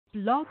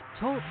Blog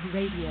Talk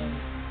Radio.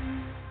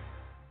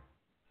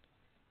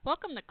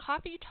 Welcome to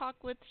Coffee Talk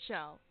with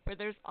Shell, where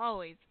there's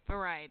always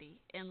variety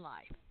in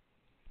life.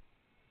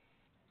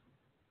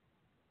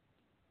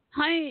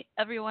 Hi,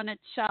 everyone.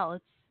 It's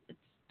Shell. It's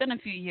been a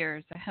few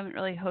years. I haven't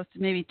really hosted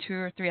maybe 2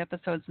 or 3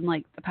 episodes in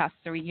like the past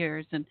 3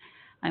 years, and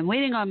I'm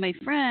waiting on my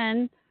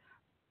friend.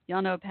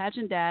 Y'all know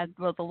Pageant Dad.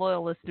 Well, the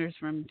loyal listeners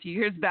from 2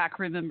 years back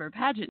remember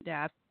Pageant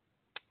Dad,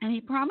 and he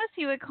promised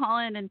he would call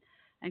in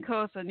and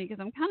co-host with me because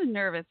I'm kind of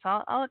nervous.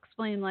 So I'll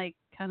explain, like,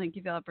 kind of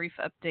give y'all a brief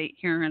update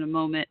here in a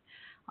moment.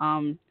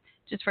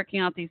 Just working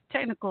out these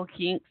technical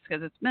kinks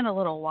because it's been a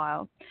little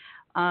while.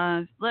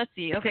 Let's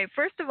see. Okay,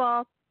 first of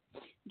all,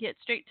 get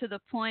straight to the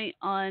point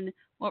on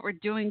what we're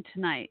doing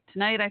tonight.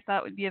 Tonight I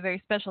thought would be a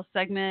very special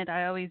segment.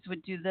 I always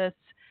would do this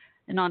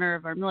in honor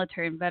of our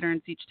military and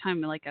veterans each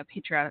time like a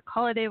patriotic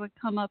holiday would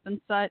come up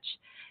and such.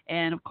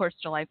 And of course,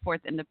 July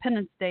 4th,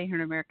 Independence Day here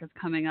in America is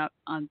coming up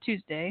on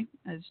Tuesday.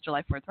 It's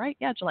July 4th, right?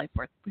 Yeah, July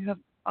 4th. We have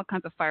all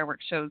kinds of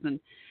fireworks shows and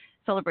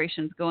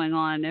celebrations going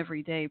on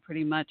every day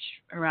pretty much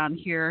around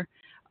here,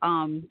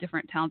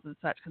 different towns and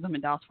such, because I'm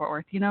in Dallas, Fort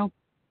Worth. You know,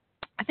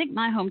 I think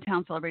my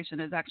hometown celebration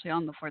is actually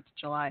on the 4th of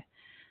July,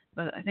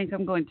 but I think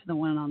I'm going to the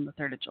one on the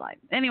 3rd of July.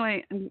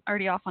 Anyway, I'm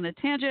already off on a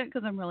tangent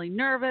because I'm really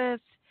nervous.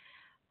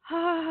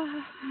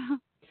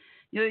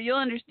 You'll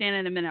understand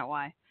in a minute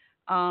why.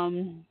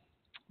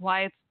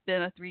 Why it's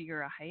been a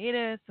 3-year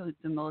hiatus, so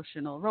it's an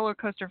emotional roller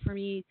coaster for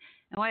me,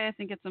 and why I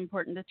think it's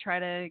important to try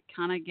to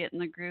kind of get in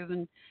the groove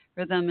and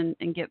rhythm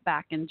and get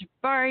back. And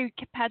Jabari,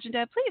 Pageant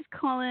Dad, please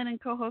call in and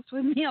co-host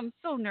with me. I'm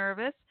so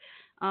nervous.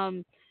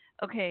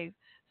 Okay,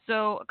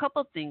 so a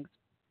couple of things.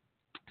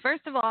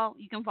 First of all,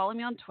 you can follow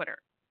me on Twitter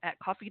at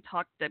Coffee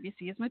Talk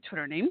WC is my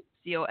Twitter name,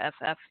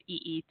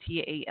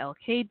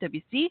 COFFEETALK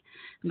WC. I'm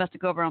about to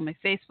go over on my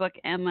Facebook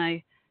and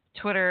my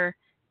Twitter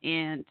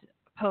and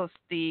post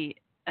the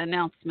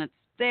announcements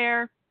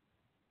there.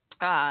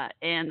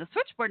 And the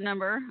switchboard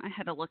number, I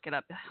had to look it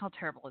up. How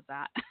terrible is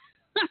that?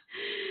 I'm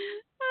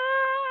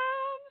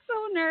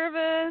so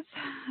nervous.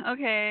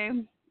 Okay.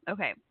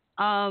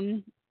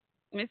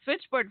 My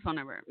switchboard phone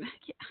number.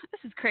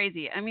 This is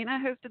crazy. I mean, I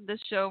hosted this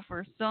show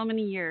for so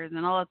many years,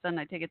 and all of a sudden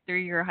I take a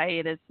 3-year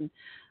hiatus, and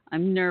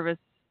I'm nervous,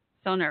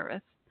 so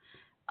nervous.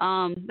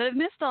 But I've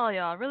missed all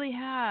y'all. I really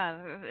have.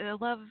 I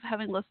love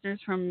having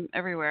listeners from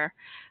everywhere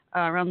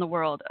around the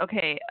world.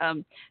 Okay,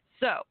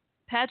 so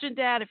Pageant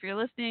Dad, if you're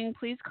listening,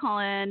 please call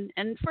in.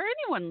 And for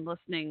anyone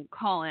listening,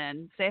 call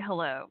in. Say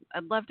hello.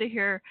 I'd love to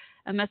hear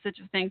a message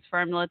of thanks for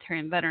our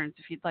military and veterans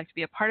if you'd like to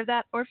be a part of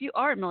that. Or if you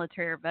are a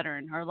military or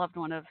veteran or a loved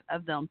one of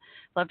them,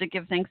 love to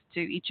give thanks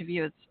to each of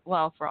you as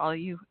well for all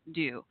you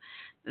do.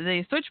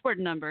 The switchboard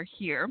number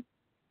here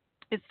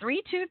is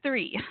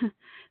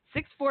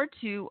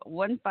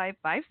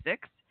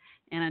 323-642-1556.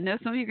 And I know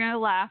some of you are going to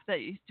laugh.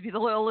 That used to be the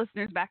loyal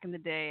listeners back in the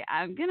day.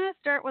 I'm going to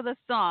start with a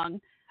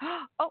song.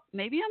 Oh,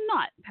 maybe I'm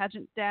not.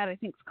 Pageant Dad, I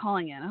think, is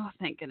calling in. Oh,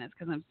 thank goodness,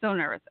 because I'm so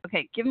nervous.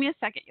 Okay, give me a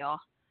second, y'all.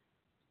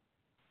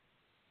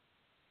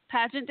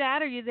 Pageant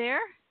Dad, are you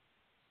there?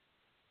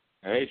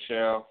 Hey,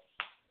 Shell.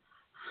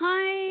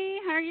 Hi,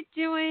 how are you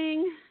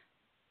doing?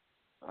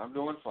 I'm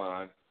doing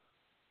fine.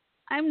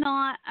 I'm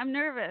not. I'm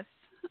nervous.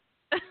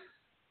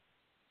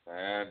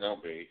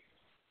 Don't be.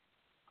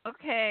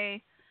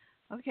 Okay.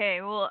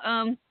 Well,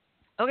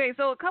 okay,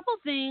 so a couple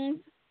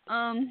things.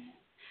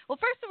 Well,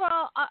 first of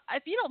all,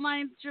 if you don't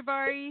mind,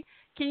 Jabari,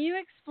 can you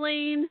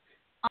explain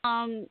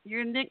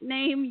your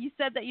nickname? You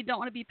said that you don't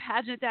want to be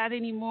Pageant Dad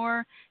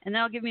anymore, and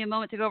that'll give me a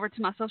moment to go over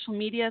to my social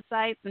media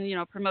sites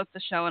and, promote the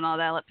show and all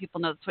that, let people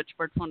know the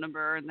switchboard phone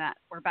number and that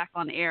we're back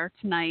on air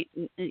tonight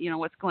and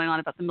what's going on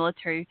about the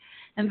military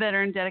and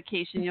veteran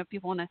dedication. If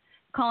people want to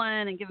call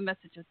in and give a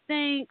message of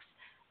thanks,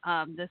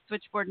 the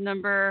switchboard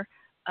number,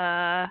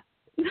 Jabari.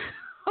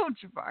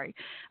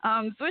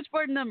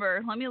 Switchboard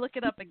number, let me look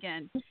it up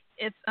again.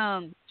 It's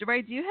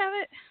Jabari, do you have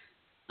it?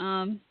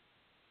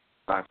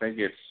 I think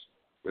is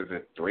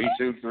it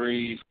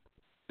 323-642-1556?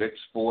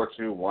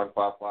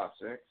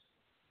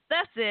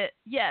 That's it.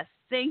 Yes.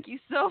 Thank you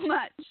so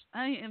much.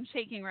 I am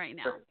shaking right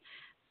now.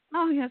 Oh,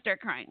 I'm going to start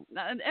crying.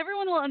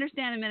 Everyone will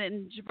understand in a minute,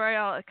 and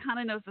Jabari kind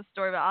of knows the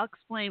story, but I'll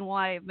explain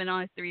why I've been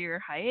on a 3-year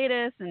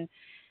hiatus and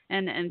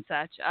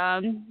such.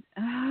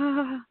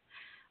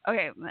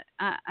 Okay.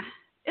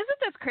 Isn't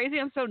this crazy?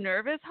 I'm so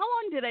nervous. How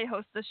long did I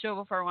host the show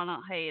before I went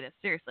on hiatus?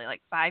 Seriously,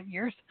 like 5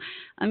 years?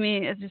 I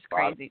mean, it's just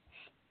crazy.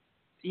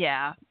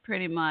 Yeah,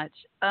 pretty much.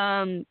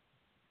 No,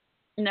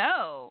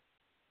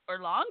 or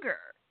longer.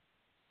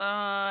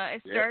 I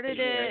started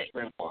it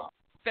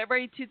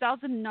February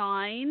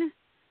 2009.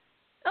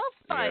 Oh,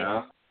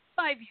 5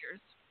 years.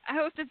 I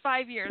hosted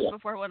 5 years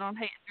before I went on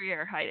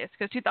 3-year hiatus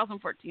because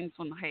 2014 is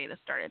when the hiatus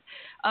started.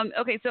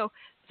 Okay, so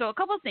a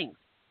couple of things.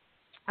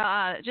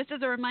 Just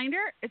as a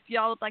reminder, if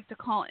y'all would like to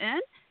call in,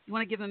 you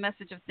want to give a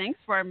message of thanks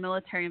for our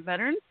military and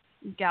veterans,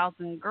 gals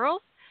and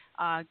girls,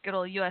 good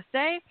old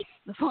USA.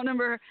 The phone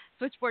number,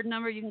 switchboard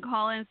number, you can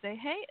call in and say,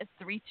 hey, it's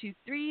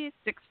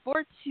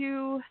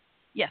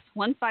Yes,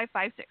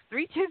 1556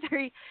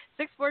 323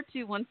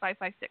 642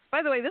 1556.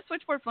 By the way, this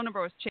switchboard phone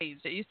number was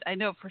changed. I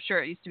know for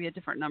sure it used to be a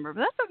different number,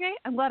 but that's okay.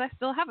 I'm glad I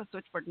still have a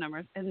switchboard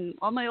number. And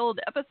all my old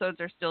episodes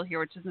are still here,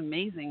 which is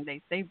amazing.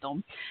 They saved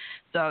them.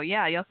 So,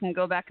 yeah, y'all can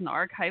go back in the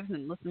archives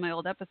and listen to my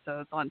old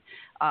episodes on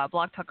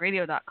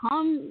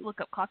blogtalkradio.com. Look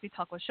up Coffee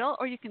Talk with Shell,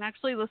 or you can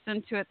actually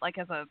listen to it like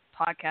as a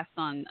podcast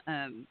on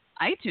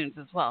iTunes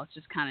as well. It's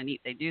just kind of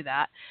neat they do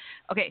that.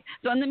 Okay,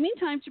 so in the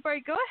meantime,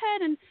 Jabari, go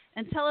ahead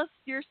and tell us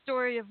your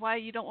story of why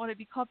you don't want to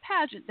be called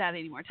Pageant Dad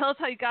anymore. Tell us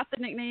how you got the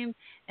nickname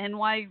and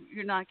why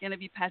you're not going to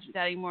be Pageant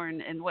Dad anymore,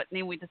 and what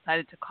name we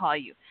decided to call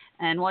you.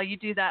 And while you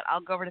do that,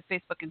 I'll go over to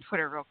Facebook and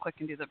Twitter real quick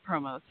and do the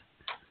promos.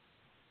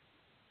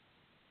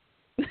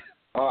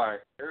 All right,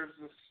 here's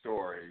the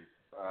story.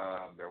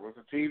 There was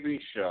a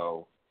TV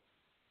show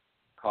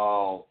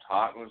called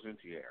Toddlers in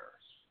Tiaras.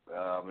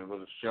 It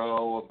was a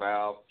show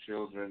about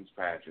children's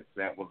pageants.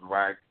 That was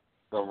right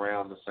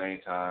around the same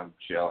time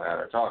Shell had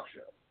her talk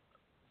show.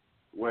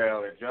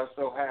 Well, it just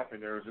so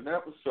happened there was an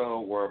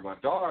episode where my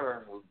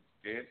daughter, who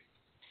did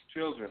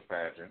children's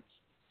pageants,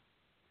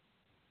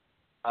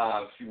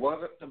 she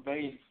wasn't the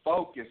main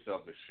focus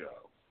of the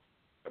show,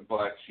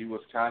 but she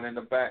was kind of in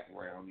the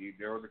background.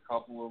 There was a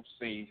couple of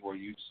scenes where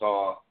you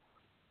saw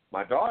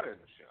my daughter in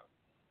the show.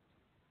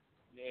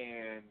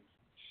 And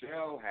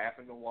Shell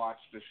happened to watch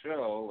the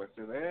show and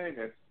said, hey,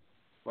 that's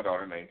my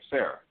daughter named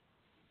Sarah.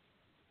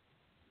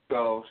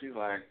 So she's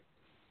like,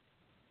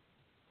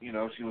 you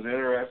know, she was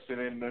interested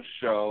in the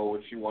show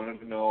and she wanted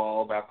to know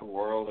all about the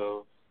world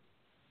of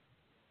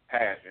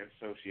pageants.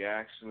 So she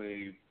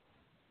actually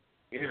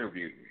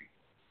interviewed me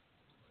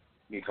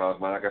because,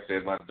 like I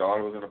said, my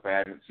daughter was in a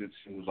pageant since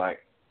she was like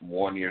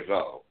 1 year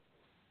old.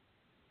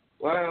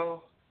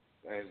 Well,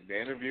 and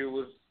the interview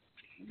was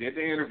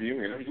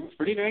was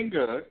pretty dang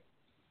good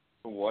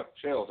from what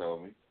Shell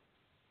told me.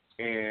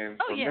 And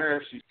from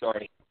there she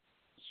started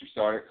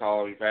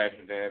calling me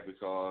Pageant Dad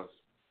because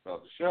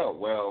of the show.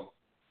 Well,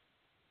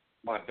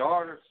 my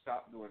daughter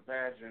stopped doing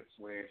pageants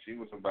when she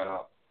was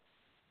about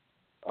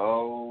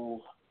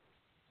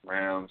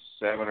around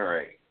 7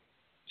 or 8.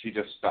 She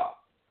just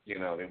stopped. You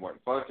know, they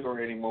weren't fun to her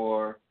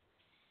anymore.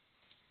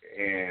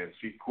 And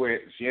she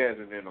quit. She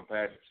hasn't been in a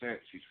pageant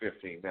since. She's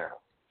 15 now.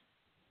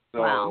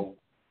 So wow.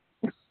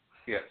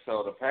 Yeah,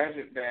 so the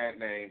Pageant Dad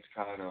name's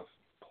kind of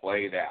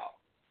played out,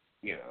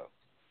 you know.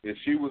 If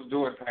she was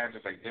doing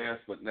pageants, I guess,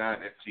 but now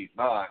that she's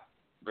not,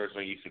 there's no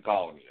use to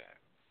calling me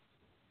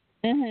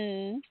that.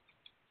 Mm-hmm.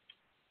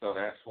 So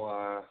that's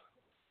why,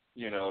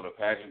 you know, the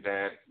Pageant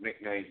Dad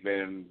nickname's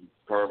been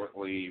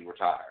permanently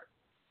retired.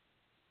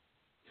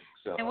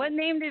 So. And what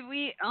name did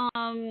we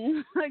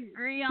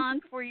agree on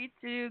for you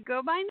to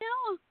go by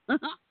now?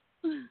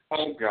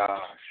 Oh,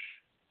 gosh.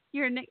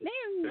 Your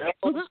nickname? Yeah.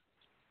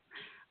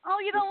 Oh,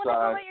 you don't want to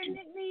go by your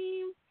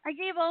nickname? I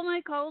gave all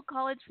my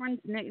college friends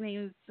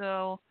nicknames,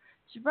 so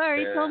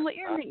Jabari, tell them what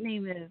your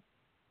nickname is.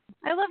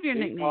 I love your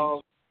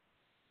nickname.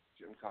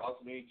 Jim calls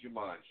me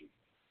Jumanji.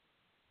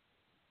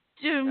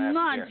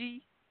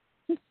 Jumanji.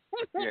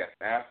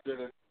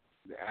 After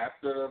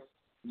the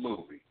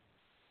movie.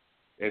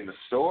 And the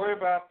story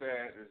about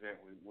that is that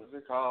we was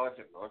in college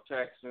in North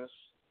Texas,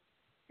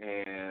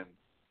 and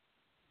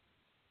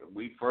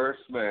we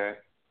first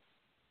met.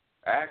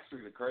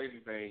 Actually, the crazy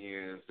thing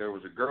is there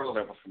was a girl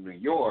that was from New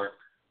York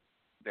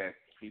that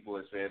people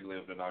had said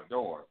lived in our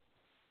dorm.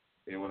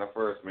 And when I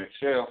first met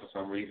Shell, for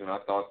some reason, I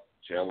thought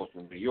Shell was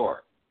from New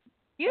York.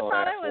 You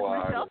thought I was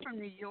myself from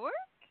New York?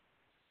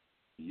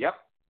 Yep.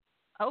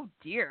 Oh,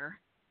 dear.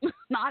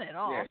 Not at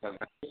all. Yeah,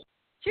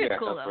 she was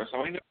cool, though.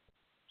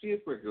 She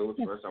is pretty cool. It's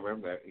the first time I ever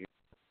met her.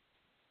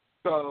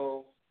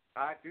 So,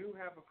 I do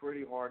have a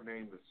pretty hard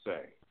name to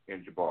say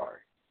in Jabari.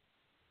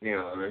 You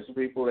know, there's some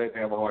people that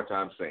have a hard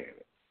time saying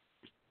it.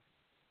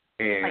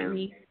 And like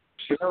me.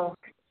 Shell,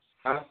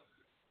 huh?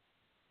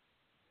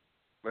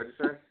 What'd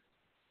you say?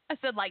 I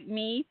said like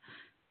me.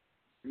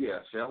 Yeah,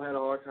 Shell had a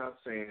hard time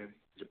saying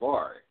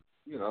Jabari.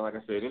 You know, like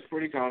I said, it's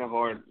pretty kind of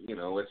hard. You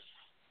know,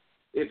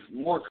 it's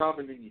more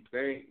common than you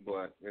think,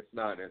 but it's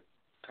not as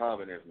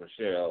common as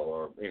Michelle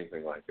or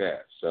anything like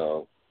that.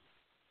 So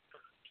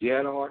she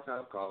had a hard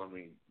time calling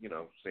me, you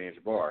know, saying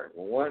Jabari.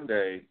 Well, one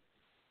day,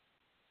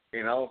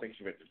 and I don't think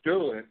she meant to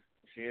do it,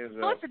 she ends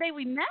up... Oh, it's the day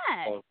we met.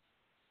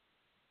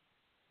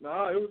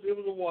 No, it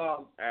was a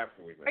while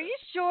after we met. Are you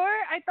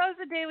sure? I thought it was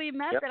the day we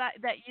met. Yep.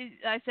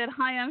 I said,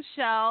 hi, I'm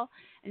Shell.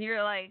 And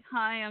you're like,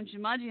 hi, I'm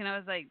Jumanji. And I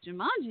was like,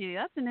 Jumanji,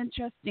 that's an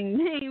interesting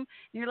name. And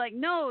you're like,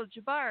 no,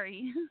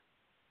 Jabari.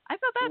 I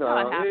thought that's how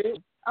it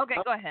happened. Okay,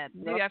 go ahead.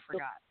 Maybe I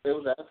forgot. It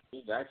was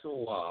actually a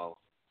while.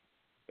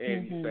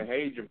 And you said,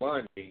 hey,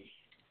 Jumanji.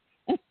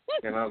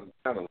 And I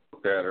kind of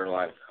looked at her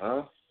like,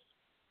 huh?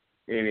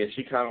 And then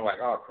she kind of like,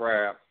 oh,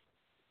 crap.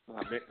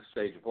 I meant to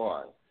say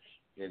Jabari.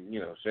 And, you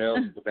know, Shell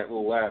with that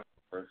little laugh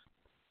first.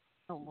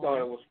 Thought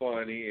it was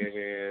funny. And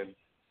then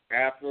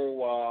after a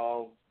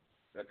while,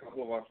 a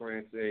couple of our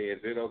friends say,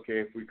 is it okay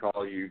if we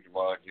call you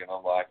Jumanji? And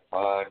I'm like,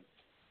 fine.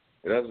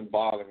 It doesn't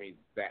bother me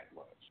that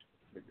much.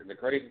 And the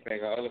crazy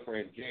thing, our other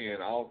friend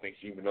Jen, I don't think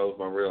she even knows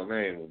my real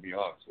name, to be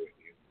honest with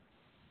you.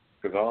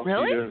 Because all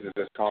Really? she does is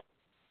just talk.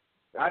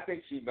 I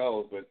think she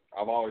knows, but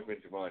I've always been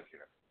Jumanji.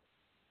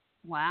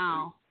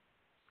 Wow.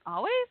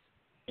 Always?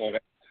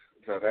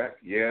 So that,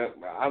 yeah.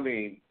 I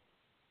mean,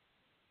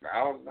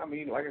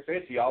 like I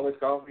said, she always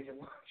calls me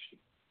Jumanji.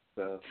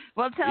 So,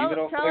 well, tell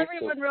Facebook,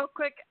 everyone real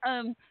quick,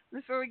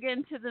 before we get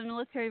into the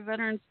military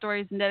veteran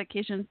stories and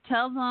dedications,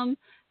 tell them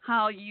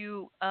how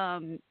you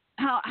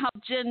how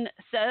Jen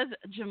says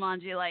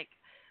Jumanji, like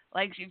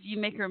if you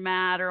make her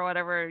mad or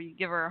whatever, you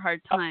give her a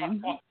hard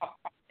time.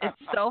 It's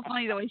so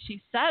funny the way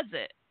she says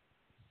it.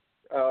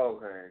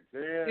 Okay,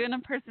 Jen. Do an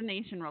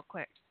impersonation real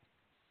quick.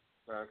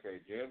 Okay,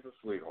 Jen's a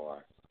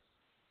sweetheart.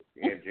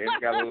 And Jen's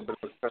got a little bit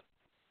of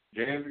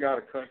Jen's got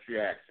a country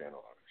accent on her.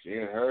 She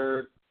and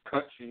her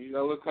country,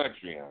 a little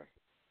country on her.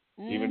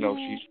 Mm-hmm.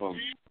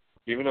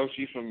 Even though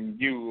she's from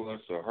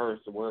U.S. or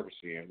Hearst or wherever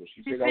she is, but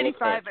she's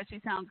 55, but she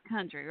sounds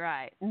country,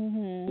 right?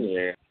 Mm-hmm.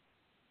 Yeah.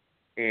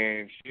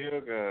 And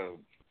she'll go,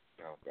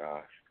 oh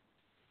gosh,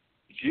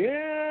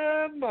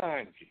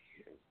 Jumanji,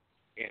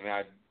 and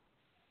I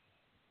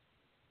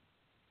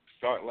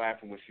start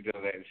laughing when she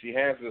does that. And she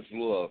has this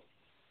look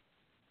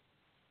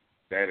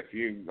that if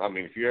you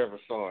ever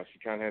saw her, she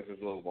kind of has this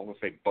little, I won't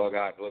say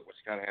bug-eyed look, but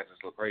she kind of has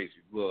this little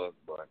crazy look.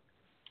 But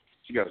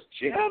she goes,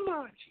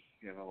 Jumanji,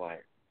 and I'm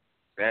like,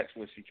 that's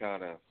when she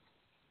kind of,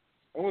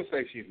 I wouldn't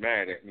say she's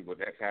mad at me, but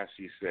that's how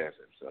she says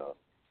it. So.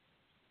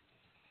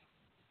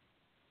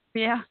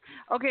 Yeah.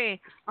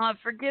 Okay.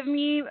 Forgive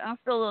me. I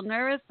feel a little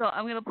nervous, so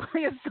I'm going to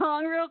play a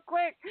song real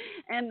quick,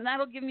 and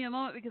that'll give me a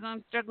moment because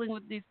I'm struggling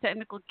with these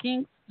technical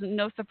kinks.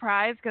 No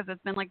surprise because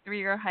it's been like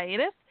 3-year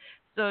hiatus.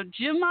 So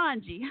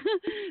Jumanji,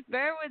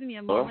 bear with me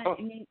a moment. Oh.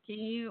 Can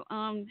you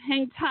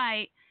hang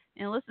tight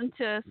and listen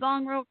to a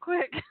song real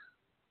quick?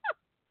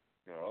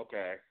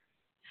 Okay.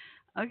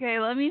 Okay,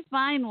 let me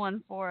find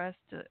one for us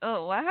to.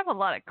 Oh, I have a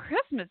lot of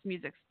Christmas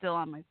music still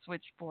on my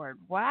switchboard.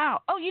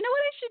 Wow. Oh, you know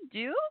what I should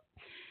do?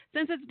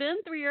 Since it's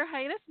been 3-year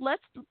hiatus,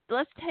 let's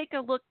take a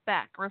look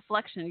back,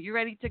 reflection. You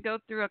ready to go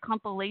through a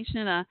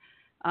compilation,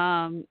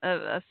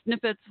 a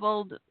snippets,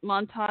 old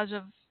montage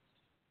of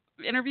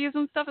interviews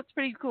and stuff? It's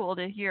pretty cool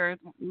to hear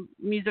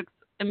music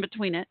in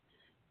between it.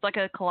 It's like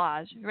a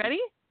collage. You ready?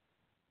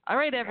 All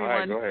right, everyone. All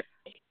right, go ahead.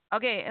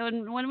 Okay,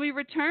 and when we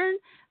return,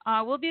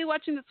 we'll be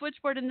watching the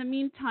switchboard in the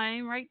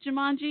meantime, right,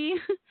 Jumanji?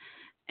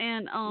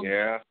 And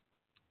yeah.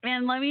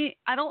 And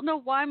I don't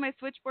know why my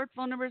switchboard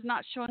phone number is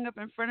not showing up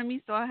in front of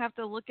me, so I have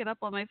to look it up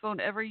on my phone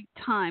every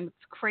time.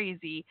 It's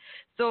crazy.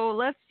 So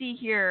let's see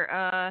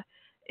here.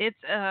 It's,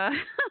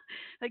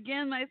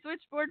 again, my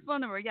switchboard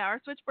phone number. Yeah,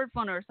 our switchboard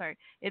phone number, sorry.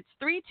 It's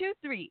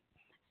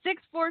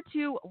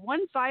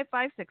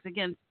 323-642-1556.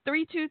 Again,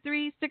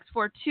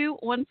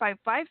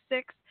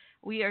 323-642-1556.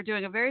 We are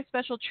doing a very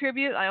special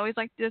tribute. I always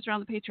like to do this around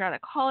the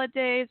patriotic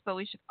holidays, but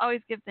we should always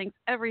give thanks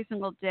every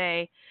single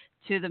day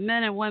to the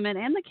men and women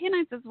and the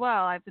canines as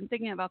well. I've been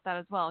thinking about that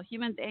as well.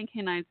 Humans and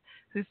canines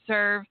who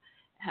serve,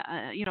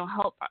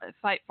 help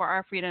fight for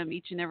our freedom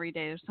each and every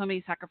day. There's so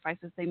many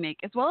sacrifices they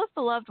make, as well as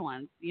the loved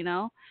ones,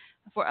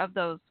 of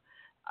those.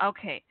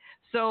 Okay,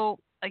 so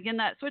again,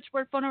 that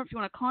switchboard phone number, if you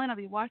want to call in, I'll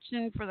be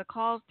watching for the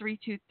calls,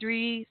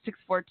 323-642-1556.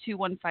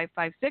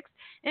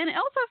 And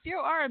also, if you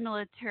are a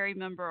military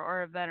member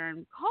or a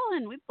veteran, call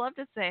in. We'd love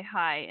to say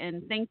hi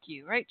and thank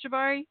you. Right,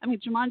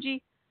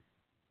 Jumanji?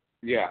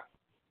 Yeah.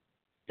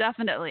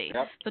 Definitely.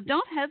 Yep. So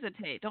don't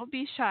hesitate. Don't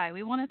be shy.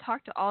 We want to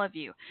talk to all of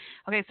you.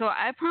 Okay, so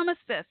I promise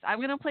this. I'm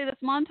going to play this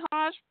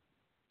montage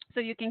so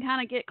you can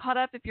kind of get caught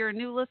up if you're a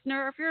new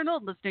listener, or if you're an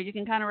old listener, you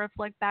can kind of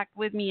reflect back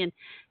with me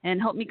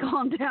and help me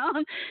calm down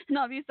and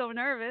not be so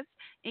nervous.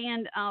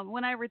 And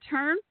when I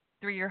return,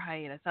 3-year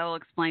hiatus, I will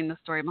explain the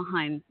story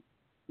behind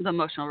the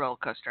emotional roller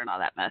coaster and all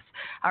that mess.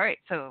 All right,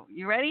 so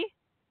you ready?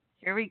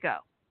 Here we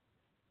go.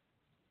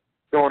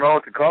 Going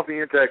on to Coffee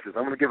in Texas.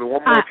 I'm going to give it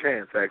one more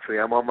chance, actually.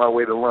 I'm on my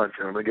way to lunch,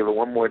 and I'm going to give it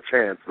one more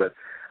chance, but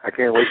I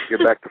can't wait to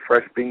get back to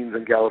fresh beans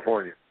in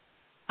California.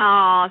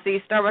 Oh,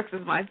 see, Starbucks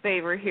is my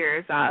favorite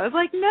here. So I was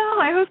like, no,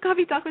 I host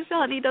Coffee Talk with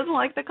Shell, and he doesn't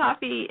like the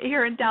coffee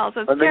here in Dallas.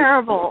 It's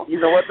terrible.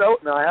 You know what, though?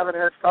 No, I haven't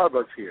had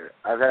Starbucks here.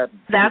 I've had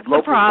That's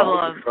the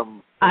problem.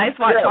 From Ice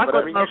hot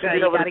chocolate mocha.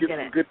 You got to get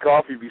some good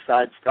coffee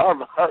besides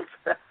Starbucks.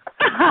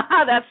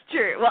 That's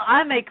true. Well,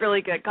 I make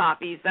really good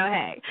coffee, so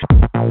hey.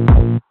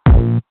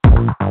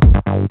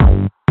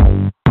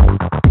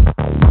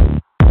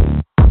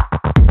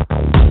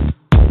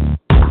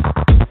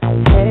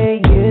 Hey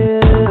you,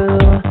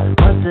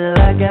 what's it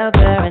like out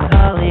there in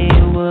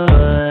Hollywood?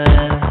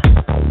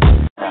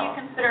 What do you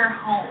consider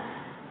home?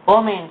 Well,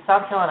 I mean,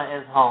 South Carolina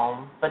is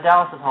home, but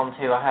Dallas is home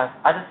too. I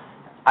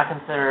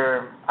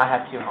consider I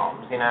have 2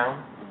 homes,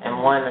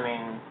 and one,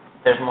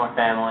 there's more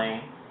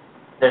family.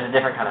 There's a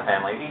different kind of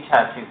family. We each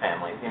have 2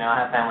 families. I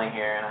have family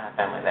here and I have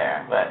family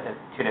there, but it's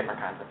 2 different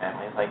kinds of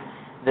families. Like,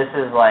 this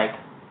is like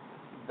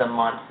the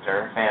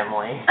monster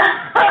family,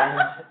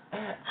 and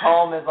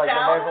home is like the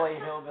Beverly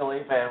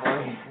Hillbilly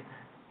family.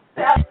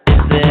 Is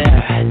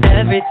there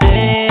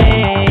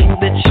everything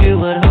that you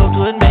would hope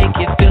would make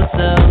you feel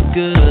so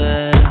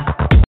good?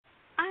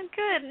 I'm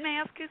good. May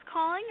I ask who's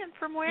calling and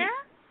from where?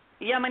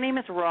 Yeah, my name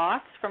is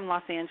Ross from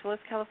Los Angeles,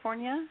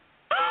 California.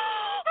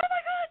 Oh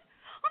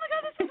my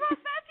God, this is Ross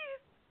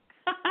Matthews.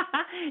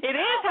 It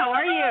is. How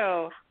are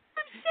you?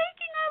 I'm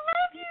shaking. I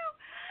love you.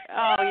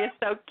 Oh, you're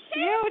so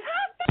cute.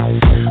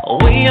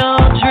 We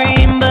all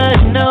dream, but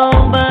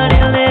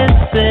nobody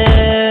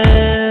listens.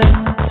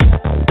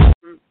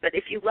 But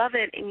if you love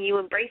it and you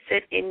embrace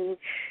it and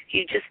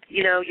you just,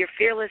 you're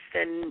fearless,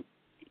 then,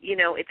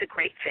 it's a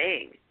great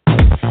thing.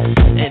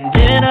 And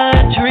in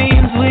our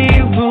dreams we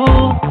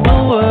rule the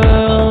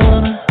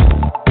world.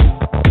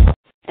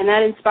 And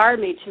that inspired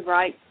me to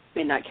write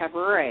Midnight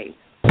Cabaret.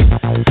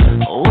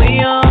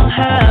 We all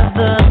have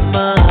the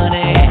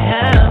money,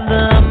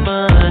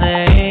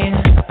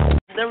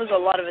 There was a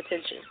lot of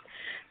attention,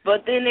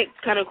 but then it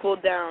kind of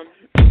cooled down.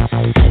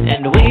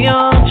 And we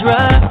all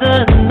drive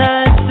the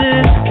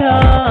nicest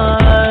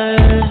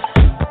cars.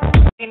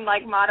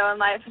 Like motto in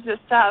life is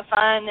just to have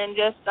fun and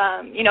just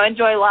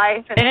enjoy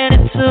life. And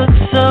it took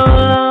so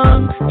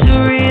long to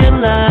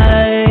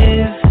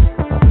realize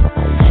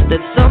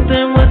that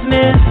something was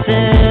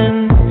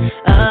missing.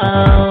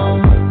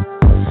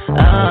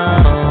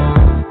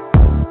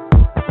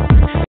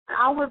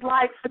 I would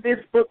like for this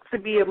book to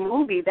be a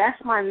movie.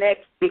 That's my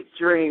next big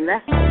dream.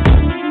 Is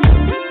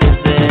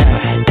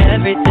there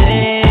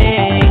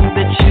everything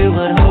that you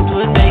would hope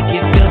would make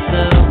you feel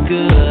so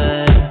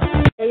good?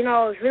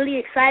 I was really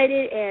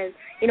excited and,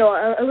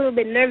 a little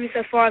bit nervous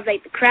as far as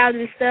like the crowd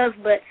and stuff,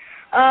 but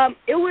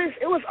it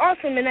was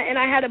awesome, and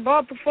I had a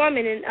ball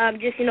performing and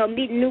just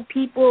meeting new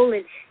people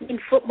and meeting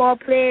football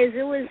players.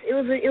 It was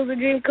a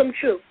dream come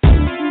true.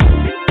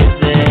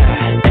 Is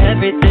there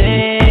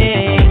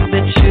everything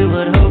that you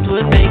would hope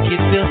would make you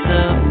feel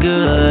so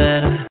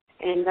good?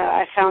 And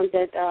I found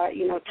that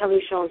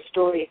telling Sean's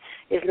story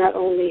is not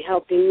only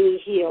helping me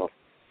heal,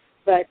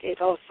 but it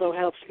also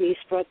helps me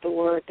spread the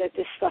word that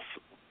this stuff,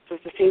 the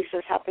things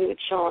that happen with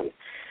Sean,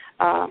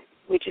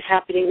 which is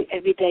happening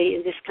every day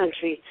in this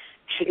country,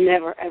 should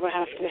never, ever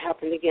have to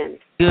happen again.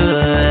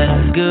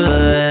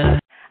 Good.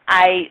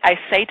 I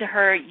say to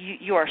her,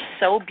 you are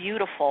so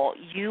beautiful.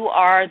 You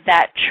are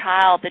that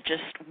child that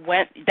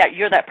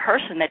you're that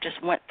person that just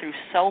went through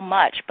so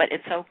much, but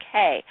it's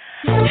okay.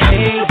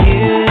 Hey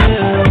you,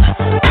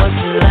 what's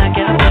it like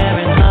out there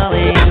in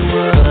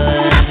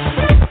Hollywood?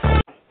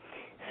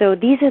 So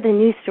these are the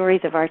news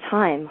stories of our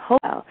time,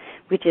 Hope,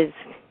 which is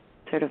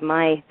sort of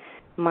my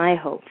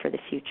hope for the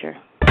future.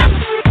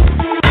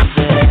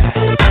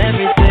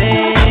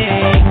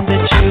 Everything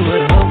that you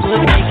would hope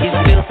would make you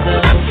feel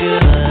so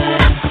good.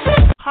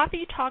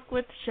 Coffee Talk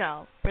with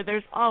Shell, where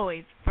there's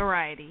always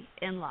variety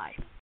in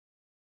life.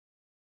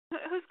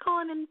 Who's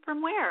calling in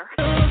from where?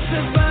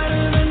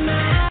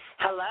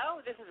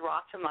 Hello, this is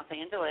Ross from Los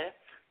Angeles.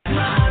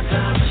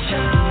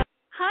 Hi,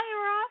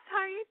 Ross. How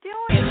are you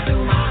doing?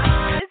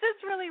 Is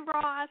this really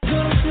Ross?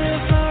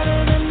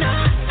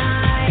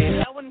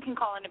 No one can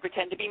call in and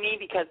pretend to be me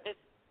because this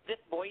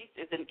voice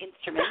is an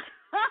instrument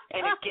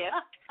and a gift.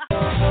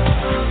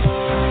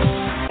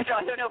 So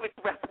I don't know if it's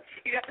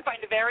you have to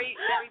find a very,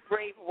 very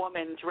brave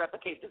woman to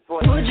replicate this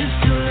voice. Would you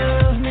still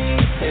love me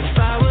if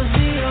I was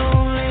the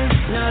only,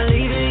 not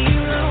leaving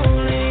you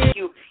lonely? Thank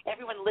you,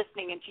 everyone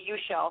listening, and to you,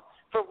 Shell,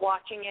 for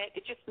watching it.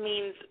 It just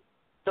means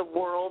the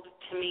world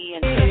to me.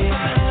 And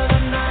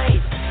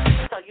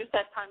so I'll use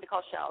that time to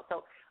call Shell.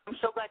 So I'm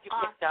so glad you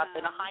picked up,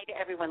 and a hi to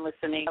everyone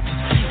listening.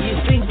 You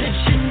think that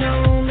you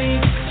know me,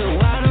 so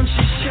why don't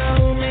you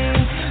show me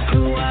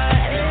who I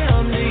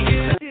am to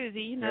you?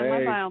 Susie, you know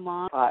my bio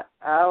mom.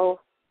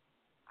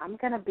 I'm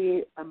going to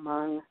be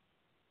among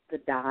the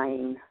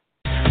dying.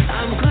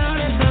 I'm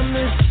clouded by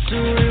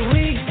mystery.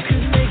 We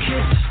could make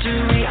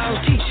history. I'll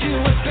teach you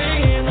a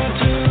thing or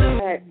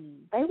two.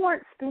 They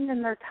weren't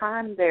spending their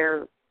time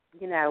there,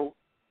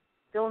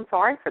 feeling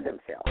sorry for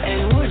themselves.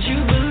 And would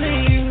you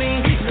believe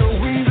me? No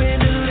reason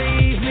to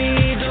leave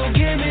me. Don't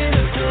give me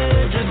the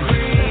third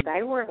degree.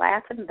 They were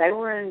laughing. They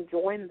were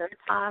enjoying their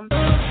time.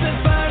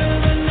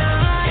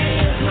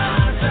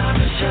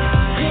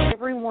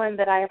 Everyone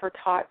that I ever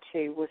talked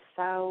to was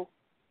so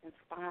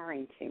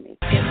inspiring to me.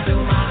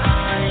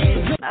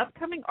 An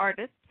upcoming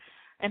artist,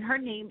 and her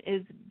name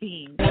is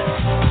Bean. I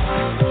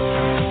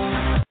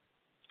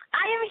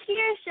am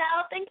here,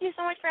 Shell. Thank you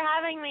so much for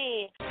having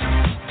me.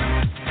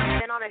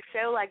 I've been on a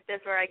show like this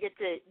where I get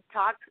to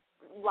talk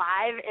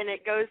live and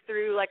it goes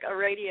through like a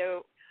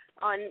radio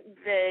on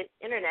the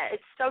internet.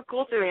 It's so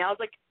cool to me. I was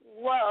like,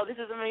 whoa, this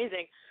is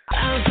amazing.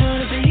 I'm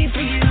gonna be for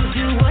you,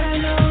 do what I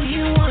know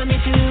you want me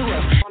to.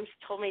 Mom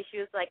told me, she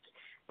was like,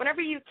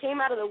 whenever you came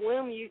out of the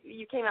womb,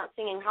 you came out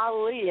singing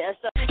hallelujah.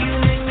 So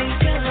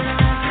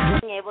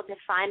being able to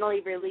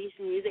finally release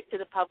music to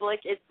the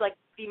public, it's like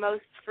the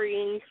most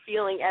freeing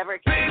feeling ever.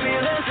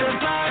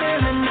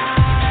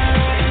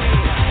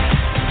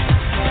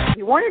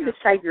 You wanted to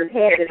shave your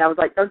head, and I was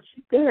like, don't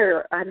you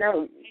dare. I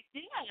know.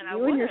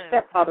 You and your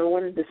stepfather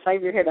wanted to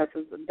shave your head. I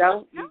said,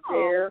 don't you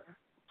dare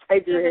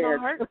shave your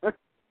head.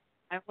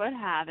 I would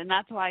have, and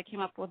that's why I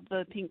came up with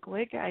the pink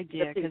wig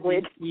idea. The pink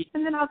wig.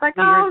 And then I was like,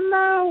 oh,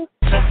 no.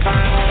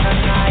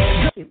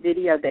 The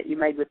video that you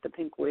made with the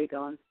pink wig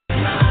on.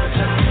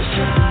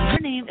 Her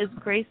name is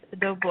Grace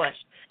Doe Bush.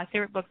 My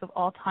favorite books of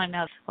all time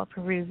now while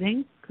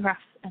perusing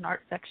crafts and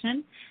art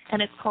section,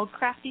 and it's called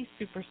Crafty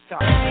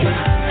Superstar.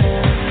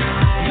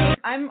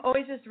 I'm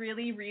always just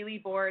really, really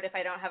bored if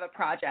I don't have a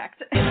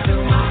project.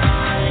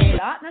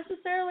 Not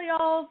necessarily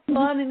all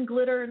fun and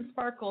glitter and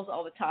sparkles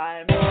all the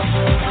time.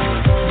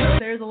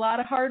 There's a lot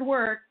of hard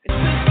work.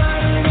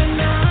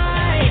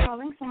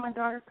 Calling so my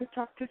daughter could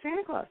talk to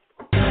Santa Claus.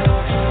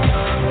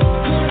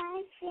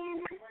 Hi,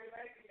 Santa.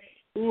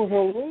 Oh,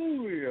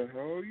 hello, Leah. How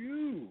are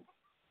you?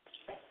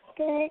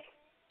 Good.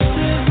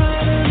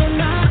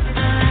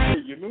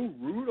 Hey, you know,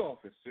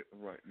 Rudolph is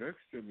sitting right next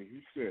to me.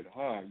 He said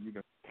hi, you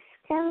know.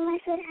 Tell him I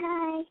said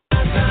hi.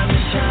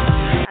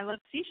 I love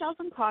seashells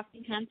and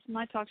coffee, hence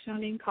my talk show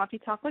named Coffee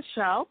Talk with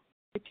Shell.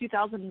 In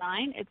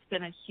 2009, it's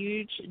been a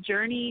huge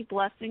journey,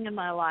 blessing in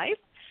my life.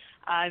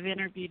 I've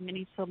interviewed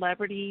many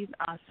celebrities,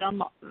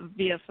 some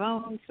via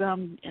phone,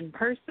 some in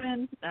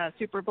person.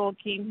 Super Bowl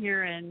came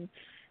here in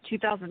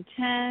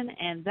 2010,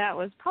 and that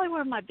was probably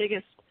one of my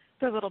biggest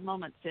pivotal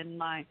moments in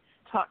my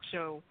talk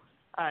show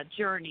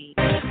journey.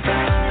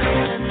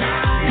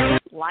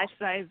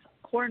 Life-size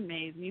corn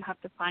maze, and you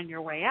have to find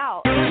your way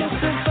out.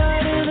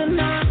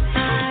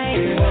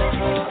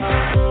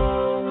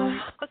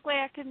 Quick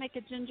way I could make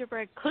a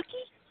gingerbread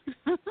cookie?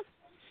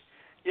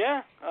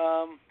 Yeah,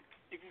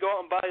 you can go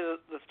out and buy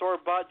the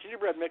store-bought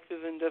gingerbread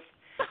mixes and just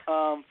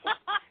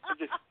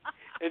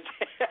it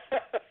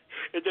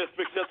just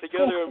mix it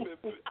together and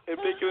bake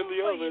it in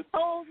the oven. You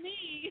told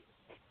me.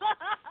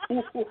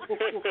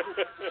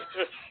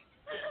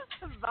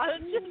 About a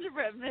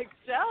gingerbread mix,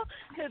 Shell.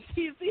 It's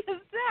easy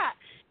as that.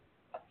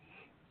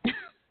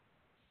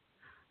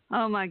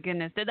 Oh my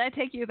goodness! Did I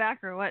take you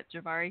back or what,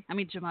 Jabari? I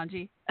mean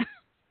Jumanji.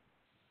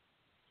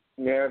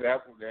 Yeah,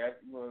 that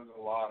was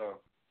a lot of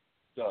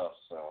stuff.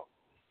 So.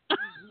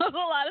 A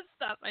lot of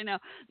stuff, I know.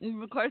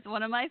 And of course,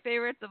 one of my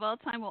favorites of all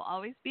time will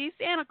always be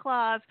Santa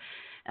Claus,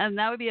 and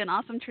that would be an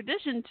awesome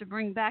tradition to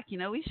bring back. You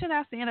know, we should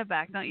have Santa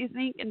back, don't you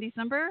think, in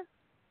December?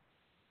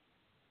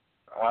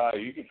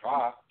 You can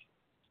try.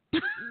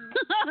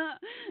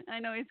 I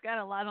know he's got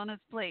a lot on his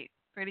plate.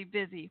 Pretty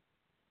busy.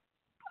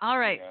 All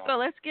right, so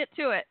let's get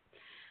to it.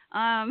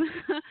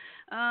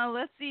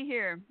 Let's see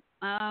here.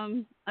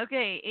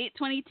 Okay,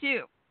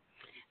 8:22.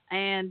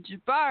 And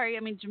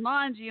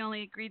Jumanji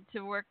only agreed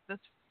to work this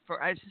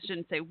for, I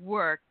shouldn't say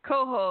work,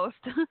 co-host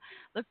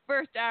the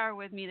first hour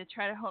with me to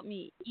try to help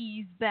me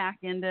ease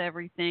back into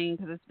everything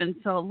because it's been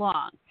so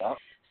long. Yep.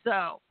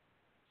 So,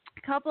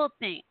 a couple of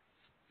things.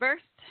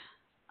 First,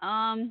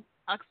 I'll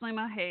explain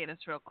my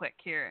hiatus real quick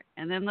here,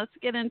 and then let's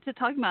get into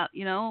talking about,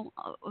 you know,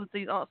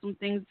 these awesome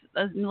things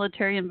as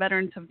military and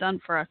veterans have done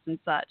for us and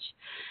such.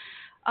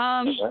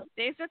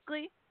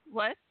 Basically,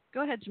 what?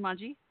 Go ahead,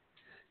 Jumanji.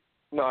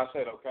 No, I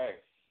said okay.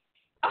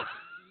 I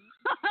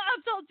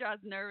told you I was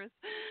nervous.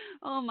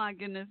 Oh my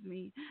goodness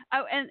me.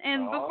 Oh,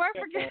 and before I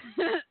forget,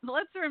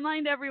 let's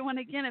remind everyone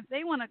again, if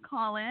they want to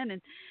call in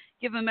and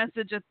give a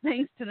message of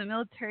thanks to the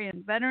military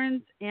and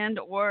veterans, and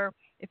or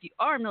if you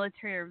are a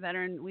military or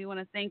veteran, we want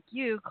to thank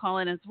you. Call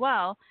in as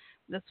well.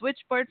 The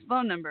switchboard's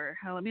phone number.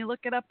 Let me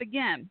look it up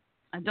again.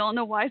 I don't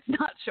know why it's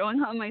not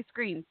showing on my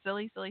screen.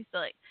 Silly.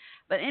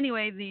 But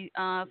anyway, the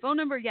phone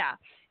number,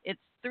 it's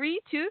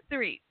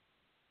 323.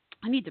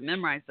 I need to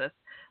memorize this.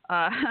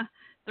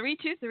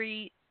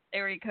 323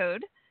 area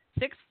code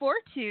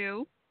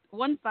 642-1556.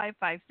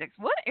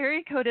 What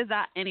area code is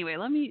that anyway?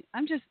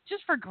 I'm just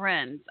for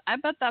grins. I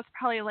bet that's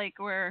probably like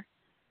where.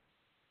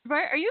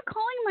 Right? Are you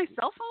calling my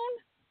cell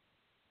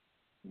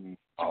phone?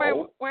 Right,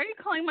 why are you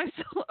calling my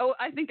cell? Oh,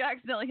 I think I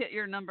accidentally hit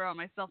your number on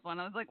my cell phone.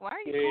 I was like, why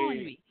are you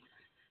calling me?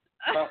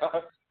 No,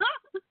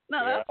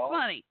 that's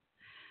funny.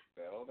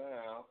 Settle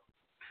down.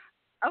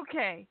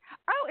 Okay.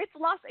 Oh, it's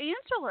Los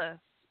Angeles.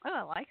 Oh,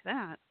 I like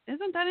that.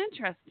 Isn't that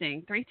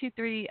interesting?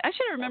 323. I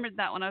should have remembered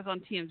that when I was on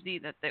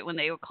TMZ, that when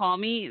they would call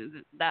me,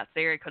 that's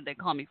the area code they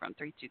call me from,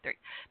 323.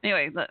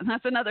 Anyway,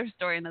 that's another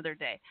story, another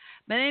day.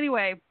 But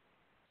anyway,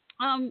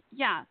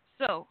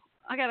 so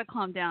I got to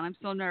calm down. I'm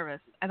so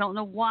nervous. I don't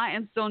know why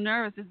I'm so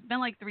nervous. It's been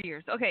like 3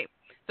 years. Okay,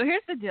 so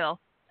here's the deal.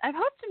 I've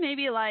hosted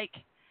maybe I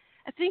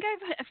think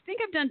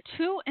I've done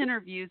 2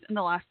 interviews in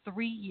the last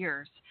 3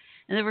 years.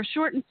 And they were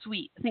short and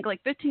sweet. I think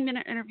like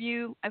 15-minute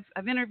interview.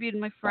 I've interviewed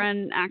my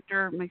friend, my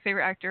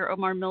favorite actor,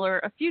 Omar Miller,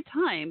 a few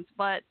times.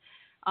 But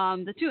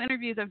the 2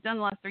 interviews I've done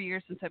the last 3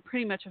 years, since I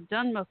pretty much have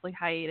done mostly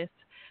hiatus,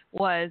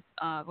 was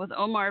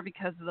Omar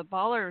because of the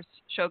Ballers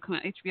show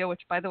coming on HBO,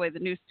 which, by the way, the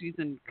new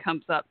season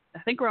comes up, I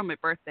think around my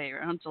birthday,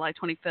 around July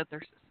 25th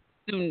or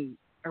soon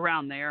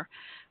around there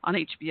on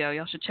HBO.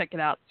 Y'all should check it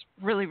out. It's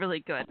really,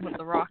 really good with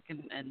The Rock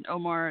and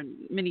Omar, and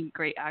many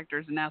great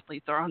actors and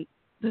athletes are on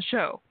the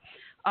show.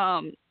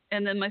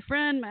 And then my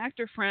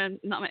actor friend,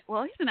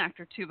 he's an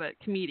actor too, but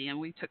comedian.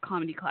 We took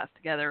comedy class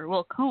together.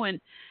 Will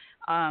Cohen,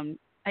 I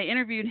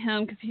interviewed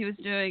him because he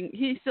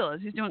still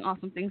is. He's doing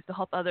awesome things to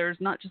help others,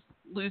 not just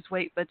lose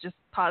weight, but just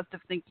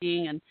positive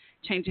thinking and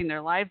changing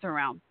their lives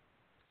around.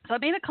 So I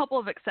made a couple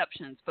of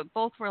exceptions, but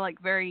both were like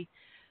very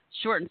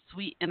short and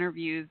sweet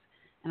interviews.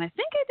 And I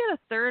think I did a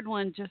third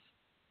one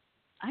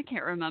I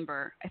can't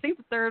remember. I think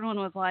the third one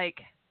was like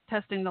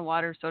testing the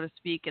water, so to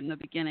speak, in the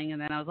beginning,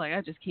 and then I was like,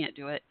 I just can't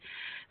do it.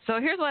 So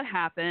here's what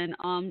happened.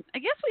 I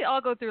guess we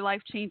all go through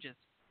life changes.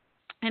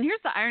 And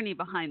here's the irony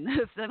behind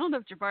this. I don't know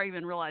if Jabari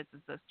even realizes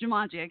this.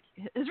 Jumanji,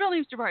 his real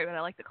name's Jabari, but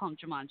I like to call him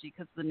Jumanji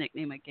because of the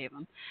nickname I gave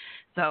him.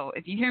 So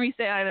if you hear me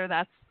say either,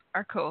 that's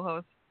our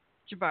co-host,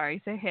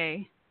 Jabari. Say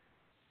hey.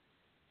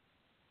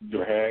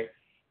 Hey.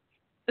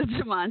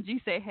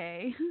 Jumanji, say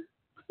hey.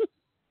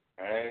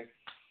 Hey.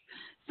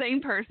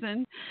 Same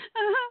person.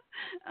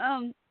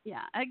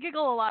 Yeah, I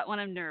giggle a lot when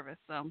I'm nervous,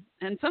 so.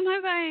 And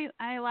sometimes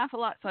I laugh a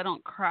lot so I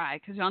don't cry,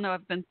 because y'all know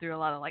I've been through a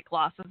lot of, like,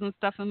 losses and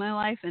stuff in my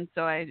life, and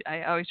so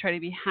I always try to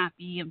be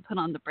happy and put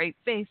on the brave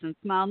face and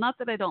smile. Not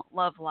that I don't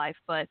love life,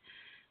 but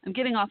I'm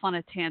getting off on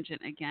a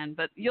tangent again,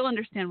 but you'll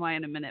understand why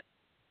in a minute.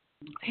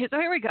 So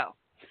here we go.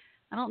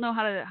 I don't know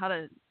how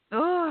to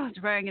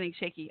Jabari, I'm getting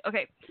shaky.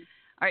 Okay.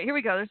 All right, here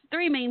we go. There's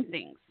three main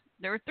things.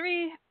 There were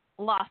three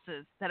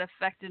losses that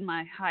affected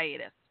my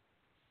hiatus.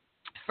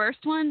 First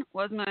one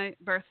was my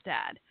birth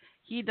dad.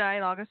 He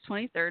died August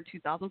 23rd,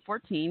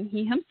 2014.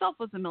 He himself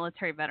was a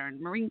military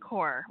veteran, Marine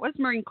Corps. What does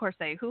Marine Corps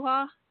say?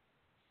 Hoo-ha?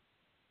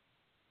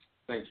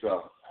 Think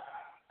so.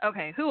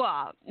 Okay,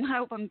 hoo-ha. I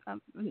hope I'm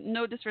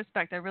no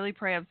disrespect. I really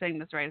pray I'm saying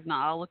this right. If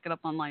not, I'll look it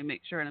up online,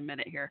 make sure in a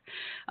minute here.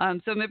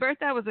 So my birth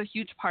dad was a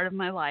huge part of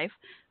my life.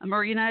 A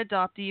Marina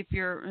adoptee, if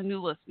you're a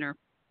new listener.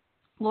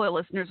 Loyal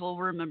listeners will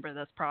remember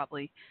this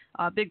probably.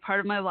 A big part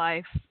of my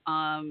life.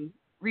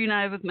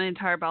 Reunited with my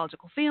entire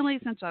biological family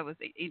since I was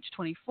age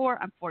 24.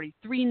 I'm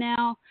 43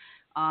 now.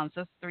 So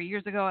it's 3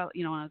 years ago,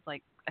 when I was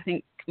like, I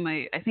think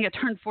I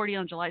turned 40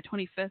 on July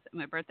 25th, and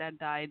my birth dad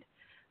died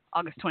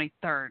August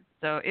 23rd.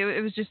 So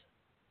it was just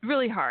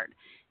really hard.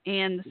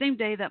 And the same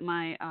day that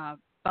my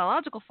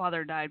biological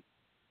father died,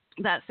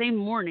 that same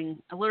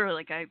morning,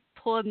 I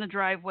pull in the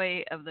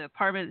driveway of the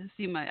apartment to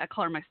see I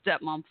call her my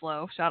stepmom,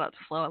 Flo. Shout out to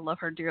Flo. I love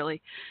her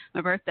dearly.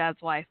 My birth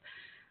dad's wife.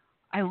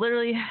 I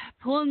literally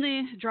pull in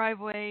the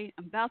driveway.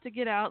 I'm about to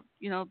get out,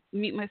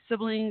 meet my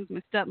siblings,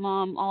 my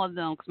stepmom, all of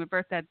them, because my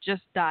birth dad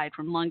just died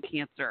from lung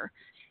cancer.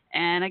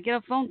 And I get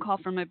a phone call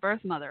from my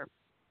birth mother,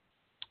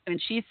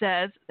 and she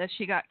says that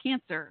she got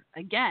cancer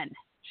again.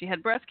 She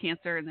had breast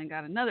cancer and then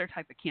got another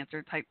type of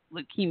cancer, type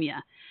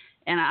leukemia.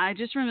 And I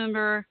just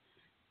remember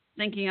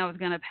thinking I was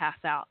going to pass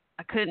out.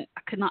 I could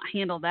not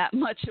handle that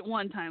much at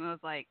one time. I was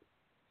like,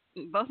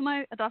 both of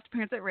my adoptive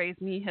parents that raised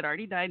me had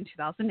already died in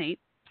 2008.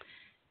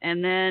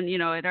 And then,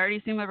 I'd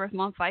already seen my birth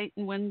mom fight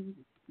and win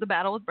the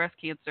battle with breast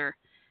cancer.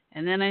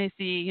 And then I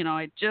see,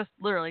 I just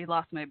literally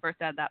lost my birth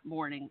dad that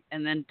morning.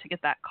 And then to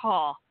get that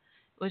call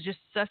was just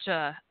such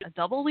a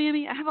double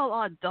whammy. I have a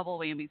lot of double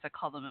whammies, I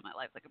call them, in my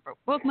life. Like, I broke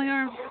both my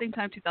arms at the same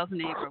time,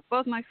 2008, broke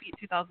both my feet,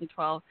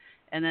 2012.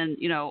 And then,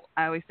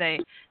 I always say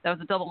that was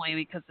a double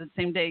whammy because the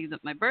same day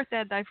that my birth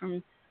dad died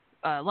from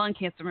lung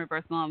cancer, my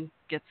birth mom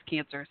gets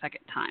cancer a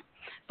second time.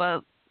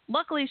 But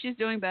luckily, she's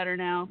doing better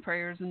now.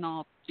 Prayers and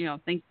all.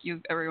 Thank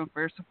you, everyone, for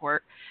your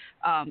support.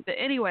 But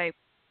anyway,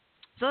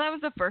 so that was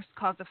the first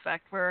cause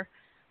effect where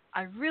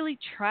I really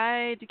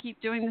tried to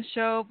keep doing the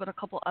show, but a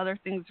couple other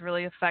things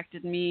really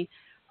affected me.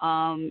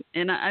 And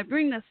I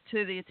bring this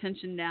to the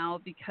attention now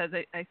because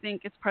I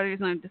think it's part of the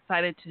reason I've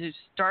decided to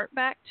start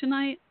back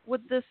tonight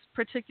with this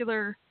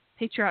particular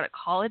patriotic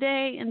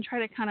holiday and try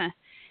to kind of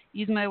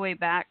ease my way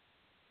back.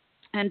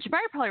 And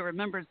Jabari probably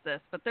remembers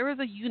this, but there was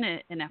a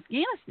unit in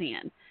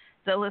Afghanistan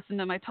that listened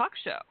to my talk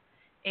show.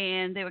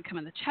 And they would come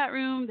in the chat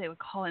room. They would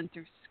call in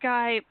through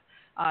Skype.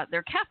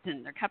 Their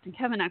captain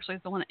Kevin, actually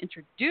is the one that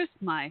introduced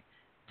my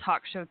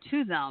talk show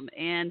to them.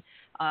 And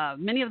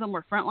many of them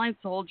were frontline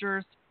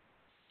soldiers.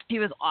 He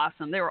was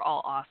awesome. They were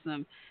all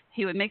awesome.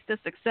 He would make this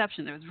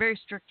exception. There was very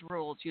strict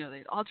rules.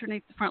 They'd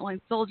alternate the frontline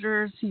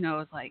soldiers. It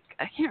was like,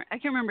 I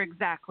can't remember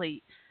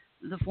exactly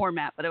the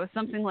format, but it was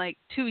something like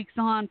 2 weeks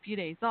on, a few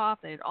days off.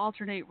 They'd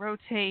alternate,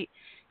 rotate.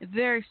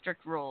 Very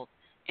strict rules.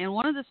 And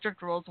one of the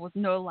strict rules was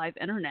no live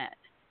internet.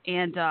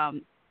 And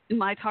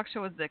my talk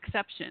show was the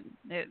exception.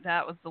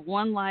 That was the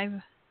one live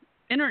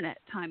internet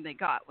time they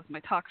got with my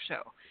talk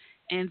show.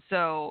 And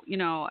so,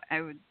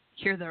 I would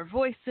hear their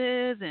voices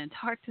and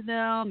talk to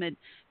them and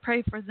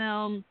pray for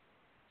them.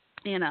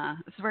 And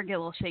this is where I get a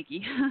little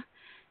shaky.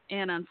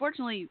 And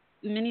unfortunately,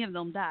 many of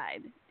them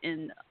died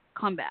in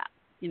combat,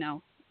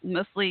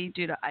 mostly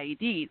due to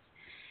IEDs.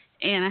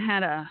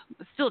 And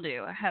still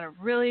do. I had a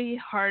really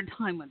hard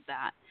time with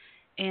that.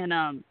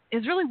 And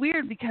it's really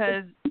weird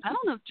because I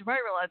don't know if Jabari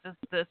realizes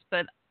this,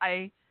 but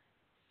I've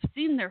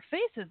seen their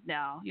faces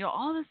now.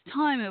 All this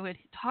time I would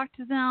talk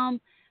to them,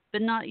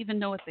 but not even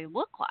know what they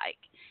look like.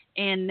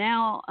 And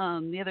now,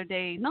 the other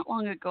day, not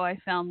long ago, I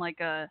found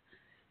like an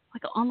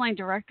online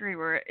directory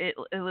where it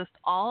lists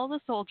all the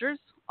soldiers,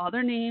 all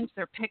their names,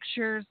 their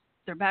pictures,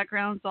 their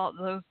backgrounds, all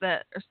those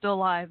that are still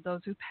alive,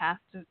 those who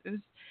passed.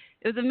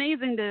 It was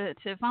amazing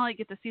to finally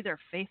get to see their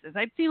faces.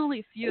 I'd seen only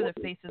a few of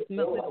their faces,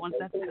 mostly the ones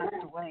that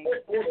passed away.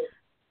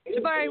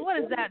 Jabari,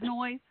 what is that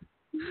noise?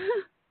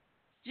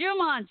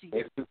 Jumanji.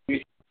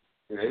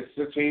 It's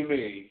the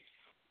TV.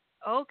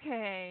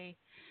 Okay.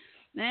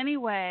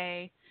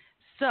 Anyway,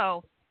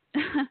 so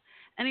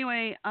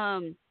Anyway,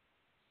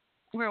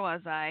 where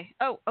was I?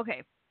 Oh,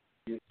 okay.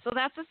 So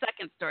that's the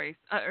second story,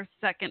 or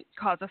second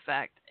cause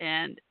effect,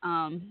 and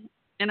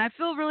I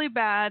feel really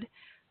bad.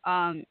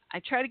 I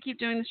try to keep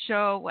doing the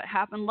show. What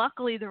happened?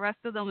 Luckily, the rest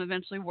of them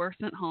eventually were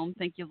sent home.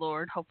 Thank you,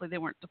 Lord. Hopefully, they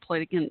weren't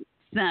deployed again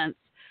since.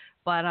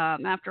 But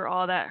after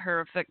all that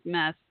horrific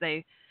mess,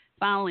 they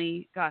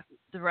finally got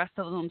the rest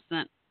of them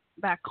sent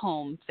back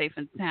home, safe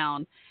and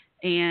sound.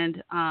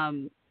 And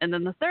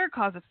then the third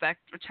cause effect,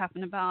 which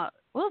happened about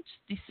just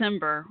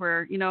December,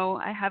 where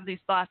I have these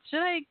thoughts: should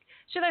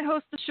I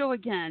host the show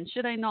again?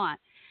 Should I not?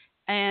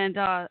 And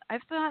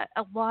I've thought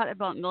a lot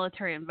about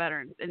military and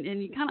veterans, and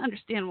you kind of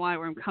understand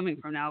where I'm coming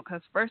from now.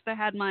 Because first I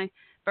had my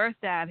birth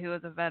dad, who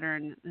was a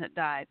veteran that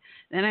died.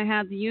 Then I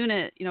had the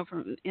unit,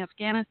 from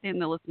Afghanistan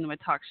that listened to my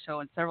talk show,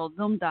 and several of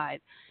them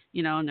died.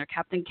 And their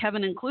Captain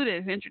Kevin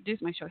included, who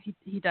introduced my show.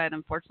 He died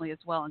unfortunately as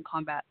well in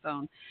combat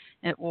zone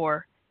at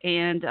war.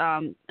 And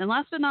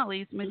last but not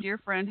least, my dear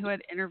friend who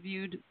had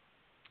interviewed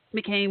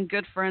became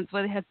good friends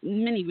with. He had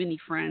many, many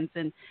friends,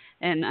 and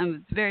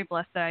I'm very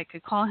blessed that I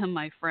could call him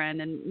my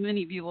friend. And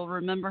many of you will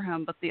remember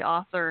him, but the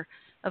author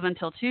of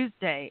Until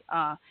Tuesday.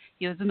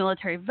 He was a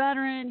military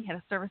veteran. He had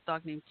a service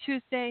dog named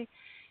Tuesday.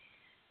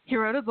 He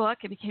wrote a book.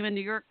 It became a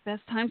New York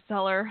Best Time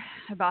seller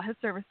about his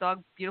service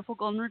dog, beautiful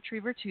golden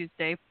retriever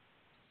Tuesday.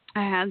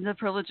 I had the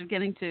privilege of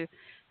getting to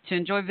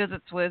enjoy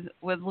visits with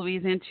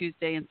Louise and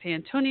Tuesday in San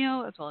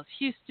Antonio, as well as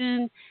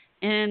Houston.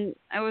 And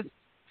I was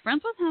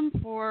friends with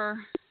him for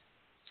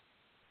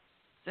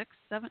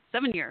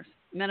 7 years.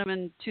 Met him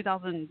in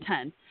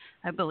 2010,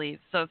 I believe.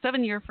 So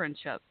 7-year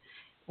friendship.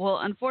 Well,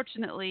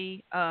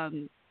 unfortunately,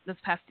 this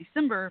past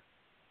December,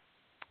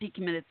 he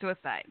committed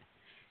suicide.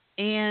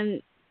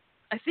 And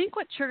I think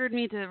what triggered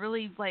me to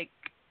really,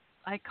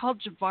 I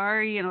called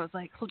Jabari and I was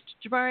like, look,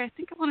 Jabari, I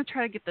think I want to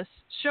try to get this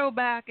show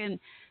back, and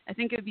I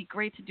think it would be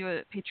great to do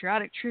a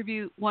patriotic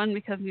tribute. One,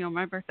 because,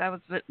 my birth dad was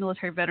a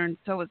military veteran,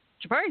 so was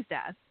Jabari's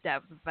dad. His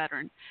dad was a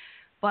veteran.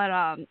 But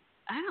I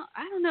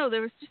don't know.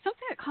 There was just something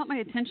that caught my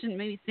attention and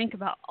made me think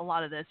about a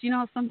lot of this.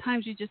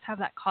 Sometimes you just have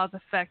that cause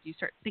effect. You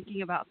start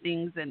thinking about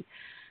things, and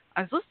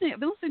I've been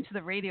listening to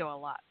the radio a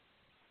lot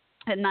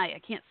at night. I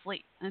can't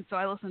sleep, and so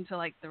I listen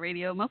to the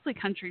radio, mostly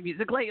country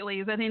music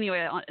lately. But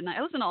anyway, and I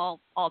listen to all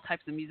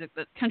types of music,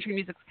 but country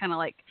music's kind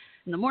of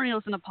in the morning I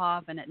listen to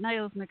pop, and at night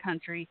I listen to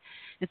country.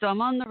 And so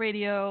I'm on the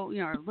radio,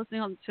 or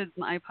listening to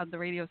my iPod, the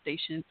radio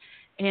station,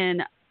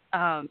 and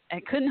I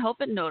couldn't help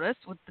but notice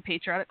with the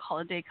patriotic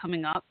holiday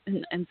coming up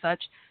and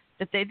such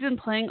that they'd been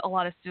playing a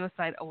lot of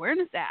suicide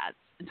awareness ads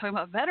and talking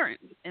about veterans.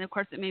 And of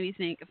course, it made me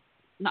think of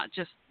not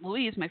just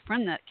Louise, my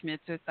friend that committed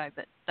suicide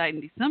that died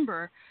in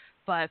December,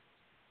 but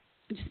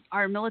just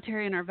our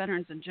military and our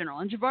veterans in general.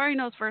 And Jabari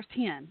knows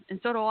firsthand, and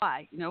so do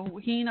I.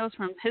 He knows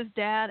from his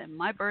dad and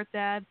my birth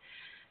dad,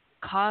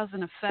 cause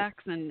and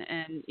effects, and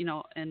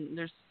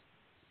there's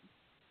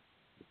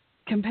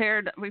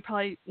compared, we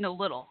probably know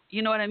little.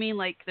 You know what I mean?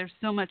 There's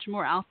so much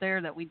more out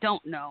there that we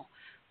don't know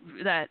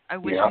that I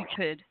wish we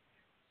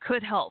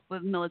could help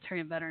with military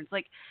and veterans.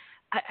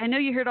 I know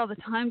you hear it all the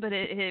time, but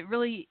it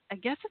really, I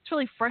guess it's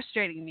really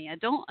frustrating me. I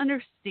don't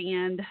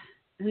understand,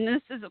 and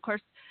this is, of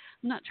course,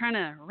 I'm not trying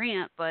to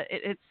rant, but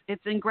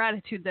it's in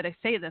gratitude that I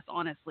say this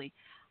honestly.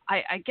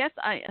 I guess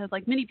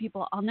like many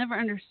people, I'll never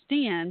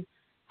understand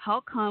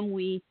how come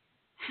we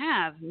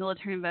have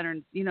military and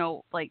veterans,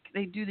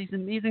 they do these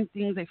amazing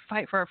things, they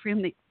fight for our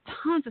freedom,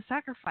 tons of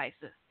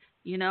sacrifices,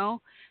 and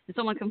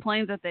someone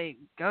complains that they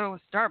go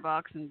to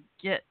Starbucks and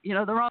get,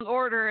 the wrong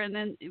order, and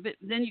then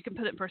you can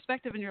put it in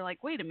perspective and you're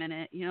like, wait a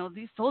minute,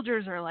 these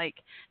soldiers are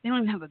they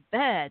don't even have a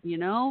bed,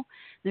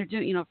 they're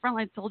doing,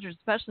 frontline soldiers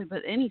especially,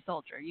 but any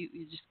soldier,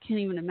 you just can't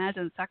even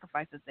imagine the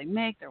sacrifices they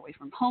make. They're away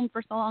from home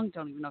for so long,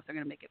 don't even know if they're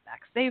going to make it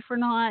back safe or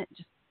not,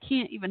 just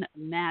can't even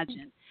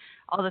imagine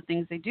all the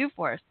things they do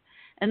for us.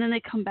 And then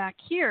they come back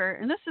here,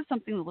 and this is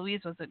something that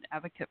Louise was an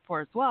advocate for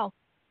as well,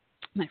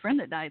 my friend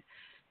that died.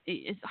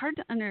 It's hard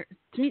to me,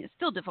 it's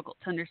still difficult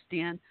to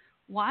understand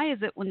why is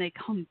it when they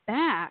come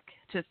back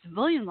to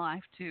civilian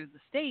life, to the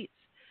States,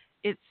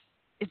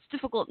 it's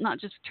difficult not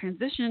just to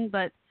transition,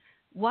 but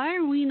why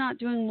are we not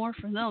doing more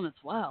for them as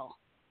well?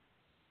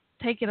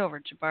 Take it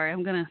over, Jabari.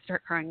 I'm going to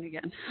start crying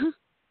again.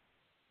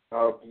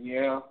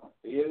 Yeah,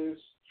 it is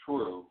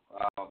true.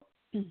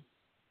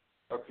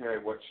 Okay,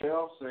 what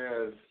Shell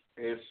says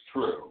is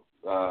true.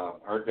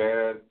 Her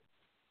dad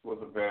was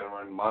a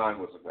veteran. Mine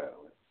was a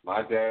veteran.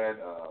 My dad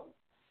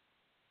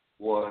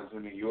was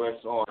in the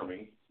U.S.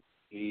 Army.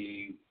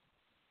 He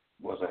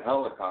was a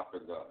helicopter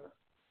gunner.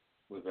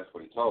 Well, that's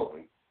what he told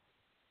me.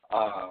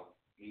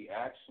 He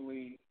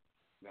actually,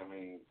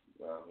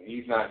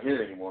 he's not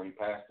here anymore. He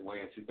passed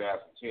away in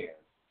 2010.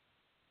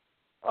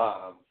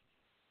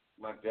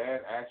 My dad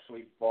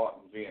actually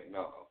fought in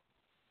Vietnam.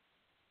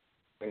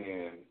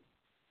 And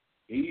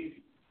he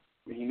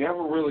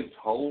never really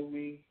told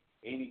me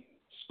any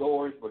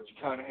stories, but you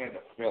kind of had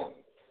a feeling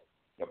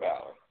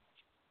about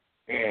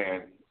it.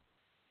 And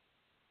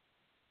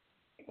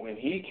when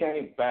he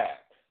came back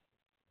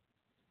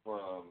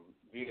from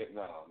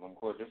Vietnam, of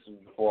course, this is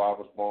before I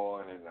was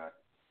born, and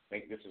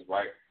think this is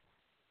right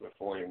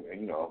before he,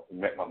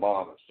 met my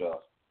mom and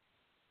stuff.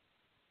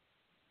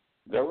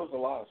 There was a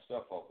lot of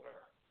stuff over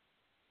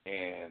there,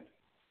 and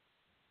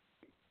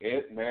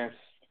it messed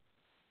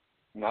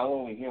not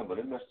only him, but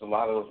it messed a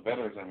lot of those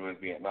veterans in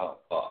Vietnam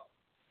up.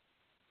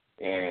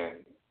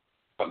 And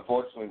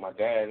unfortunately, my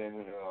dad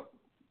ended up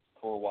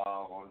for a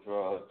while on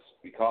drugs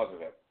because of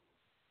that,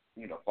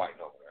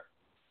 fighting over there.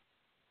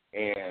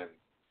 And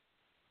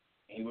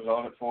he was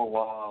on it for a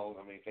while.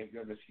 I mean, thank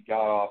goodness he got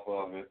off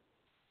of it.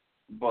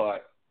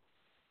 But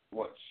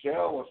what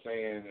Shell was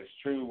saying is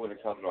true when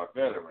it comes to our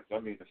veterans. I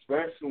mean,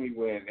 especially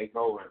when they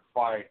go over and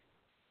fight,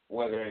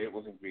 whether it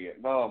was in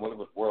Vietnam, whether it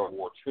was World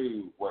War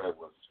II, whether it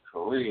was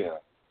Korea,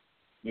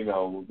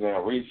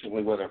 now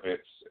recently, whether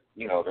it's,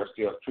 there's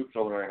still troops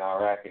over there in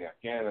Iraq and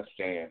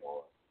Afghanistan,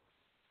 or,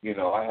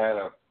 I had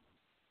a,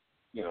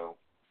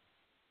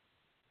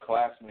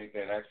 classmate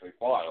that actually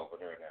fought over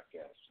there in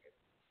Afghanistan.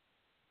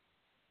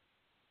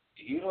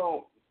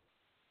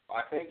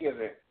 I think as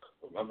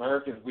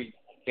Americans, we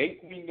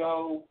think we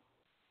know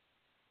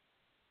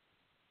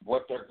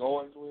what they're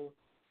going through,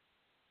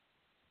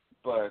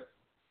 but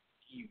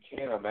you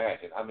can't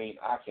imagine. I mean,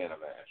 I can't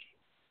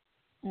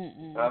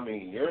imagine. I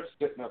mean, you're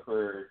sitting up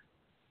here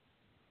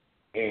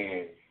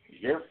and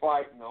you're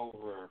fighting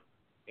over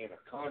in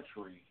a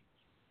country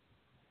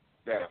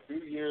that a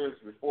few years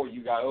before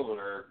you got over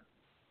there,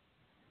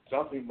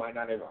 something might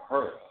not ever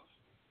heard of.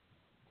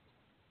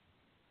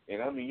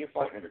 And I mean, you're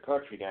fighting in a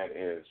country that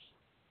is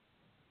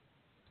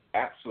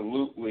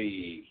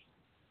absolutely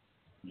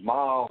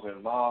miles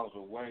and miles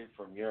away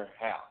from your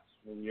house,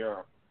 from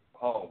your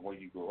home where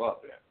you grew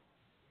up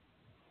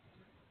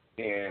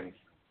in. And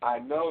I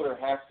know there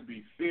has to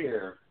be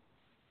fear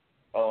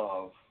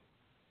of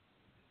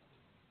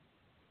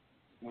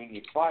when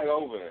you fight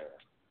over there,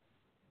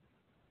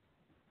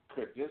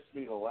 could this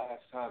be the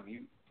last time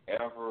you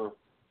ever,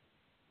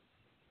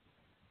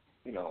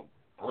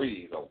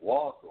 breathe or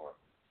walk? Or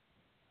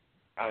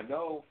I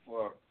know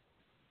for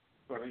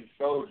these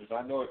soldiers,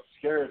 I know it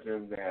scares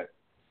them that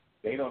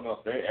they don't know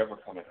if they're ever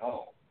coming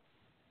home.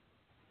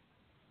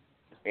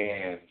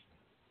 And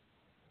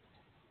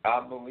I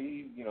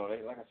believe,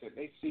 they, like I said,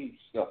 they see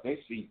stuff. They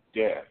see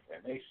death,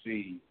 and they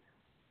see,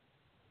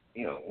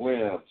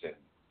 limbs and,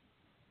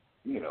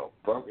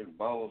 broken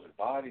bones and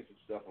bodies and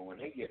stuff. And when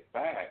they get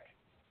back,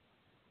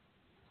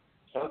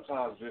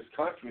 sometimes this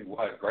country,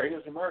 as great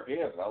as America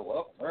is, I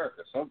love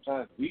America,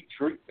 sometimes we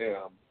treat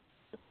them,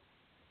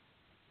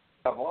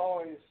 I've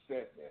always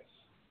said this,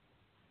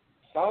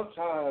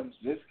 sometimes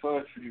this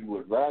country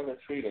would rather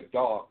treat a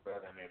dog better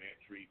than it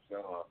treats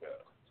someone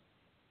better.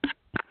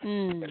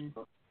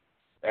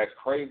 As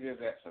crazy as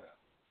that sounds.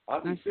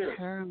 I'm serious.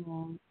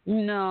 Terrible.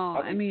 No,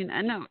 I mean,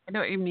 I know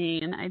what you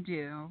mean. I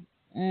do.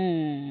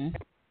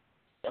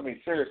 I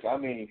mean, seriously. I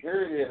mean,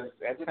 here it is.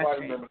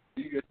 Everybody remembers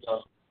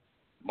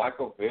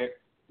Michael Vick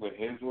with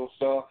his little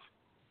stuff.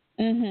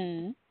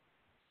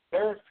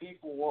 There's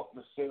people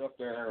wanting to sit up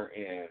there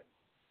and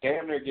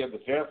damn near give the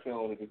death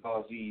penalty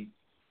because he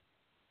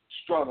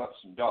strung up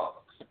some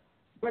dogs.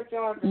 But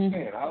y'all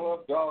understand, I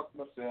love dogs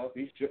myself.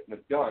 He shouldn't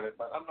have done it,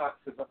 but I'm not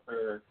sitting up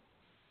there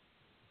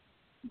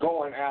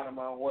going out of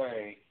my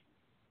way.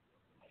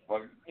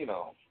 But,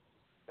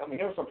 I mean,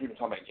 there's some people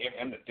talking about giving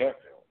him the death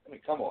penalty. I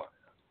mean, come on.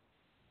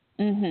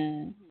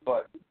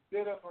 But we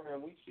sit up here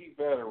and we see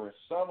veterans.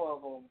 Some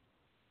of them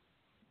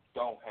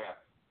don't have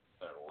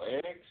their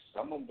legs.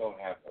 Some of them don't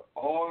have their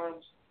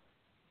arms.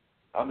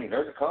 I mean,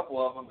 there's a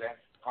couple of them that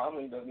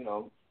probably,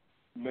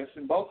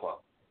 missing both of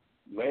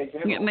them. Legs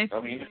and arms. I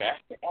mean,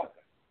 that's the other.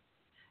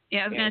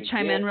 Yeah, I was going to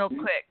chime in real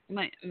quick.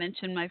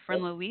 Mention my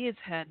friend Louise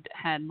had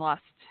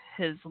lost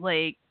his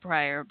leg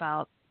prior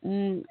about,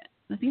 I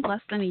think,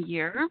 less than a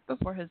year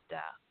before his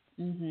death.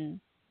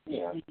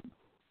 Yeah.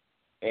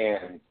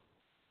 And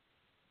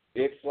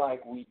it's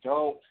like we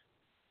don't,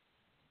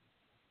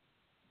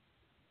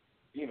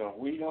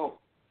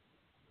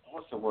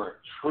 what's the word,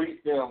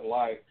 treat them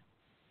like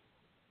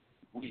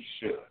we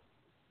should.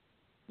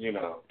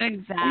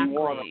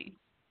 Exactly.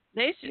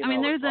 They should. I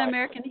mean, they're the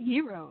American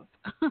heroes.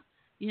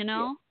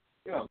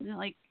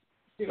 Like,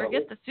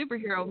 forget the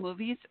superhero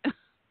movies.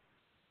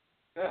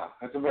 Yeah,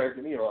 it's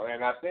American hero.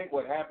 And I think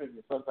what happens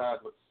is sometimes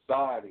with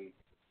society,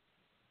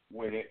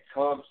 when it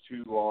comes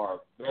to our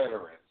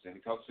veterans and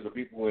it comes to the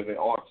people in the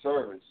armed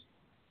service,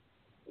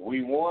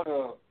 we want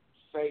to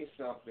say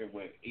something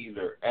when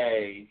either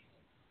A,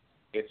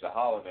 it's a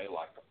holiday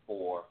like the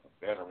 4th,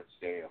 Veterans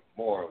Day, or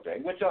Memorial Day,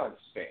 which I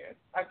understand.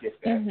 I get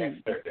that.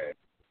 That's their day.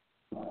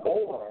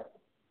 Or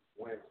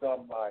when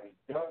somebody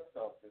does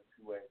something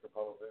to a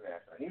supposed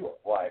national hero,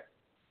 like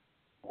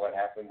what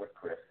happened with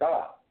Chris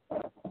Kyle.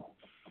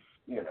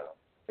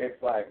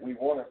 It's like we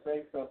want to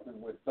say something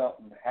when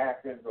something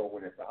happens or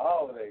when it's a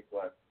holiday,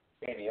 but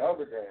any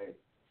other day,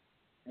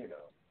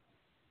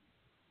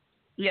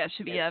 Yeah, it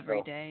should be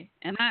every day.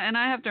 And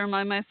I have to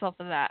remind myself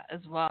of that as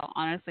well,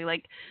 honestly.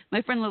 Like,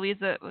 my friend Louise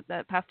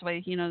that passed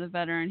away, the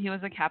veteran, he was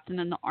a captain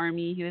in the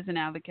Army. He was an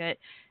advocate.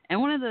 And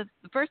one of the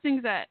first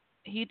things that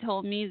he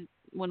told me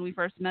when we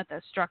first met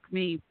that struck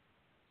me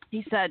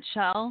He said,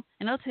 Shell,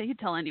 and he'd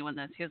tell anyone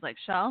this. He was like,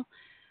 Shell,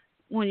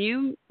 when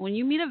you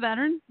meet a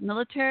veteran,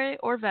 military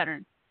or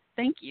veteran,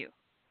 thank you.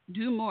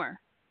 Do more.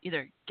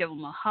 Either give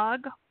them a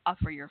hug,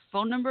 offer your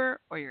phone number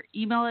or your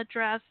email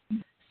address,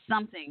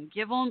 something.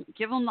 Give them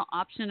the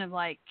option of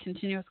like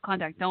continuous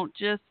contact. Don't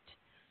just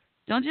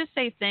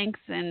say thanks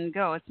and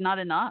go. It's not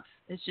enough.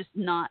 It's just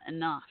not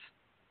enough.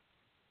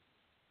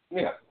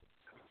 Yeah.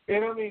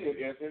 And I mean, it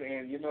isn't.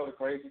 And you know, the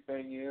crazy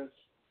thing is,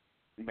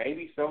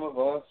 maybe some of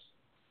us,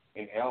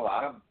 and hell,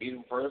 I'm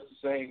even first to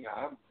say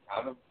I'm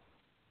kind of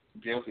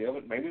guilty of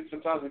it. Maybe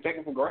sometimes we take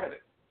it for granted.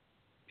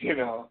 You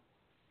know,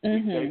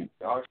 we take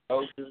our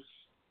soldiers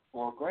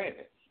for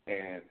granted.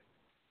 And,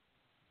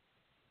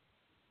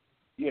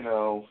 you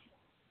know,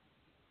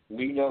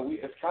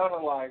 it's kind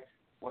of like,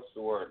 what's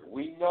the word?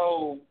 We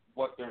know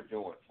what they're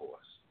doing for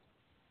us.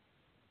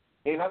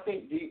 And I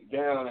think deep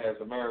down as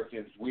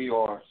Americans, we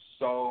are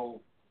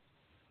so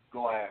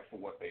glad for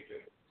what they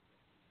do.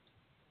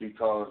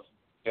 Because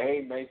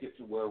they make it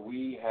to where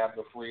we have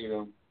the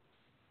freedom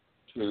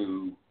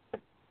to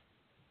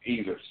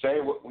either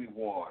say what we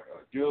want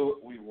or do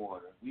what we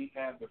want. We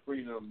have the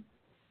freedom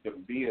to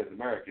be as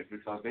Americans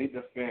because they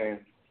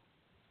defend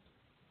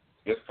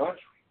this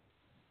country.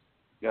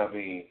 You know what I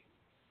mean?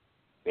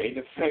 They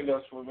defend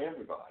us from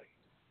everybody.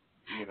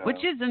 You know?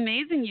 Which is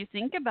amazing. You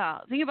think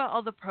about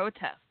all the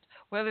protests,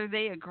 whether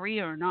they agree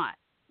or not.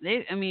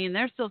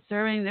 They're still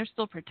serving, they're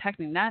still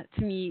protecting. That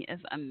to me is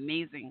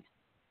amazing.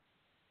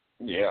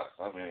 Yeah,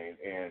 I mean,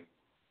 and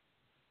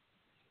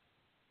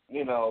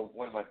you know,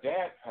 when my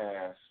dad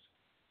passed,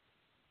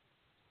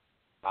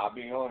 I'll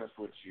be honest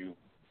with you,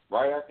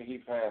 right after he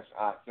passed,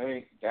 I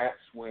think that's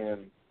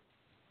when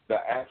the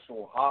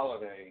actual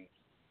holiday,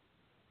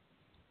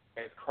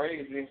 as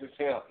crazy as it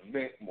sounds,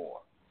 meant more.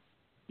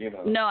 You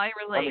know? No, I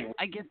relate.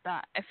 I get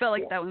that. I felt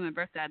like that when my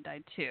birth dad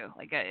died too.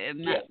 Like it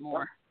meant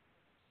more.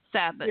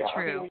 Sad but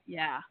true.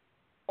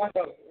 I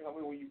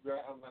mean, when you're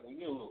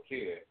a little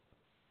kid,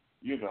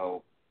 you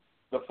know,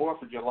 the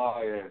 4th of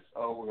July is,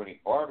 we're going to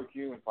eat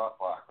barbecue and pop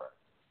firecrackers.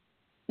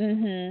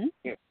 Mm-hmm.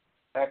 Yeah.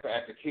 As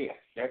a kid,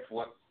 that's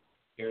what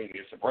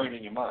it's brain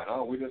in your mind.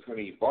 Oh, we're just going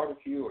to eat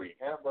barbecue or eat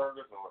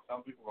hamburgers, or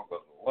some people are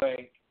going to go to the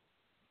lake.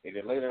 And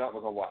then later on,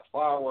 we're going to watch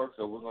fireworks,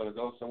 or we're going to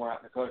go somewhere out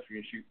in the country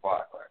and shoot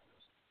firecrackers.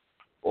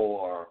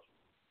 Or,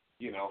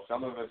 you know,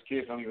 some of us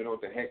kids don't even know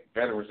what the heck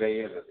Veterans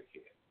Day is as a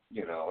kid.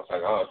 You know, it's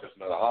like, it's just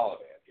another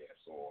holiday, I guess.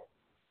 Or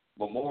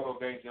Memorial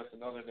Day is just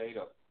another day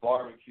to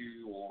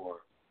barbecue, or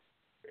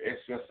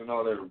it's just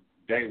another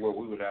day where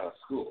we were out of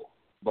school.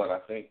 But I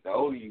think the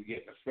older you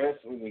get,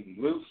 especially when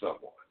you lose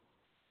someone,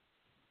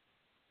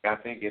 I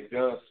think it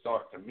does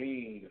start to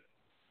mean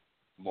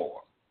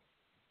more.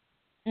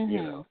 Mm-hmm.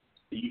 You know,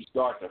 you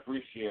start to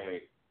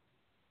appreciate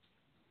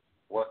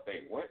what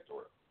they went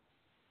through.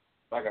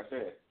 Like I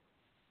said,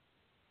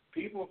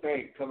 people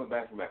think coming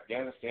back from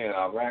Afghanistan,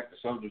 Iraq, the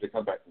soldiers that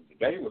come back from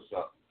today was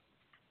something.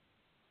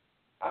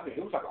 I mean,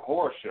 it was like a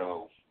horror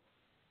show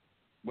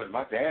when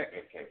my dad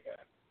came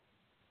back.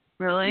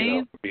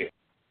 Really? You know,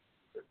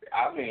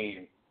 I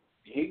mean,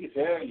 he could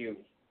tell you,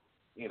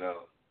 you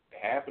know,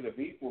 half of the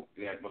people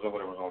that was over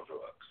there was on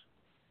drugs.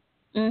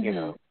 Mm-hmm. You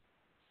know,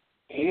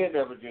 he had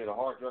never did a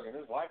hard drug in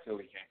his life till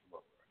he came from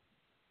over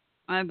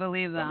there. I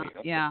believe that.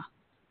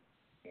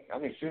 I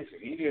mean,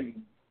 seriously,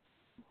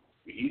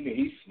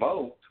 he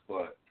smoked,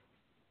 but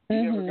he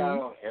never got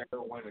on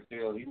heroin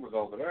until he was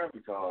over there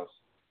because,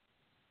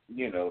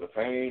 you know, the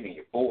pain and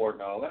you're bored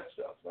and all that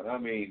stuff. But I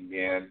mean,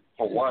 and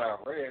for what I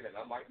read, and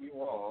I might be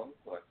wrong,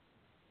 but,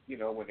 you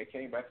know, when they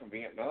came back from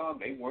Vietnam,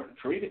 they weren't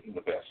treated in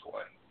the best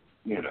way,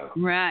 you know.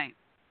 Right.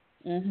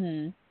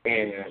 Mhm.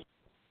 And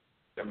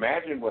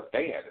imagine what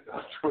they had to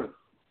go through.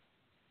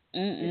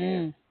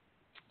 And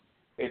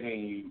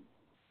then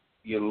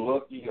you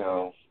look, you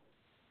know,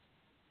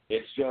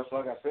 it's just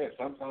like I said,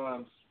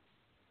 sometimes,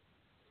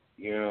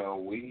 you know,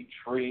 we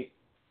treat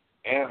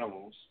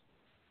animals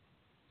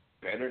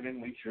better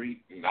than we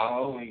treat not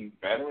only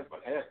veterans,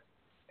 but heck,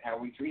 how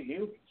we treat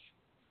humans.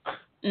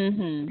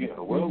 Mm-hmm. You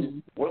know,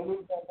 we'll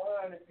lose our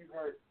mind if you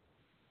hurt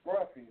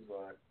Gruffy,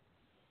 but,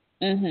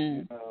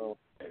 you know,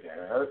 it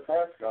hurt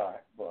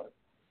Prescott, but.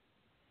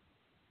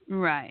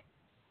 Right.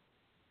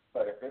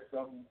 But if it's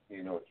some,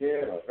 you know, a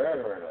kid, a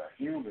veteran, a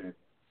human,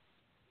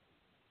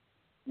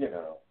 you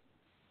know,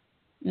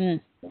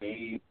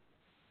 we,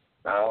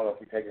 I don't know if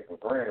we take it for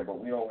granted, but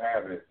we don't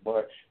have as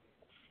much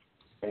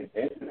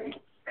intensity.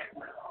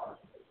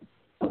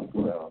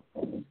 Well,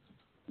 you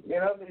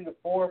know, I mean, the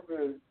 4th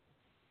is,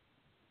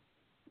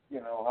 you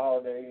know,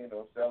 holiday, you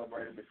know,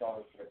 celebrated because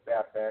of the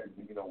fact that,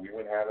 you know, we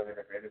would have an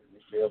independence, we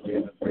still be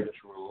in the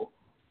British rule.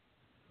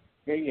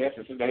 And yes,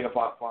 it's a day to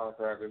pop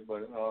firecrackers,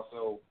 but it's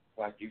also,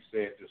 like you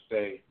said, to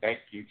say thank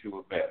you to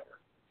a veteran.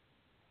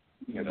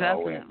 You know,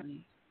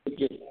 definitely. And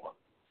get one.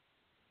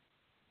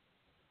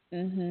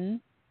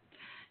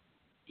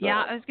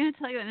 Yeah, I was going to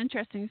tell you an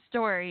interesting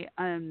story.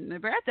 My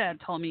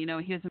dad told me, you know,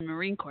 he was in the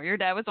Marine Corps. Your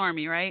dad was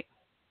Army, right?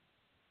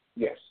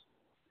 Yes.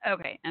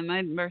 Okay, and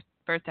my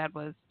birth dad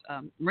was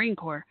Marine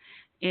Corps.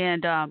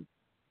 And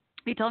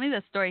he told me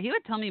this story. He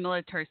would tell me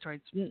military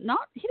stories. He didn't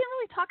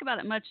really talk about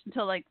it much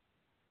until like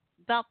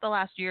about the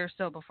last year or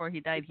so before he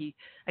died. He,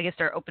 I guess,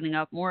 started opening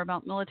up more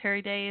about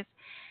military days.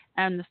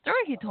 And the story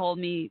he told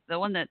me, the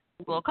one that,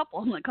 well, a couple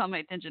of them that caught my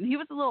attention. He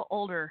was a little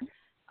older,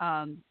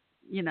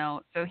 you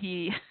know, so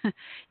he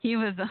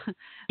was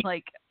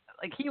like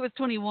he was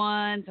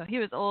 21, so he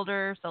was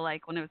older. So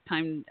like when it was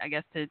time, I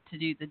guess, to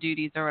do the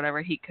duties or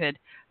whatever, he could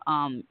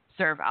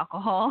serve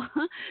alcohol.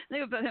 They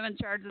would put him in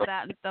charge of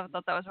that and stuff. I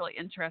thought that was really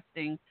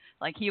interesting.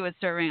 Like he was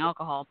serving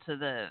alcohol to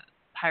the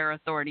higher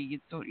authorities,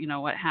 you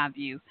know, what have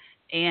you.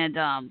 And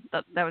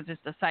that was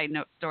just a side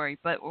note story.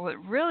 But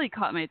what really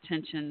caught my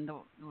attention,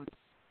 what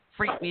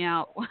freaked me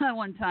out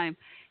one time,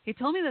 he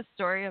told me this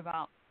story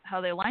about how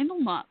they lined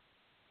him up.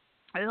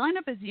 They lined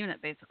up his unit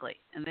basically,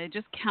 and they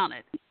just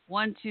counted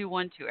 1, 2,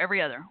 1, 2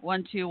 every other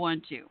 1, 2,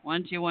 1, 2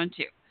 1, 2, 1,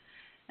 2,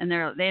 and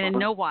they didn't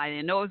know why, they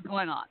didn't know what was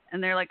going on,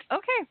 and they're like,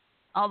 okay,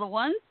 all the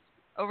ones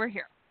over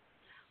here,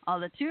 all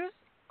the twos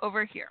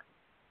over here,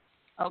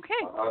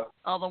 okay,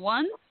 all the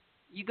ones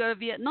you go to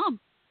Vietnam,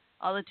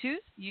 all the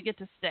twos you get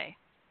to stay.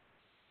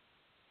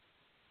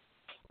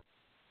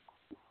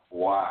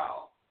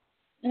 Wow.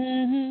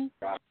 Mhm.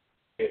 That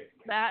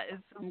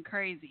is some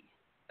crazy.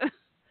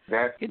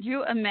 Could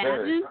you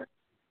imagine? Very,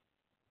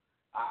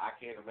 I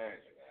can't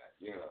imagine that.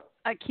 You know.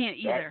 I can't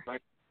either.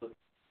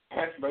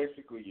 That's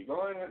basically you're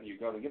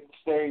gonna get to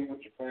stay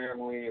with your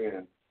family,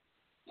 and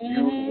you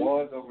the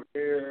ones over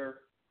there.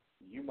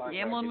 You might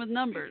gambling with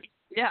numbers.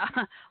 Yeah,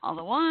 all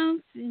the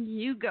ones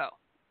you go.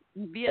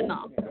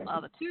 Vietnam.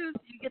 All the twos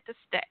you get to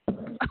stay.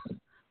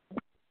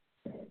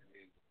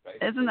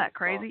 Isn't that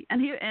crazy?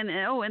 And he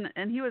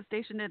was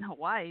stationed in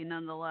Hawaii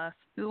nonetheless.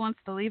 Who wants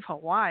to leave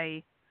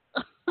Hawaii?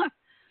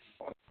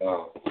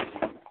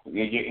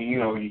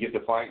 You get to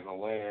fight in a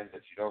land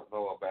that you don't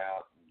know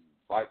about, and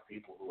fight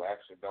people who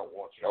actually don't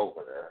want you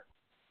over there.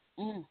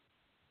 Mm.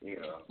 You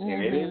know,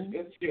 and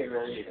it's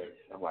scary. And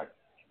I'm like,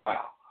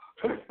 wow,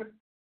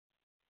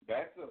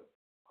 that's a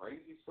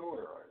crazy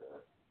story right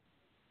there.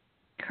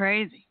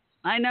 Crazy.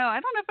 I know. I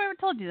don't know if I ever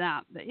told you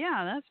that, but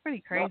yeah, that's pretty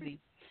crazy.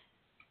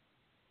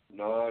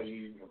 No,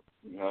 you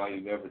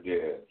never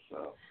did.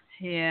 So.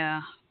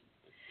 Yeah.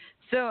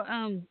 So,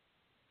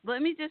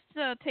 let me just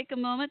take a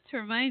moment to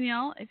remind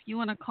y'all, if you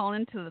want to call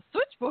into the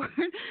switchboard,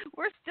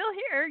 we're still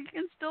here. You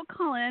can still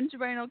call in.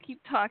 Jabari will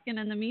keep talking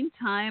in the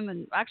meantime.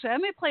 And actually, I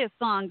may play a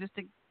song just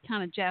to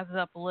kind of jazz it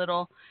up a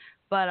little.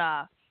 But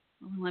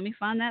let me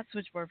find that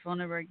switchboard phone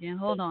number again.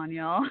 Hold on,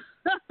 y'all.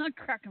 I'm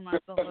cracking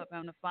myself up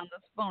having to find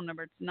this phone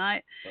number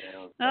tonight.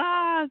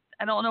 I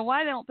don't know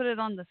why they don't put it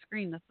on the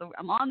screen.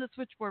 I'm on the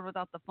switchboard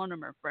without the phone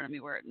number in front of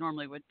me where it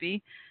normally would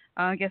be.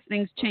 I guess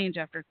things change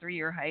after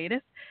 3-year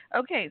hiatus.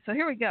 Okay, so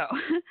here we go.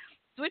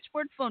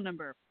 Switchboard phone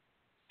number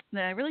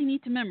that I really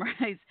need to memorize.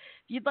 If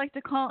you'd like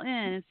to call in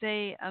and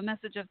say a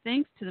message of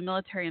thanks to the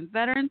military and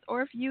veterans,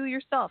 or if you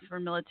yourself are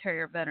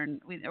military or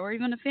veteran, or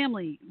even a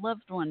family,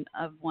 loved one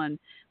of one,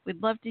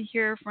 we'd love to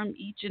hear from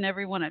each and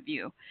every one of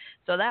you.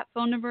 So that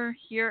phone number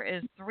here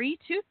is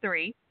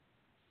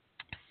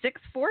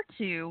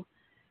 323-642-1556.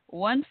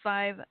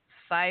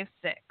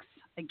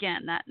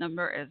 Again, that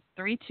number is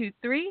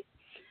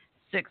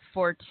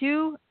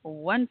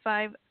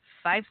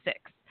 323-642-1556.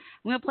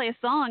 I'm going to play a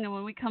song, and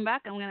when we come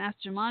back, I'm going to ask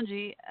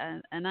Jumanji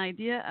an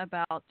idea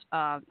about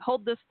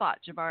hold this thought,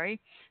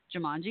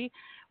 Jumanji.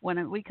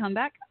 When we come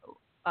back,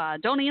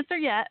 don't answer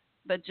yet,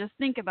 but just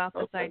think about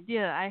this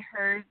idea. I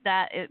heard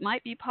that it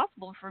might be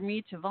possible for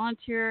me to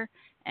volunteer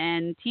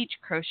and teach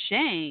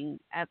crocheting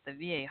at the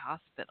VA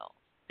hospital.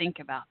 Think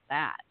about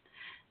that.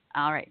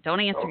 All right, don't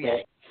answer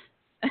yet.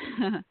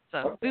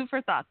 So food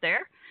for thought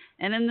there.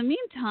 And in the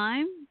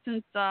meantime,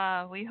 since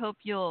we hope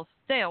you'll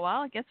stay a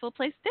while, I guess we'll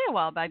play Stay a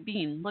While by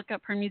Bean. Look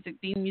up her music,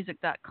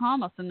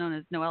 beanmusic.com, also known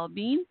as Noelle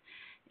Bean.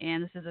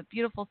 And this is a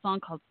beautiful song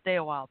called Stay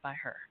a While by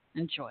her.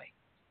 Enjoy.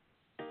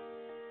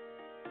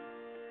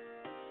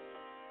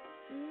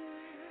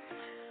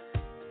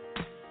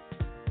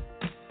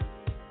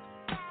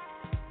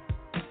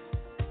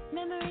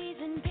 Memories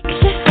and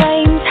picture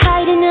frames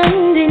hiding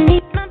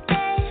underneath my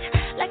bed,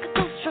 like a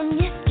ghost from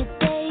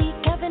yesterday,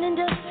 covered in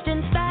dust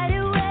and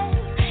spider web.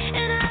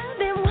 And I've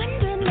been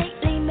wondering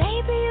lately,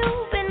 maybe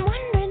you've been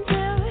wondering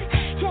too.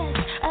 Just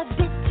a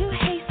bit too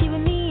hasty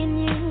with me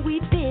and you, we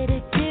bid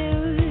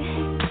adieu.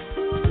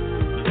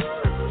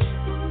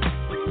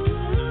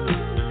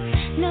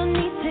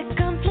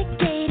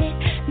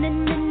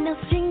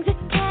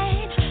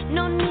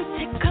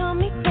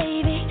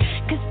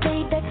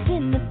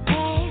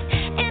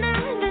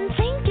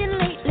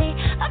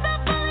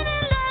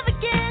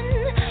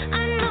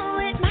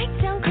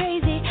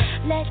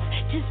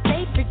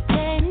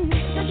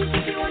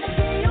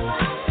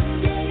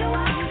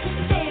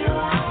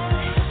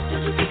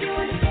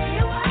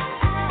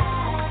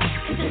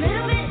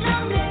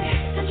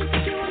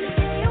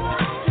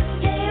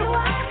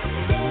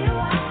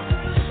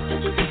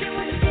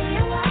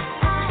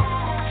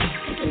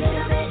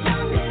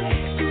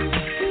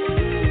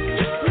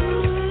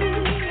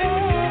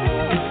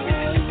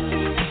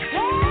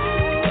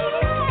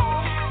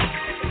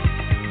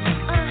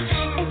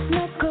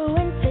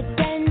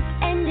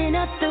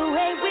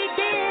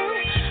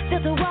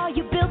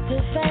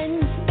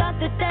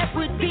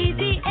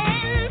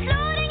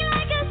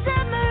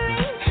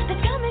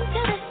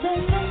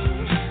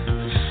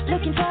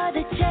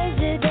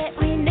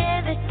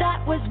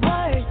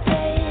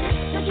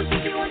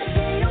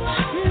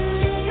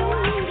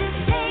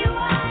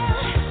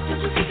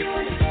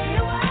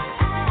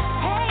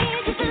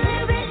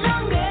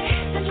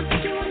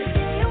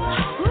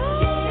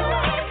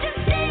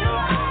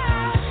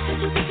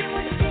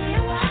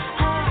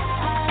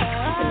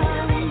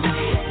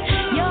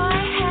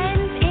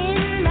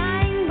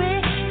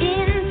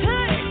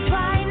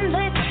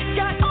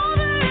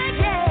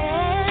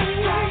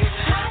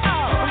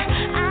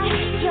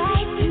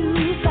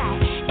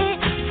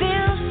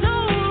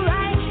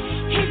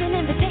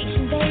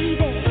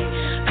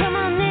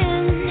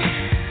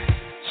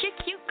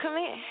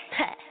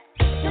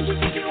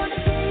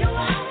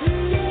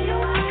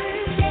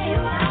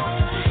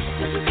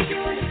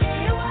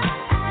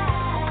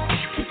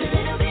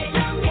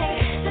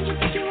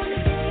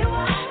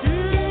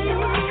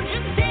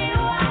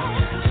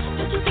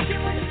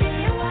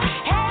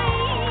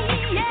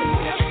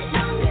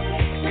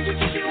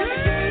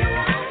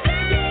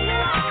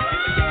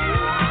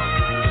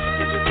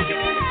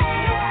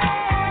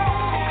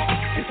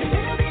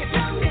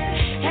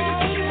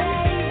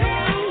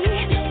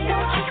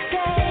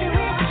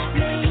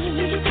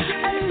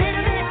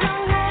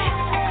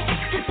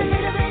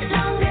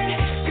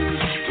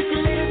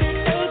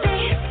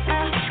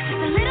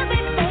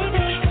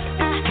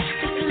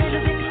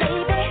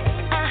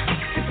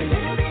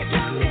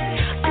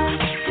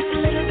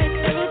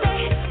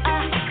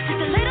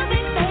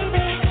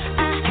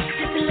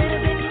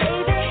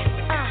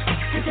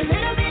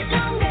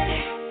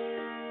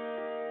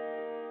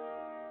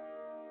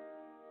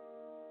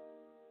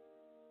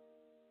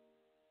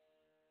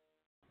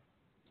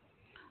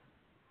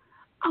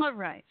 All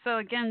right. So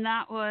again,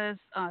 that was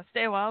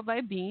Stay a While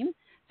by Bean.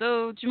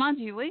 So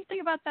Jumanji, what do you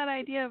think about that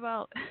idea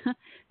about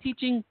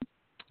teaching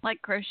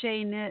like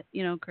crochet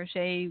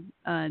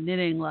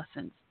knitting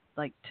lessons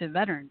like to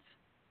veterans?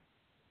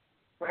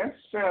 That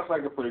sounds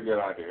like a pretty good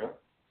idea.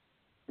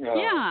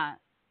 Yeah.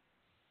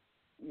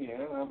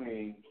 Yeah, I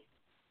mean,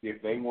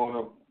 if they want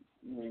to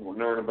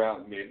learn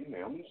about knitting,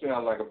 it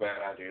sounds like a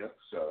bad idea.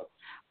 So.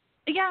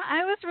 Yeah,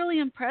 I was really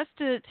impressed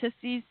to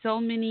see so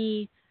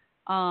many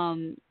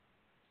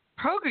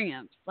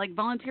programs, like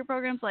volunteer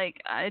programs. Like,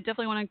 I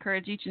definitely want to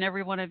encourage each and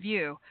every one of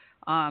you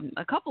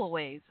a couple of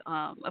ways.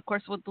 Of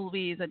course, with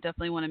Louise, I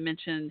definitely want to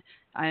mention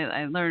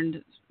I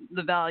learned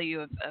the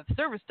value of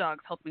service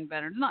dogs helping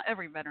veterans. Not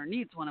every veteran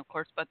needs one, of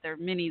course, but there are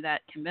many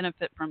that can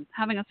benefit from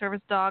having a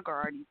service dog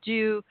or already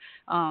do.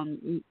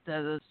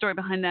 The story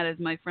behind that is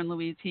my friend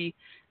Louise. He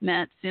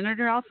met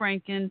Senator Al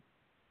Franken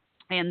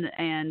and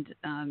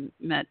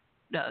met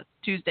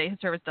Tuesday, his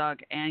service dog,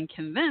 and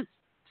convinced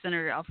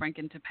Senator Al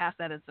Franken to pass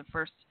that as the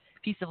first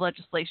piece of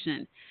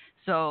legislation.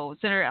 So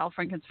Senator Al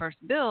Franken's first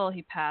bill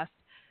he passed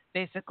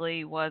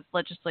basically was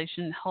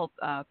legislation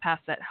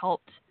passed that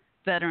helped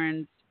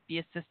veterans be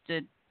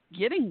assisted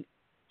getting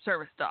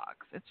service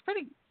dogs. It's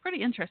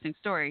pretty interesting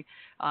story.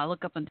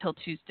 Look up Until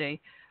Tuesday.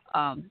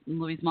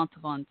 Louise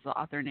Montavon's the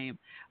author name.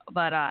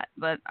 But I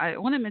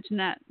want to mention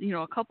that,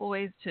 a couple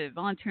ways to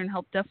volunteer and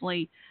help.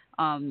 Definitely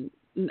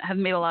have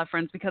made a lot of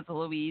friends because of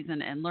Louise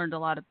and learned a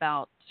lot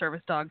about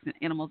service dogs and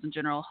animals in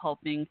general,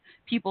 helping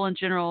people in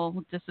general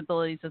with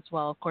disabilities as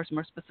well, of course,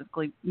 more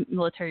specifically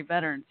military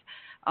veterans.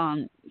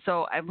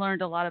 So I've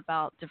learned a lot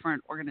about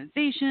different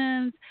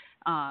organizations.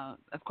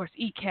 Of course,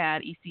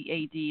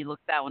 ECAD, look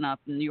that one up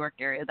in the New York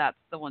area. That's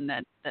the one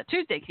that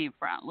Tuesday came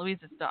from,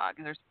 Louise's dog.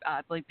 And there's, I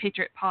believe,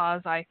 Patriot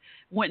Paws. I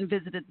went and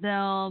visited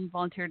them,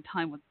 volunteered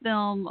time with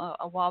them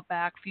a while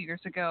back, a few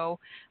years ago.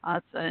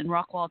 It's in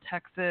Rockwall,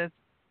 Texas.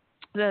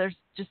 There's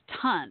just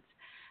tons.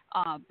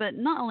 But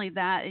not only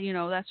that,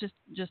 that's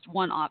just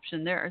one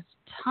option. There's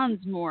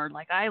tons more,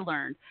 like I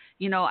learned.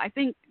 I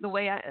think the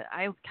way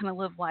I kind of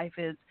live life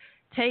is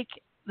take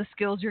the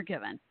skills you're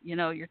given,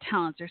 your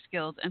talents, your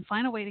skills, and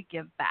find a way to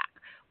give back.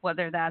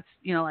 Whether that's,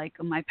 like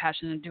my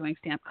passion in doing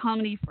stand-up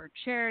comedy for a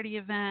charity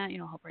event,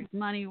 help raise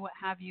money, what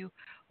have you,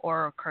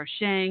 or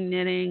crocheting,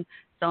 knitting,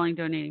 selling,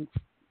 donating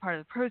part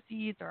of the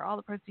proceeds or all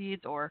the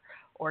proceeds, or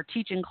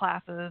teaching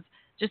classes.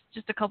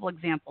 Just a couple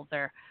examples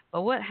there.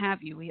 But what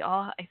have you, we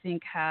all, I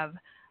think, have,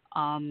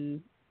 I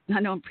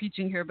know I'm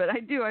preaching here, but I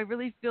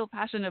really feel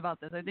passionate about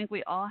this. I think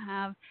we all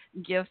have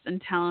gifts and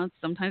talents.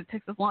 Sometimes it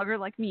takes us longer,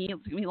 like me. It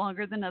took me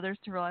longer than others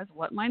to realize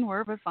what mine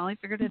were, but finally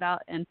figured it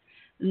out, and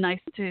nice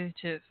to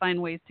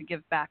find ways to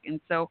give back. And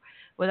so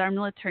with our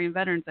military and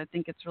veterans, I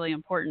think it's really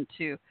important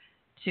to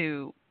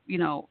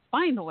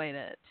find a way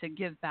to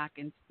give back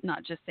and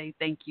not just say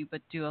thank you,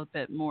 but do a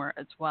bit more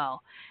as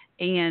well.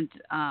 And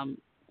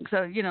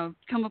so,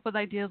 come up with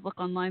ideas, look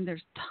online.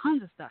 There's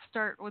tons of stuff.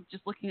 Start with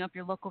just looking up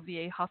your local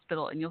VA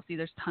hospital, and you'll see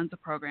there's tons of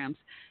programs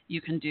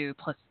you can do,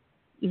 plus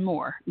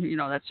more.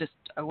 That's just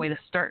a way to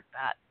start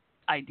that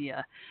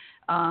idea.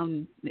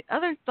 The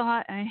other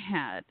thought I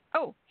had,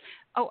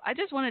 I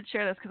just wanted to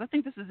share this because I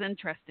think this is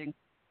interesting.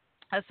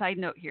 A side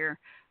note here,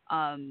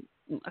 a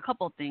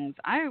couple of things.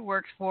 I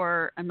worked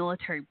for a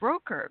military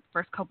broker the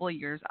first couple of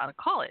years out of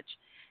college,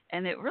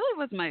 and it really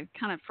was my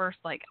kind of first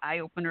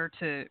eye-opener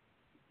to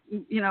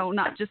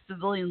not just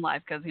civilian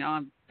life, because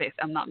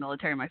I'm not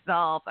military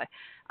myself.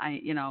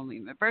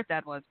 My birth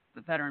dad was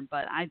a veteran,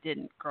 but I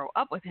didn't grow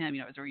up with him.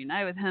 I was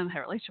reunited with him, had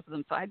a relationship with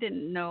him, so I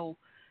didn't know.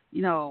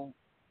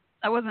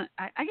 I wasn't.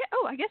 I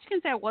guess you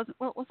can say I wasn't.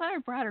 Well, was I a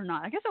brat or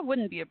not? I guess I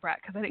wouldn't be a brat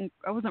because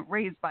I wasn't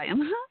raised by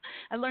him.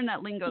 I learned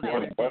that lingo the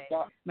other day.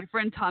 My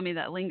friend taught me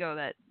that lingo.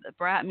 That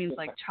brat means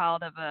like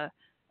child of a.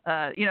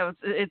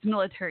 It's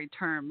military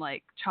term,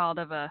 like child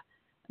of a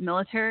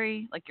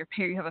military, like you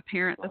have a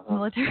parent that's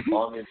military.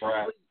 Army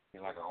brat.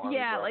 Like an army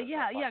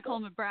brat. Call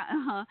him a brat.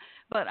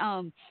 But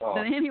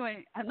but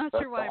anyway, I'm not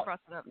sure why I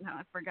brought it up now.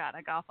 I forgot.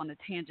 I got off on a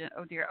tangent.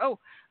 Oh dear.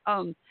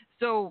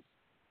 So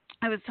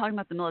I was talking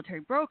about the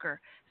military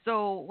broker.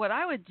 So what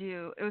I would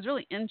do, it was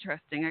really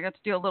interesting. I got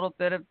to do a little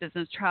bit of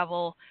business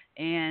travel,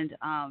 and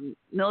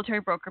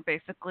military broker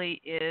basically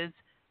is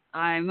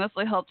I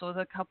mostly helped with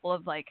a couple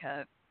of like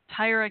a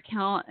tire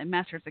account and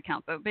master's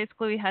account. But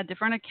basically we had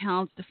different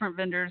accounts, different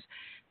vendors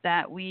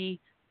that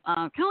we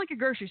kind of like a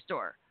grocery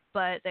store,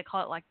 but they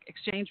call it like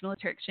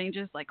military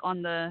exchanges, like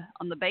on the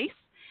base.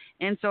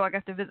 And so I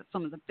got to visit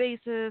some of the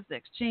bases, the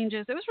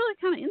exchanges. It was really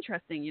kind of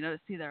interesting, to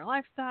see their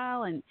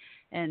lifestyle and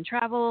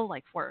travel,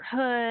 like Fort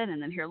Hood and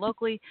then here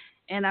locally.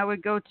 And I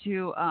would go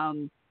to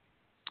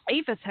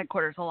AFIS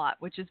headquarters a lot,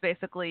 which is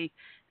basically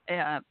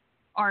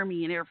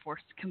Army and Air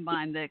Force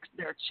combined, their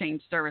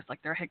exchange service,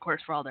 like their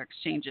headquarters for all their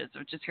exchanges,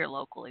 which is here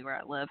locally where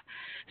I live.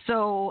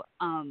 So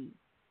I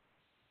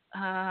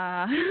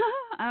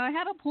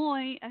had a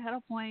point.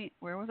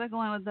 Where was I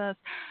going with this?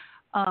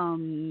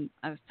 I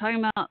was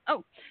talking about.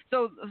 So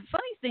the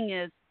funny thing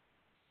is,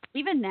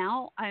 even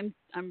now I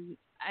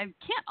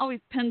can't always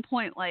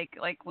pinpoint like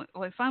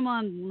if I'm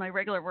on my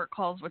regular work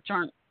calls, which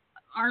aren't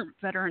aren't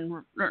veteran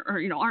or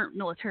aren't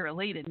military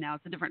related now.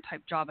 It's a different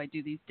type job I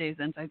do these days,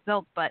 inside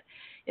sales. But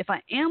if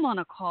I am on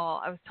a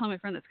call, I was telling my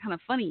friend that's kind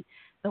of funny.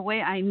 The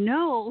way I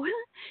know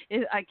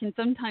is I can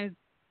sometimes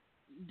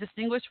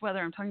distinguish whether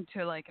I'm talking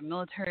to like a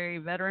military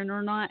veteran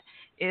or not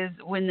is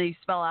when they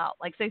spell out,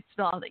 like say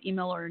spell out the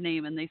email or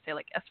name and they say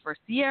like S for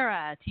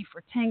Sierra, T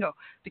for Tango,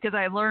 because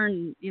I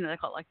learned, they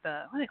call it like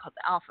the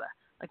alpha,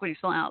 like when you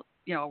spell out,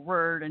 a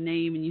word, a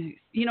name, and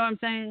you know what I'm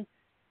saying?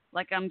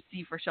 Like I'm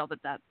C for shell, but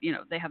that,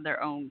 they have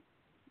their own,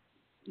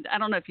 I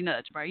don't know if you know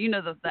that, Jabari,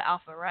 the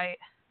alpha, right?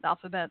 The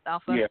alphabet, the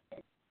alpha? Yeah.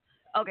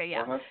 Okay,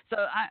 yeah. Uh-huh.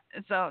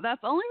 So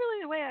that's only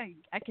really the way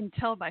I can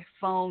tell by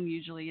phone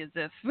usually, as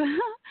if,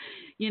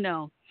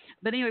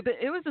 But anyway, but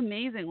it was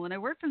amazing. When I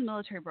worked for the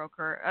military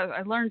broker,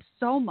 I learned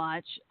so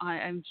much.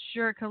 I'm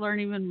sure I could learn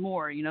even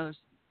more. There's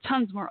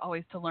tons more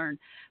always to learn.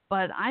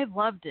 But I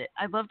loved it.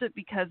 I loved it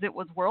because it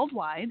was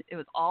worldwide. It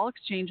was all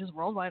exchanges,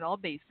 worldwide, all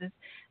bases.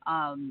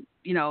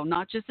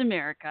 Not just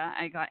America.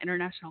 I got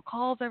international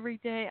calls every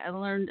day. I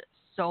learned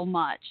so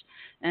much,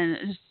 and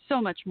just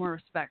so much more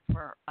respect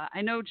for.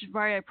 I know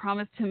Jabari. I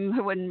promised him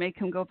I wouldn't make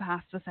him go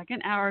past the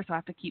second hour, so I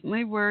have to keep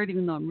my word,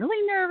 even though I'm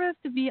really nervous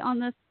to be on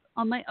this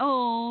on my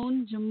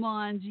own,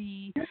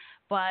 Jumanji.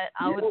 But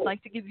I would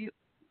like to give you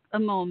a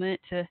moment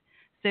to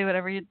say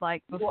whatever you'd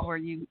like before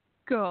you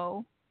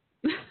go.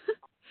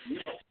 You're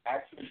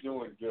actually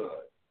doing good.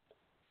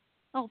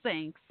 Oh,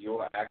 thanks.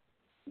 You're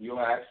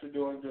actually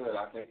doing good.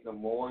 I think the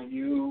more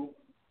you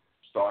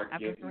start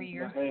getting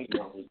the hang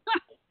of it,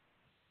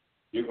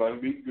 you're going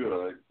to be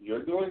good.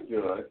 You're doing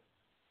good.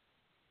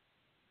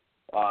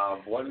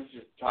 What is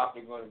your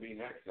topic going to be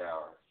next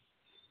hour?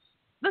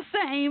 The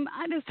same.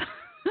 I just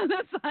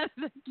decided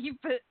to keep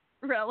it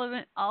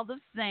relevant all the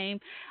same.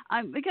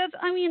 Because,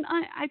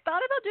 I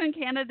thought about doing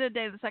Canada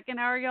Day the second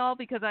hour, y'all,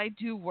 because I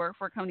do work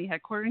for a company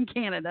headquartered in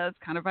Canada.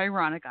 It's kind of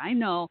ironic, I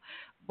know.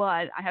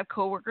 But I have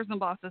coworkers and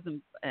bosses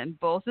and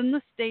both in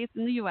the States,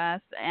 in the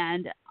U.S.,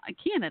 and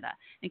Canada.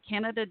 And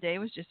Canada Day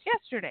was just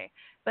yesterday.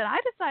 But I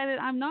decided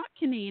I'm not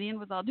Canadian,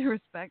 with all due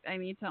respect. I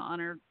need to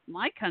honor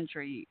my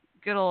country,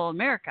 good old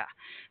America.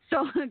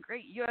 So,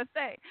 great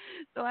USA.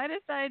 So I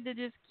decided to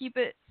just keep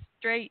it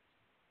straight,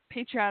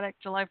 patriotic,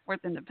 July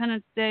 4th,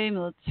 Independence Day,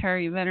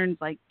 military veterans,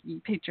 like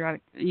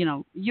patriotic,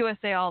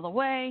 USA all the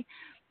way.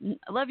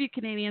 I love you,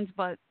 Canadians,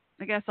 but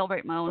I got to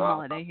celebrate my own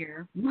holiday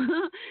here.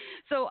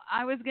 So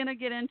I was going to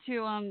get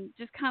into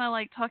just kind of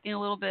like talking a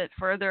little bit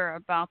further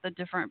about the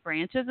different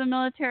branches of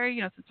military,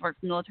 since I work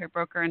for military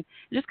broker, and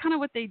just kind of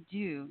what they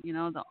do,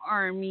 the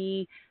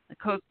Army, the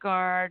Coast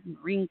Guard,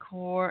 Marine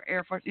Corps,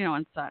 Air Force,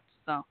 and such.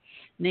 So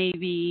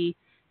Navy.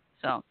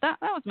 So that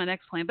was my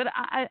next plan. But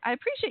I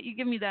appreciate you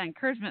giving me that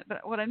encouragement.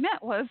 But what I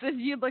meant was if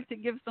you'd like to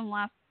give some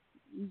last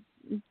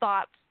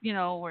thoughts,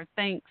 or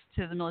thanks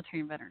to the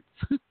military and veterans.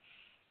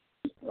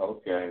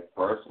 Okay.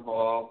 First of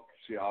all,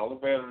 see all the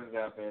veterans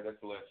out there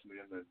that's listening,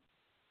 and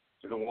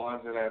to the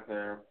ones that are out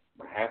there,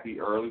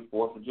 happy early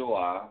 4th of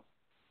July.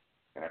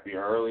 Happy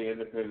early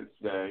Independence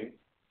Day.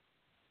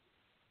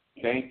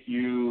 Thank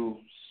you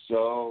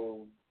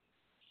so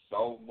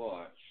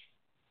much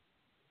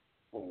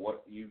for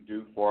what you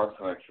do for our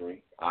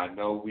country. I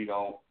know we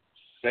don't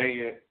say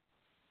it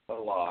a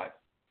lot.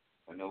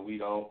 I know we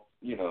don't,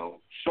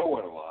 show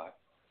it a lot.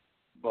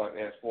 But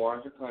as far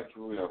as a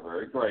country, we are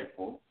very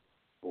grateful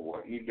for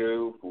what you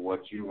do, for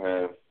what you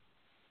have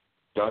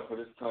done for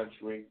this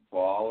country,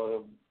 for all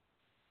of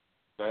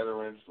the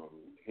veterans from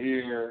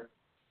here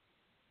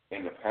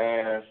in the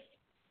past.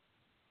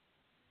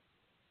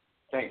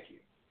 Thank you.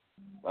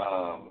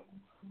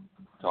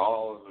 To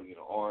all of the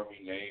Army,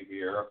 Navy,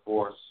 Air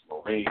Force,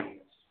 Marines,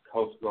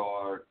 Coast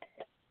Guard,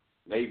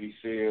 Navy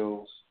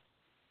SEALs,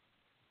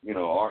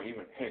 or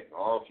even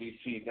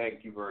ROTC,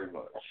 thank you very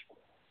much.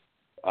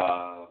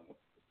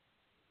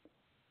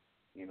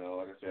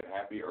 Like I said,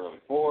 happy early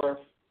 4th,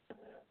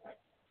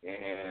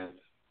 and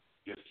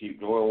just keep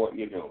doing what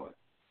you're doing.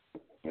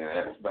 And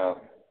that's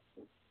about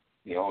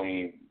the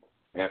only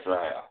answer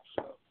I have.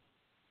 So.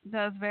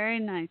 That was very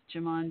nice,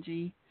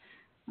 Jumanji.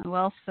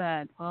 Well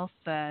said. Well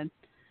said.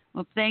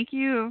 Well, thank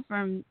you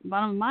from the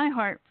bottom of my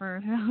heart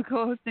for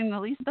co-hosting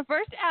at least the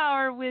first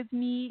hour with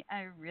me.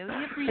 I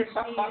really appreciate it.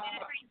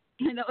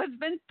 I know it's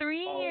been 3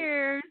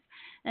 years,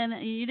 and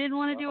you didn't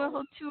want to do a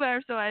whole 2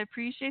 hours, so I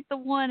appreciate the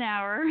 1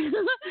 hour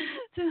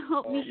to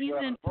help me ease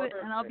into it.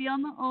 And I'll be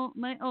on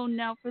my own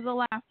now for the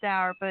last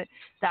hour, but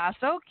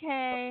that's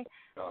okay,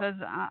 because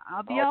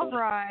I'll be all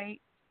right.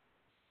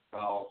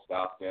 Oh,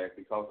 stop that,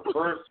 because the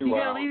first 2 you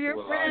hours gotta leave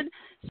your friend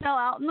Shell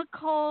out in the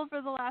cold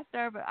for the last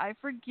hour, but I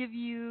forgive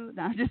you.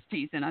 No, I'm just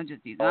teasing. I'm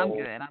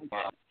good.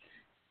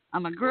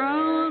 I'm a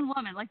grown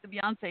woman, like the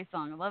Beyonce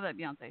song. I love that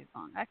Beyonce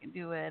song. I can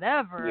do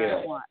whatever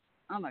I want.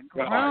 I'm a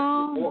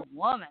grown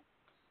woman.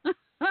 All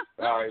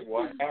right,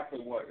 what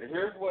happened?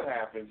 Here's what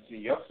happened. See,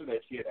 yesterday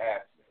she had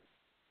asked me.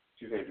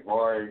 She said,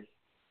 "Jabari,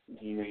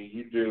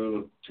 you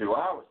do 2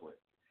 hours with me."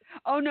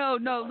 Oh, no.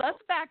 Let's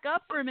back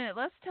up for a minute.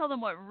 Let's tell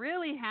them what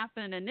really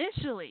happened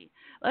initially.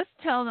 Let's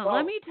tell them.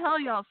 Let me tell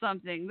y'all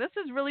something. This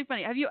is really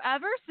funny. Have you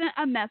ever sent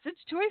a message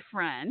to a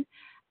friend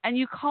and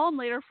you call them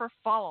later for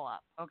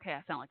follow-up. Okay,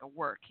 I sound like a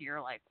work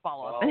here, like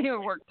follow-up. Oh, Anyway,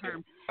 work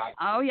term.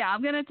 Oh, yeah,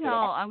 I'm going to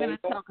tell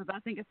because I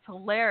think it's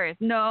hilarious.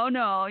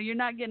 No, you're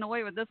not getting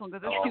away with this one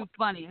because it's too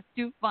funny. It's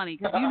too funny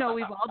because you know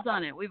we've all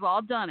done it. We've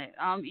all done it.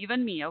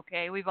 Even me,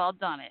 okay? We've all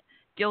done it.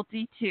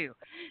 Guilty, too.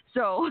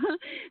 So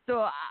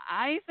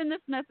I send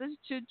this message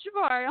to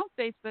Jabari on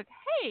Facebook.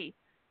 Hey,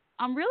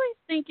 I'm really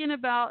thinking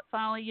about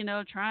finally,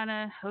 trying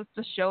to host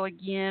a show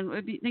again.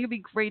 I think it'd be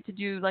great to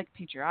do like a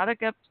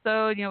patriotic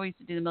episode. We used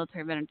to do the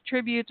military veteran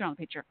tributes around the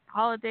patriotic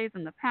holidays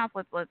in the past.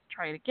 Let's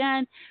try it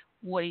again.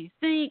 What do you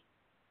think?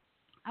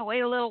 I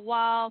wait a little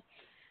while,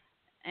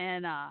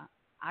 and I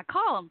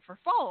call him for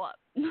follow-up.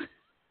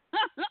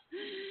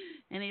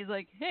 And he's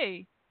like,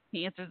 hey.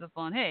 He answers the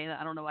phone, hey.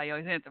 I don't know why you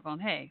always answer the phone,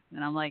 hey.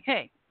 And I'm like,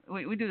 hey.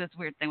 We do this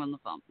weird thing on the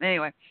phone.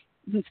 Anyway,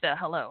 instead of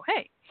hello,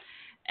 hey.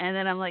 And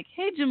then I'm like,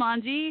 hey,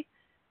 Jumanji,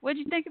 what'd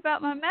you think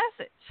about my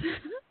message?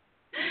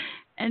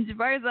 And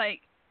Jabari's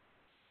like,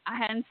 I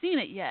hadn't seen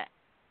it yet.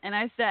 And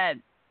I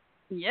said,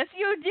 yes,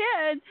 you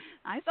did.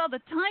 I saw the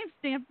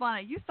timestamp on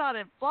it. You saw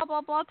it blah,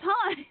 blah, blah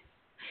time.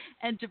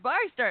 And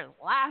Jabari started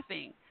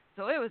laughing.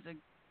 So it was a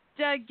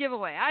dead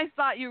giveaway. I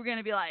thought you were going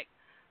to be like,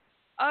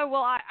 oh,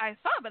 well, I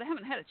saw it, but I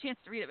haven't had a chance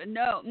to read it. But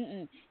no,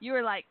 you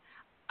were like,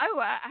 oh,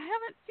 I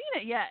haven't seen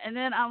it yet. And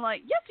then I'm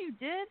like, yes, you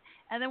did.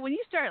 And then when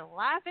you started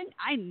laughing,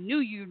 I knew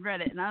you'd read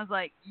it. And I was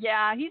like,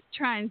 yeah, he's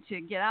trying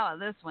to get out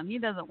of this one. He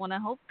doesn't want to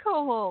help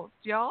co-host,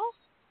 y'all.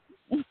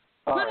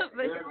 But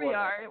here we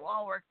are. It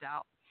all worked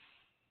out.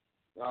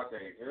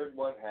 Okay, here's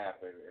what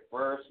happened. At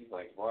first, he's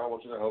like, well, I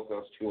want you to host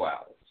those 2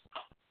 hours.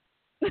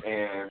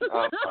 And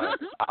I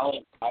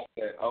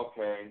said,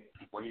 okay,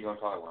 what are you going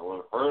to talk about? Well,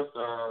 the first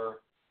hour,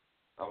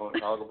 I'm going to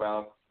talk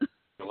about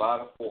July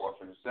the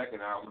 4th, and the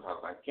second hour, I'm going to talk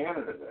about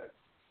Canada Day.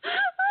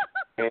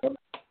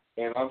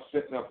 And I'm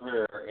sitting up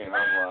here, and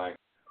I'm like,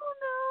 oh,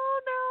 no,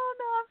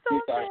 I'm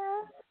so sad.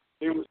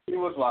 He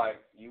was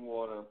like, you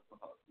want to,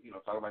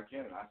 talk about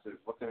Canada? I said,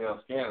 what the hell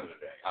is Canada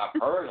Day? I've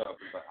heard of it,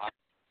 but I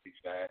don't think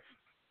that.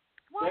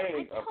 Well,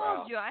 I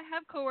told you, I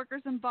have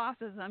coworkers and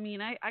bosses. I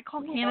mean, I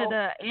call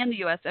Canada and the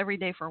U.S. every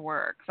day for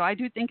work, so I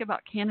do think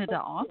about Canada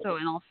also,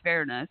 in all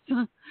fairness.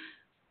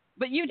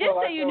 But you did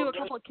say you knew a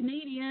couple of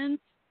Canadians.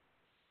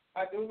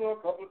 I do know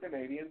a couple of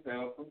Canadians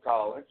from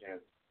college,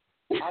 and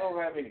I don't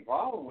have any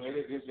problem with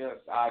it. It's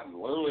just I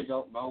literally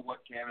don't know what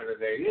Canada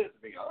Day is,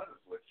 to be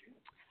honest with you.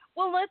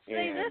 Well, let's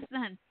say this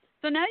then.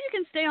 So now you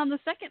can stay on the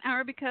second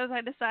hour because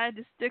I decided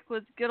to stick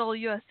with good old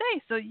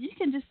USA. So you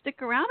can just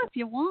stick around if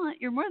you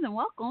want. You're more than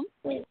welcome.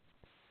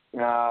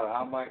 Nah,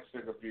 I might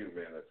stick a few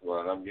minutes,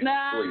 but I'm getting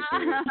sleepy.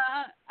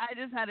 I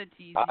just had to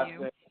tease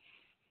you.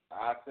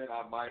 I said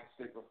I might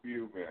stick a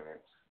few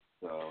minutes.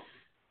 So,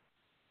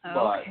 okay.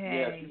 But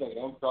yeah, she's like,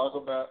 don't talk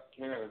about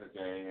Canada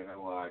Day, and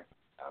I'm like,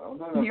 I don't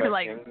know. You're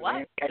like, Canada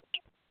what?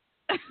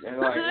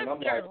 And I'm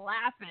You're like,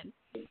 laughing.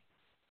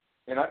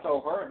 And I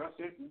told her, and I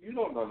said, you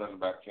don't know nothing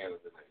about Canada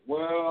Day.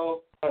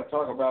 Well, I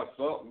talk about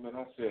something, and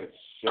I said,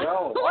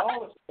 Shell, all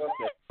the stuff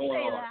that's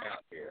going on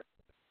out here.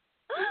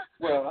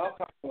 Well, I'm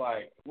kind of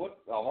like, what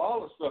of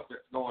all the stuff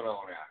that's going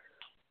on out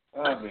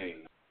here? I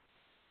mean,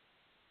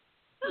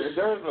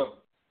 there's a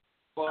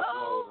buttload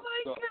oh of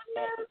my stuff.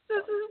 goodness,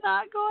 this is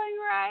not going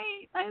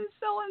right. I'm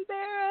so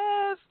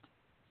embarrassed.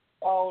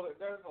 Oh,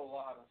 there's a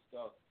lot of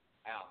stuff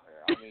out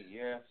there. I mean,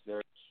 yes,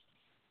 there's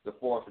the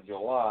 4th of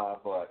July,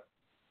 but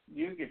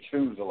you can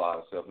choose a lot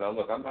of stuff. Now,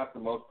 look, I'm not the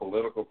most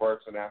political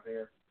person out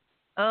there.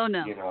 Oh,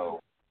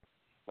 no.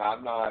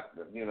 I'm not,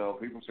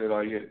 people say, oh,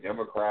 you're a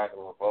Democrat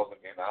or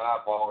Republican.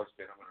 I've always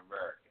been an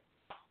American.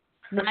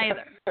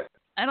 Neither.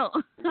 I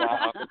don't.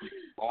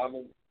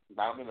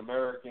 I'm an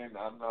American.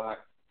 I'm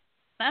not.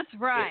 That's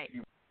right.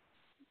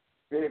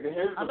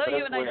 Although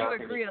you and I do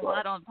agree a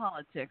lot on on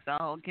politics,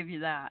 I'll give you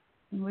that.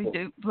 We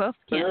do both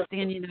can't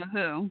stand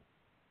who.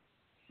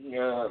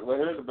 Yeah, well,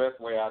 here's the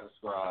best way I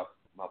describe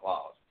my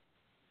policy.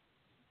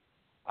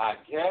 I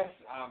guess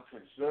I'm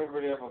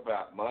conservative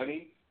about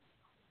money,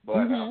 but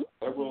I'm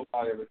liberal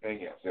about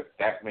everything else, if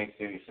that makes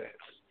any sense.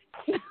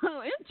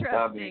 Oh,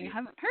 interesting. I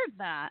haven't heard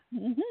that. I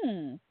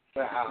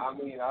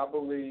mean, I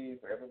believe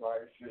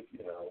everybody should,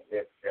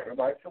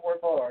 everybody should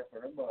work hard for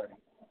their money.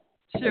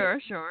 Sure.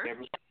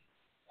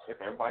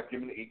 If everybody's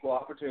given an equal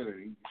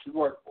opportunity, you should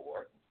work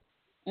for it.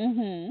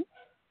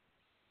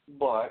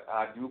 But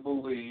I do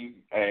believe,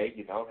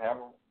 you don't have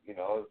a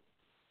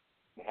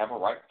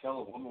right to tell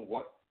a woman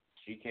what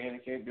she can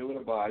and can't do with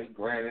her body.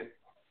 Granted,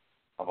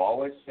 I've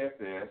always said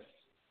this.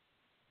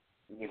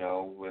 If you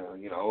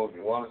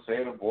want to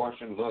say an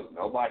abortion, look,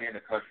 nobody in the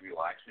country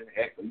likes it.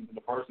 Heck, even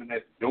the person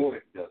that's doing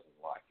it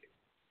doesn't like it.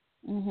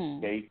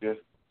 They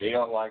just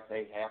feel like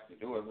they have to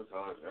do it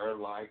because they're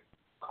like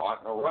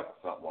caught in a rut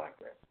or something like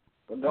that.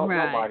 But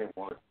nobody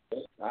wants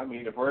it. I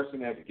mean, the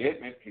person that's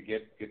getting it could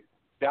get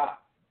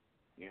shot.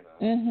 I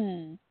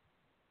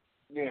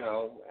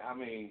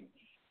mean,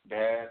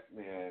 that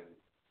and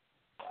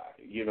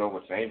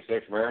with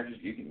same-sex marriages,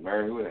 you can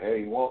marry who the hell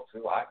you want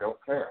to. I don't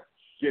care.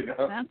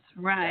 That's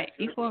right.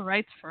 Equal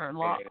rights for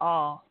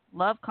all.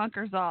 Love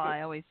conquers all,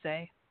 I always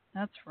say.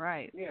 That's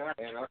right. Yeah,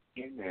 and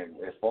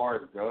as far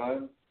as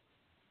guns,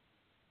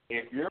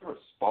 if you're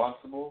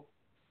responsible.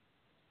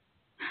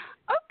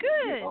 Oh,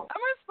 good. You know,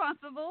 I'm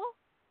responsible.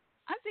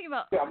 I'm thinking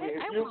about. Yeah,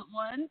 I want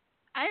one.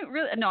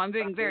 I'm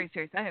being very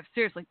serious. I have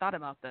seriously thought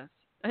about this,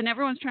 and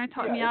everyone's trying to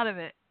talk me out of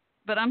it,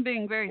 but I'm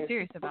being very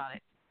serious about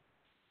it.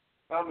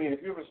 I mean,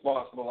 if you're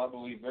responsible, I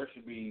believe there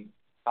should be.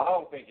 I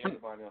don't think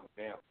everybody on the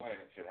damn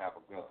planet should have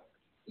a gun.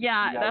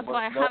 Yeah, that's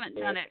why I haven't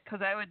done it,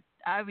 because I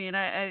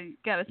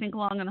got to think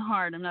long and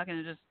hard. I'm not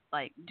going to just,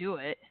 do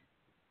it.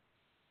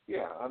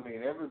 Yeah, I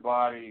mean,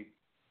 everybody,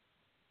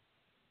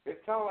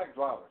 it's kind of like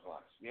driver's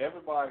license.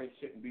 Everybody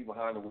shouldn't be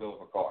behind the wheel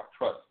of a car,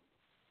 trust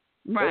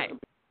me. Right.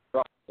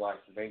 Driver's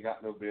license ain't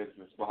got no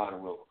business behind the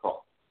wheel of a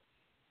car.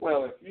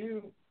 Well, if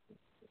you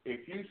ask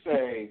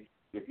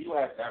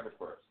the average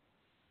person,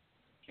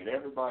 should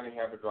everybody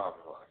have a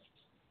driver's license?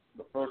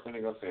 The first thing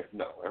they're going to say is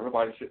no.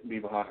 Everybody shouldn't be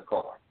behind the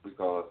car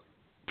because,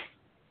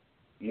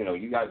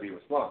 you got to be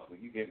responsible.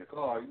 You get in the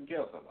car, you can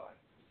kill somebody.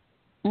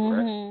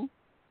 Mm-hmm.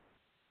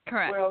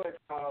 Correct. Well, it's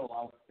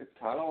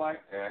kind of like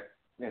that,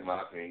 in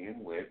my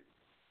opinion, with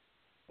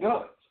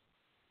guns.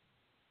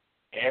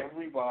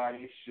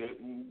 Everybody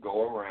shouldn't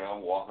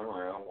walking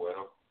around with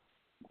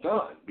a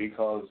gun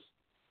because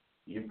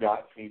you've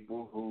got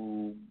people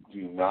who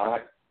do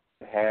not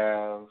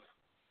have,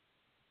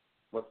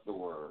 what's the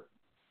word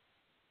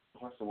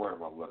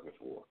I'm looking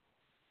for?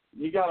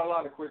 You got a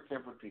lot of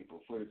quick-tempered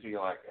people, put it to you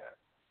like that.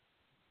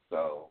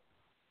 So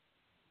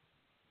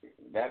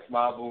that's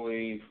my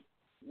belief.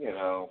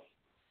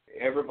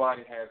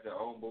 Everybody has their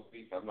own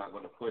beliefs. I'm not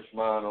going to push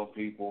mine on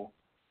people.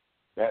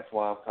 That's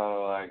why I'm kind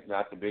of like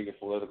not the biggest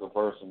political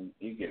person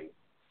you can,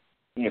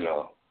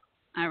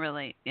 I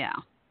relate, yeah.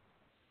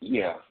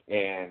 Yeah,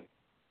 and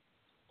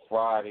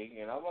Friday,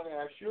 and I'm going to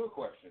ask you a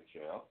question,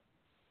 Shell.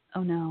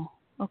 Oh, no.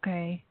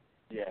 Okay.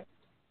 Yeah.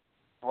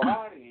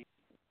 Friday,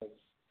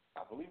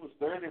 I believe it was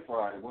Thursday,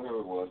 Friday, whatever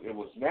it was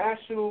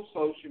National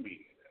Social Media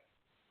Day.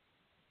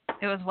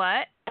 It was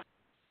what?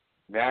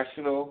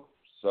 National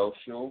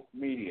Social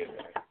Media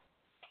Day.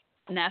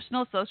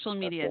 National Social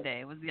Media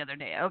Day was the other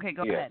day. Okay,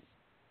 go ahead.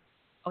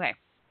 Okay.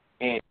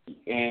 And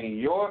in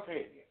your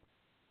opinion,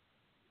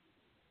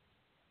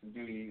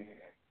 do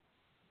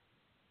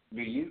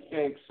you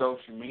think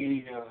social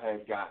media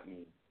has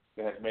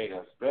made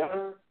us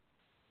better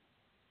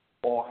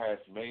or has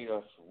made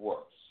us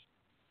worse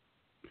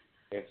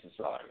in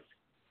society?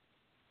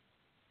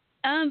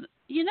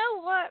 You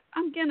know what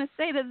I'm going to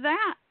say to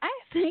that? I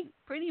think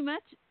pretty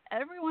much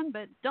everyone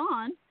but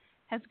Dawn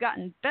has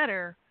gotten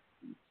better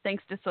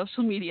thanks to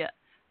social media.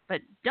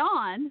 But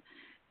Dawn,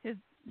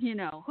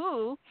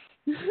 who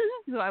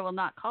I will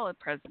not call a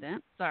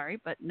president, sorry,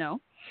 but no.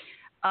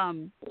 I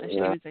shouldn't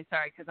even say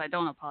sorry because I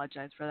don't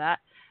apologize for that.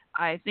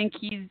 I think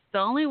he's the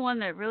only one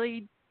that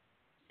really,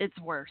 it's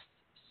worse.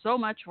 So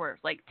much worse.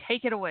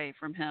 Take it away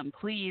from him.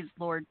 Please,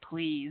 Lord,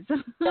 please.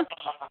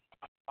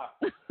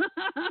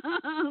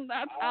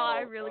 That's how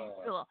I really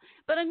feel.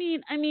 But I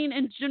mean,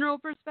 in general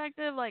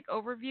perspective,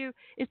 overview,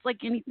 it's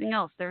like anything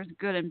else. There's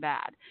good and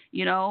bad.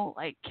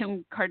 Like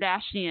Kim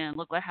Kardashian,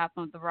 look what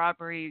happened with the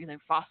robbery. They're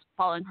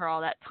following her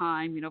all that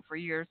time, for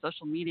years,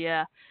 social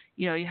media.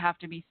 You have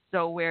to be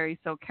so wary,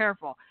 so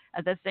careful.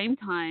 At the same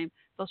time,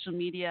 social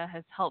media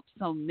has helped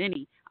so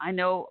many. I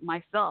know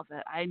myself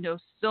that I know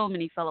so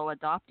many fellow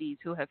adoptees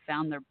who have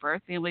found their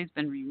birth families,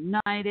 been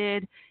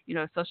reunited.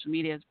 Social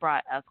media has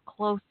brought us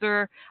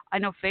closer. I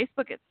know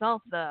Facebook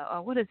itself,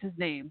 what is his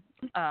name?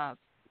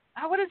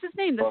 What is his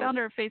name? The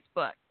founder of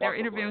Facebook. They were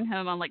interviewing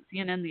him on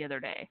CNN the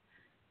other day. I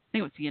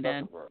think it was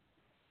CNN.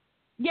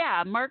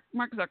 Yeah, Mark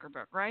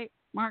Zuckerberg, right?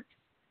 Mark?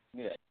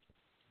 Yeah.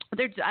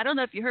 I don't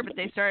know if you heard, but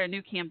they started a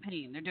new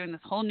campaign. They're doing this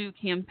whole new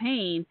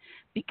campaign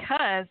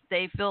because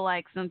they feel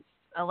like since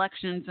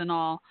elections and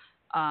all,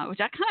 which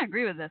I kind of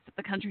agree with this, that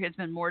the country has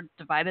been more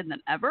divided than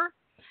ever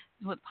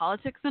with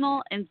politics and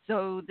all. And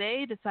so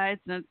they decided,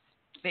 since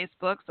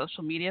Facebook,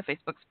 social media,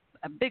 Facebook's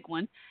a big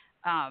one,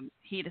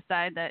 he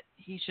decided that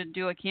he should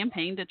do a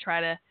campaign to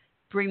try to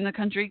bring the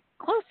country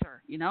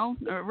closer,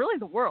 or really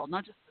the world,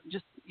 not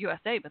just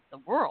USA, but the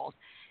world.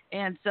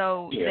 And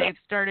so they've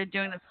started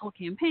doing this whole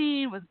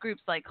campaign with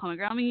groups like Common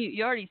Ground. I mean,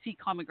 you already see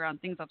Common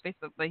Ground things on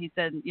Facebook, but he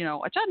said, which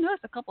I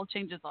noticed a couple of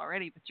changes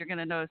already, but you're going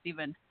to notice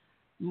even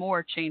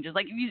more changes.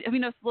 Like, if you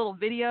notice a little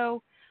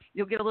video,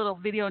 you'll get a little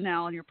video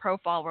now on your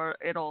profile where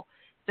it'll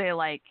say,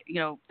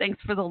 thanks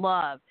for the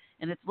love.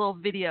 And it's a little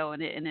video,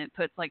 and it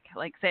puts,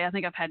 say, I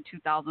think I've had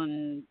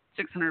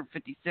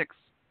 2,656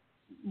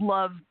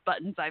 love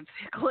buttons I've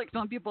clicked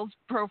on people's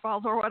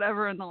profiles or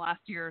whatever in the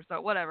last year or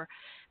so, whatever.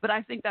 But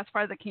I think that's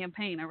part of the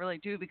campaign. I really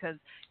do, because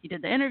he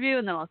did the interview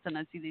and then all of a sudden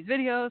I see these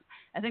videos.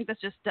 I think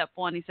that's just step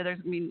one. He said there's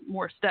going to be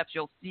more steps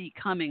you'll see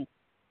coming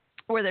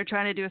where they're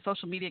trying to do a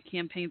social media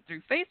campaign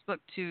through Facebook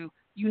to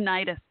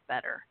unite us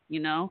better,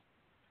 Yeah.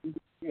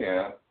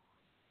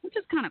 Which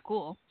is kind of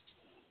cool.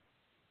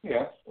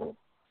 Yeah.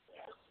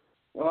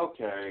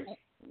 Okay.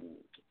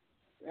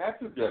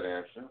 That's a good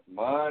answer.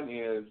 Mine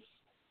is,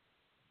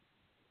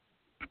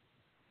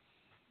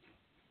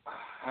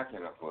 how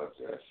can I put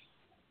this?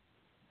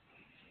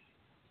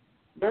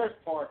 there's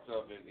parts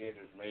of it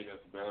has made us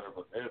better,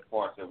 but there's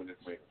parts of it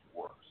that's made us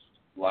worse.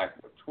 Like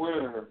with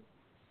Twitter,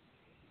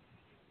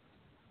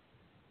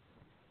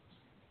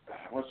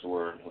 what's the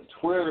word? With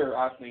Twitter,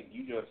 I think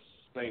you just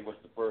say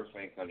what's the first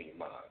thing coming to your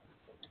mind.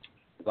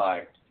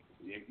 Like,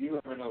 if you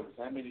ever notice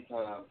how many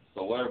times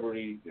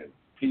celebrities and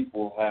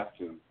people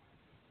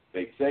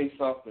they say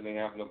something they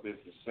have no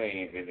business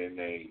saying, and then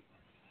they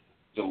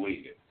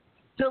delete it.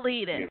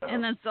 You know?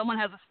 And then someone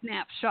has a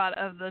snapshot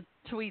of the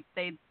tweet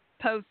they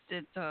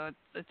posted, so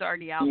it's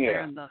already out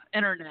there in the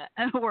internet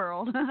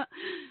world.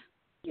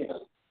 Yeah.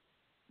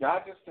 I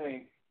just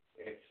think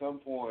at some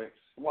point,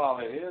 while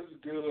it is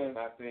good,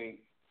 I think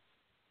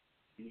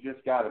you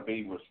just got to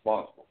be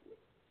responsible with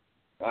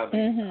it. I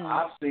mean,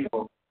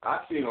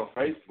 I've seen on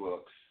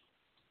Facebook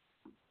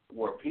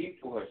where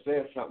people have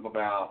said something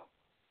about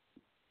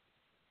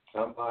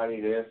somebody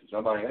this,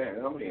 somebody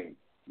that. I mean,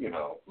 you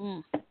know,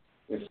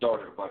 it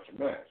started a bunch of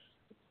mess.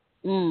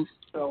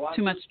 So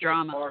Too much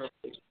drama.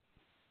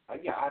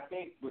 I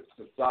think with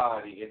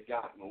society, it's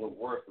gotten a little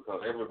worse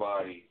because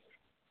everybody,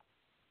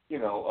 you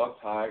know,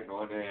 uptight and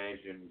on edge,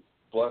 and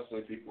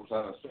bluntly people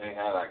trying to say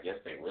how I guess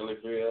they really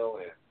feel.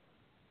 And,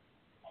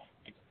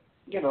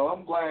 you know,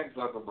 I'm glad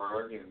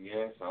Zuckerberg, and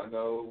yes, I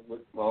know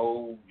with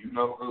Mo, you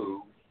know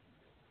who,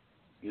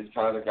 he's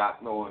kind of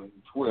gotten on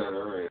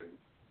Twitter,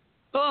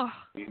 and,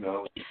 you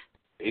know,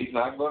 he's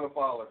not going to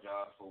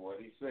apologize for what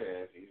he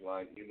said. He's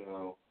like, you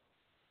know,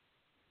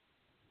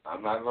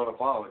 I'm not going to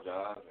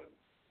apologize.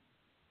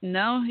 And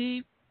No,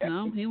 he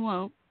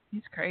won't.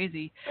 He's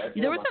crazy.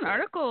 There was an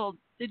article.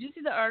 Did you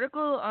see the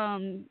article?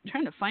 I'm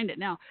trying to find it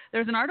now.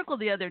 There was an article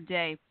the other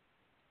day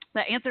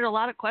that answered a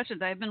lot of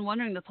questions. I've been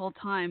wondering this whole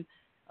time.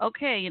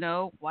 Okay, you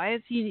know, why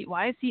is he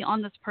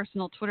on this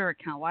personal Twitter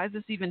account? Why is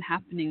this even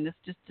happening? This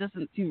just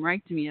doesn't seem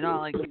right to me at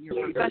all. Like,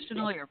 you're a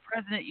professional, you're a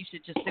president, you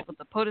should just stick with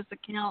the POTUS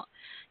account.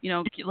 You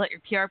know, let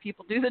your PR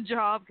people do the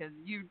job because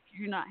you're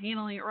not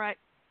handling it right.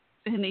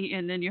 And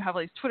then you have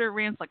all these Twitter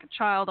rants like a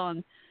child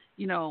on,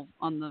 you know,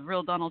 on the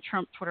real Donald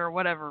Trump Twitter or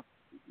whatever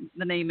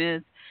the name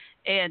is.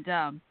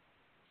 And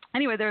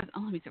anyway,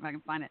 let me see if I can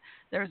find it.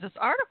 There was this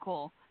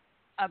article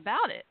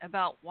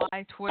about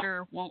why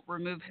Twitter won't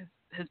remove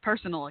his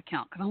personal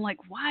account. Because I'm like,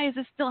 why is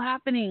this still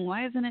happening?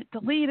 Why isn't it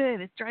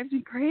deleted? It drives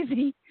me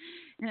crazy.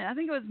 And I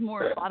think it was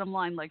more bottom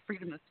line, like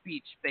freedom of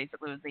speech,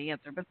 basically was the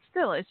answer. But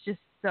still, it's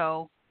just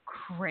so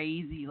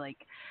crazy. Like,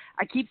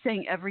 I keep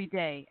saying every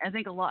day. I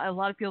think a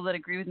lot of people that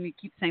agree with me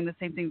keep saying the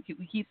same thing.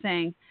 We keep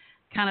saying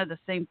kind of the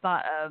same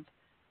thought of,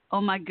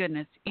 oh my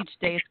goodness, each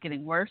day it's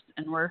getting worse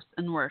and worse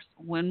and worse.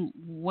 When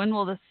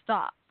will this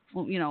stop?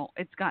 Well, you know,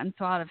 it's gotten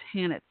so out of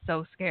hand. It's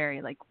so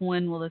scary. Like,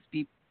 when will this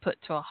be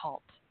put to a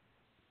halt?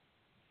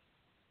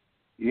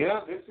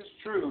 Yeah, this is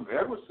true.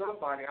 There was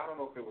somebody, I don't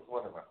know if it was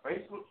one of my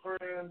Facebook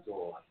friends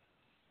or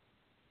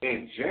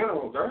in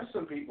general, there's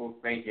some people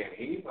thinking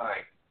he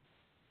might,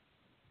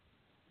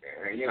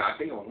 you know, I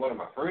think it was one of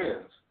my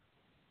friends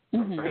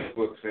on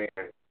Facebook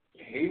saying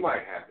he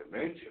might have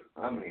dementia.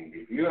 I mean,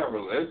 if you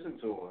ever listen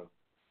to him,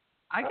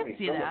 I can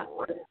see that.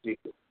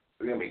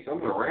 Some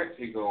of the rants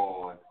he go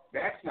on,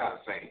 that's not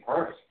the same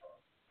person.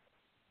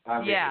 I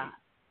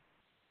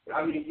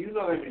mean, you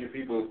know how many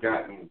people have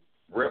gotten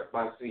ripped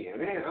by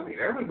CNN. I mean,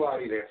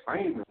 everybody that's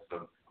famous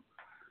or,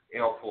 you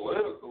know,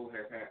 political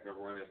has had their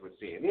run-ins with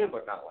CNN,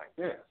 but not like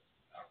this.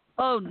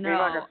 Oh,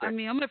 no. I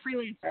mean, I'm a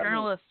freelance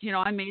journalist. You know,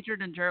 I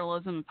majored in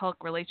journalism and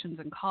public relations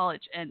in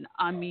college. And,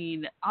 I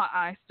mean,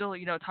 I still,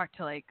 you know, talk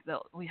to, like,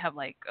 we have,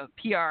 like, a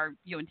PR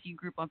UNT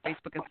group on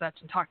Facebook and such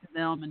and talk to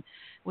them. And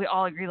we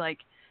all agree, like,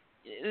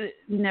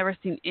 never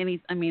seen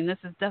any, I mean, this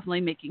is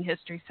definitely making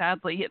history,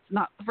 sadly. It's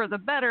not for the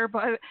better,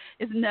 but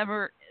it's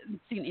never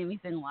seen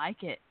anything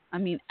like it. I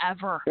mean,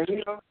 ever. And,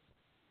 you know,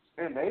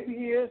 and maybe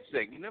he is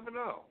sick. You never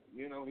know.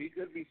 You know, he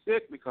could be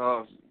sick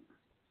because,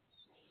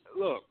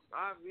 look,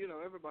 you know,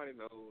 everybody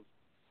knows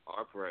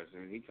our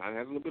president. He kind of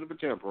has a little bit of a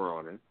temper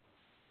on him.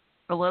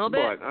 A little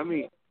bit? But, I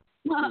mean,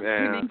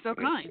 you're being so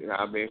kind.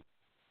 I'm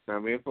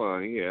being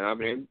funny. Yeah, I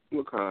mean,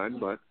 look kind,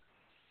 but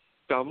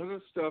some of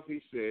the stuff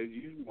he says,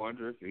 you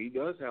wonder if he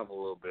does have a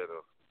little bit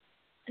of.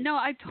 No,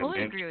 I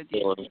totally agree with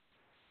you.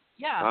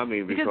 Yeah. I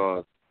mean,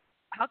 because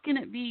how can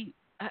it be?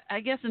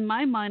 I guess in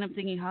my mind, I'm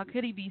thinking, how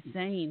could he be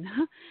sane?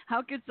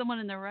 How could someone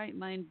in their right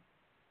mind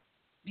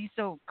be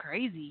so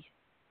crazy?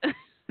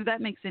 If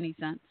that makes any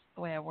sense,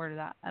 the way I worded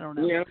that. I don't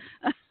know. Yeah.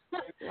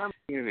 I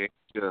mean, it's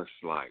just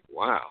like,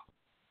 wow.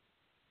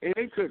 And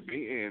it could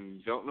be,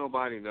 and don't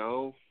nobody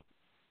know.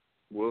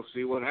 We'll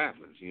see what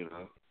happens, you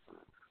know.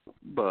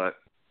 But,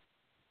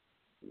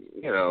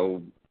 you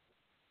know,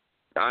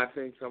 I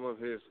think some of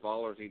his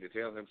followers need to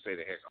tell him, stay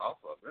the heck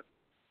off of it.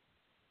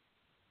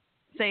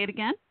 Say it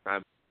again?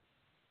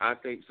 I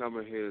think some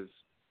of his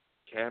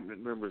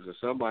cabinet members or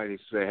somebody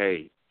say,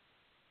 hey,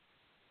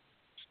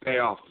 stay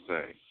off the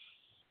thing,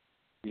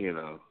 you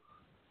know.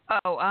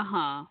 Oh,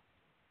 uh-huh.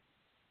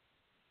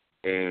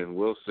 And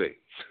we'll see.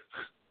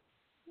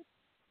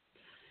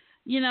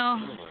 You know,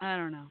 I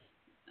don't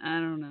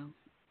know.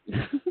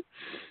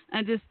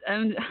 I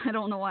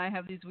don't know why I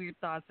have these weird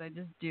thoughts. I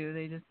just do.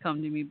 They just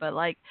come to me. But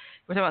like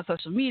we're talking about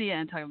social media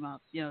and talking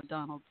about,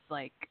 Donald's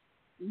like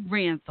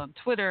rants on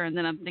Twitter, and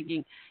then I'm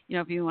thinking,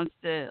 if he wants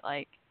to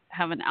like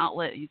have an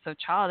outlet, he's so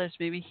childish,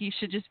 maybe he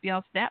should just be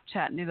on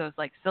Snapchat and do those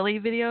like silly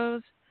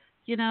videos,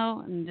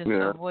 and just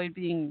avoid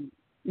being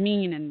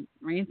mean and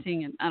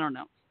ranting, and I don't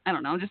know.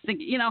 I'm just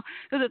thinking,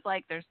 because it's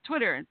like there's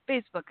Twitter and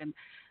Facebook and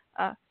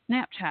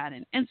Snapchat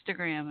and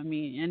Instagram,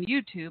 and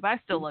YouTube. I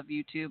still love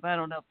YouTube. I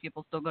don't know if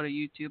people still go to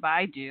YouTube.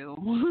 I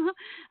do.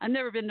 I've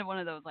never been to one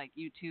of those like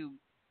YouTube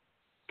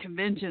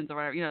conventions or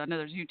whatever. I know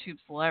there's YouTube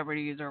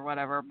celebrities or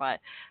whatever, but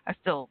I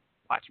still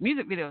watch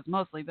music videos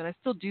mostly, but I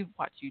still do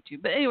watch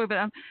YouTube. But anyway,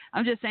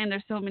 I'm just saying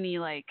there's so many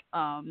like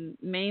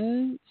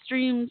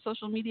mainstream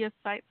social media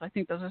sites. I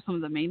think those are some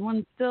of the main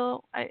ones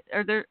still.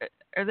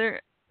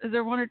 Is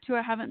there one or two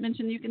I haven't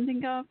mentioned you can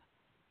think of?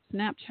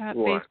 Snapchat,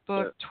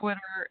 Facebook,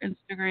 Twitter,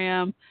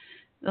 Instagram,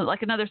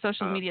 like another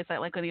social media site,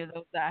 like any of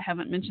those that I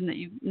haven't mentioned that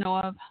you know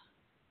of?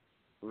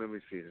 Let me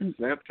see.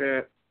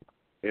 Snapchat,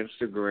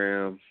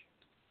 Instagram,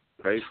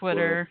 Facebook,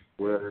 Twitter,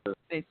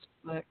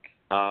 Facebook.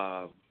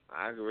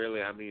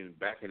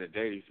 Back in the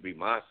day, it used to be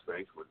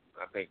MySpace, but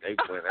I think they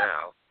went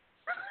out.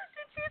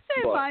 Did you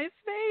say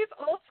MySpace?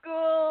 Old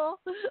school.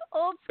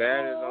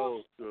 That is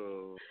old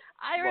school.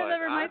 I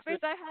remember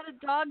MySpace. I had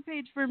a dog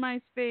page for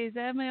MySpace. I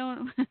had my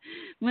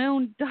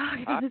own dog.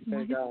 I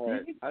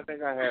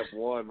think I had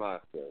one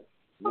MySpace.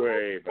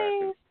 Way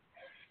back.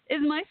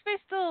 Is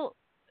MySpace still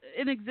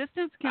in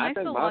existence? Can I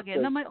still log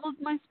in on my old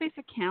MySpace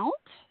account?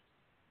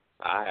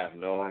 I have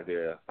no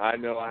idea. I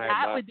know I had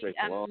MySpace.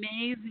 That would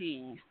be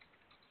amazing.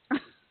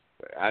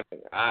 I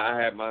think I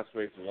had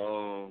MySpace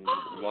long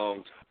time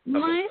ago.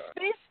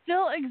 MySpace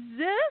still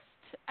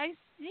exists? I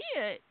see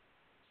it.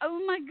 Oh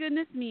my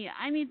goodness me.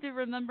 I need to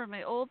remember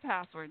my old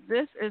password.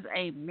 This is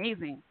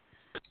amazing.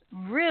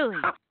 Really.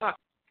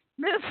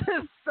 This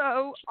is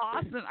so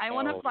awesome. I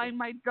want to find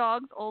my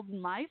dog's old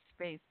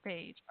MySpace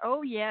page.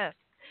 Oh, yes.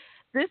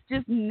 This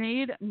just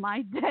made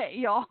my day,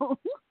 y'all.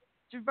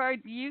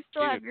 Jabari, do you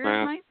still have your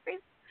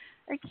MySpace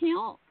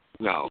account?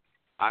 No.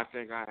 I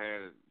think I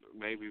had it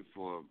maybe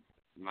for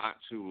not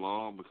too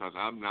long because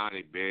I'm not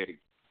a big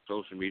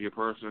social media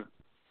person.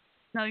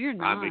 No, you're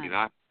not.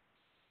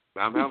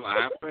 I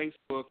have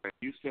Facebook. I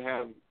used to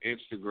have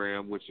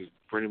Instagram, which is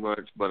pretty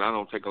much, but I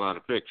don't take a lot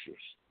of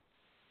pictures.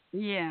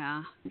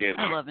 Yeah.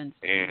 I love Instagram.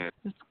 And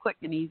it's quick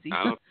and easy.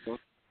 I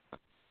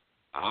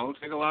don't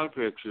take a lot of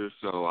pictures,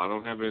 so I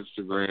don't have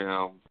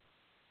Instagram.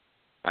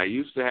 I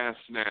used to have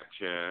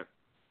Snapchat,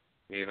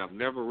 and I've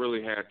never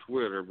really had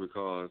Twitter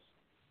because,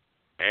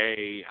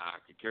 I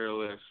could care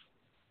less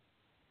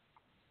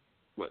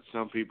what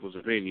some people's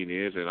opinion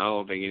is, and I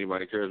don't think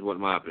anybody cares what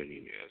my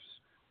opinion is.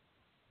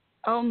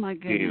 Oh my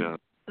goodness!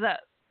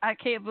 I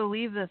can't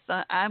believe this.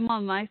 I'm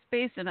on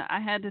MySpace and I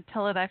had to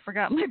tell it I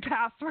forgot my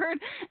password,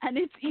 and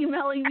it's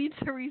emailing me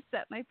to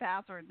reset my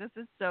password. This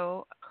is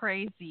so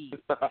crazy.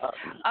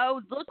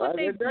 Oh, look what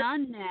they've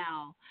done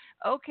now.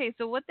 Okay,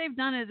 so what they've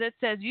done is it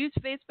says use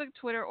Facebook,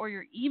 Twitter, or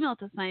your email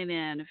to sign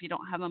in if you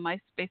don't have a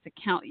MySpace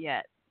account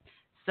yet.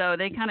 So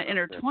they kind of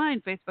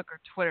intertwine Facebook or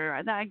Twitter.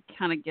 I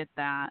kind of get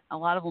that. A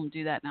lot of them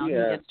do that now.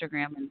 Yeah.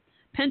 Instagram and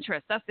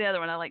Pinterest. That's the other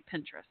one. I like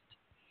Pinterest.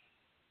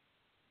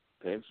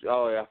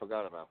 Oh, yeah, I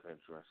forgot about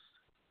Pinterest.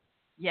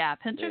 Yeah,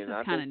 Pinterest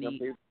is kind of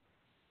neat.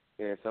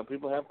 Some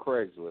people have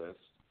Craigslist.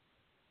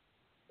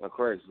 A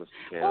Craigslist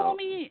account.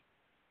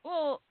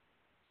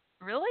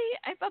 Really?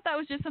 I thought that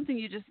was just something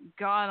you just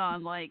got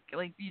on, like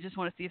you just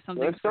want to see if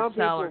something's for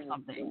sale or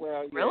something.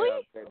 Well, yeah, really?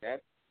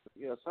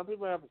 Some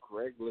people have a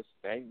Craigslist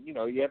thing.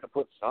 You have to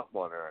put something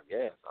on there, I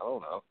guess. I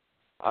don't know.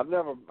 Are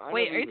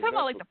you talking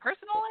about like the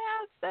personal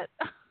ads that?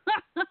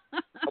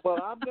 Well,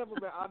 I've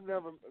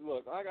never.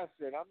 Look, like I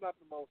said, I'm not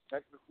the most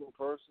technical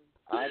person.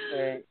 I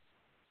think.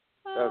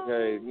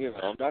 Okay,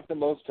 I'm not the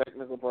most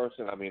technical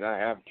person. I mean, I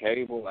have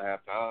cable, I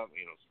have time,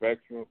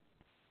 Spectrum.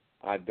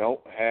 I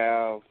don't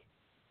have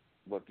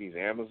what these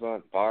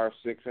Amazon Fire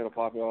Sticks that are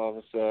popular all of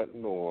a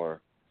sudden,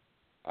 or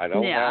I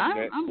don't have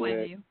Netflix. I'm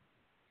with you.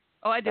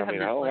 Oh, I do have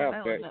Netflix. I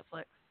love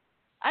Netflix.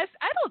 I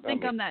don't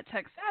think I'm that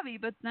tech savvy,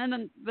 but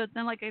then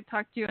like I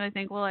talked to you and I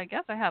think, well, I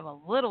guess I have a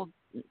little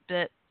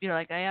bit,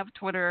 like I have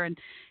Twitter and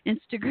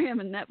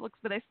Instagram and Netflix,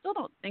 but I still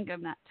don't think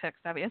I'm that tech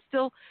savvy. I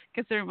still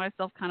consider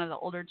myself kind of the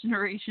older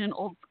generation,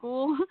 old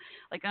school.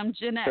 Like I'm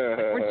Gen X. Like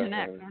we're Gen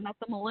X. We're not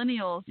the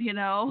millennials,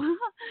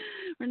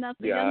 We're not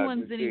the young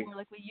ones anymore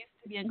like we used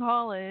to be in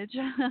college.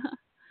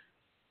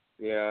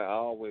 Yeah, I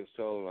always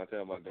I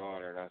tell my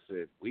daughter, and I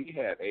said, we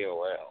had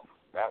AOL.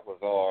 That was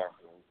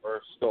when we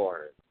first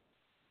started.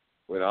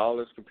 When all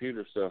this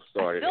computer stuff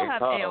started in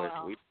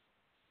college.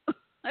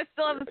 I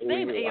still have the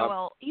same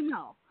AOL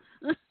email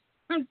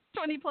from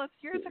 20 plus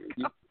years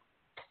ago.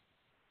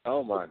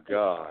 Oh my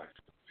gosh.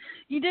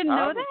 You didn't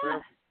know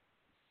that?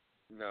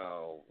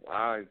 No,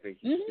 I didn't think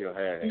you still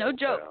had it. No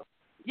joke.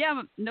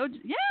 Yeah,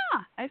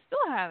 I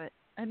still have it.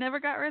 I never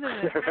got rid of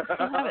it. I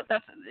still have it.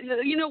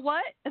 You know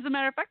what? As a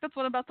matter of fact, that's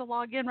what I'm about to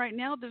log in right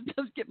now to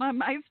just get my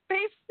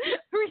MySpace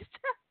reset.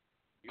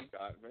 You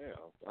got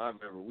mail. I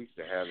remember we used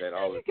to have that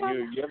all the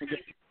time.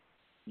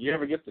 You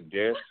ever get the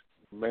disc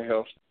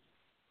mail?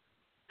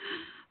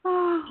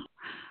 Oh,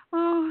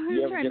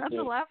 I'm trying not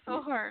to laugh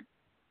so hard.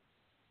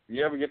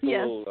 You ever get the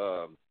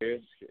little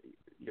disc?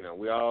 You know,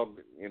 we all,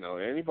 you know,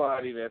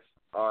 anybody that's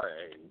our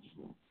age,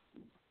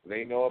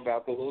 they know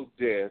about the little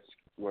disc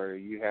where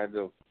you had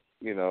to,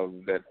 you know,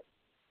 that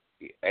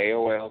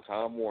AOL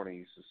Tom Warner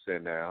used to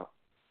send out.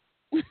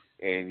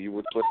 And you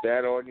would put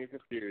that on your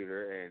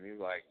computer, and you're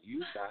like,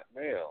 you got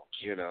mail,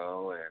 you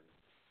know. And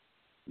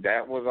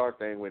that was our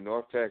thing with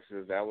North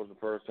Texas. That was the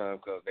first time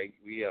because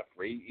we had a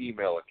free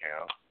email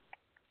account,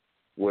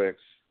 which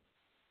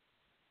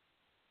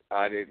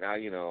I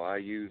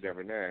used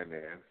every now and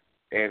then.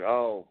 And,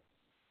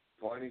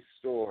 funny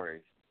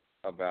story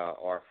about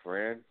our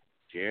friend,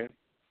 Jen.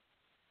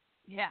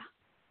 Yeah.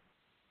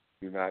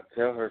 Do not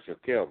tell her, she'll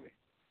kill me.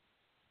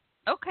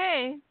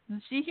 Okay.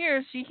 She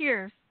hears.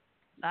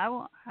 I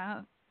won't.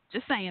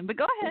 Just saying, but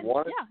go ahead.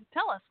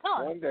 Tell us.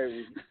 One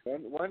day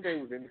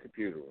we was in the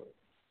computer room.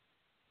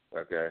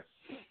 Okay,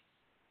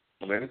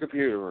 I'm in the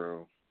computer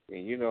room,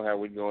 and you know how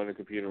we go in the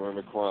computer room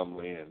at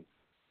Crumley, and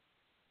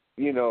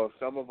you know if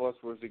some of us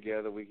was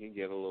together, we can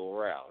get a little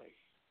rowdy.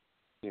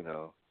 You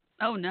know.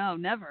 Oh no,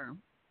 never.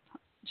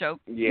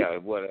 Joke. Yeah,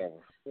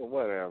 whatever.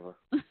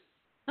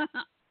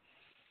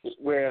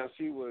 Well,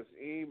 she was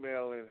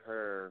emailing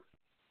her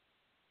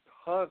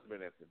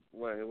husband it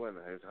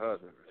wasn't his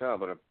husband at the time,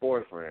 but a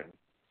boyfriend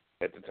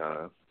at the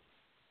time.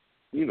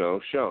 You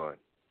know, Sean.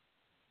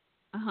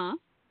 Uh-huh.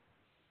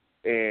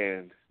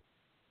 And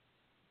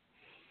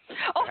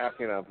how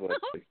can I put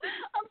it?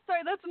 I'm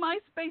sorry, that's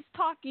MySpace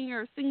talking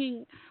or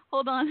singing.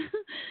 Hold on.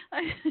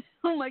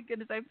 Oh my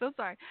goodness, I'm so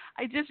sorry.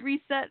 I just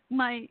reset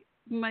my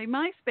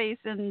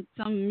MySpace and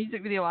some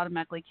music video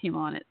automatically came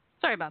on it.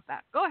 Sorry about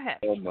that. Go ahead.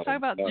 Talk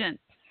about Jen.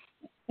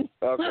 Okay.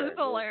 That's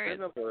hilarious.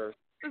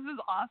 This is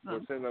awesome.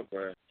 We're sitting up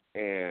there,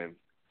 and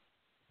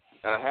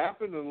I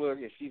happen to look,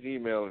 and she's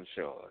emailing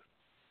Sean.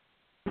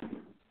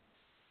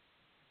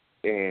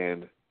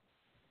 And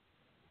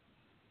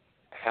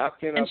how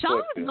can I put Sean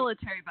was this?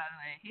 military, by the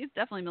way. He's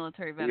definitely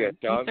military veteran.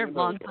 Yeah, he served a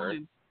long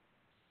time.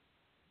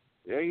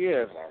 Yeah, he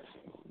is,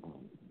 actually.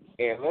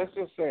 And let's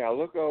just say I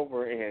look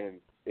over,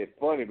 and it's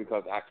funny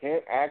because I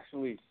can't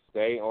actually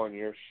say on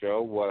your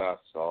show what I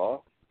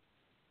saw.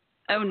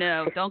 Oh,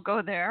 no. Don't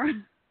go there.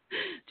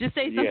 Just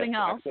say something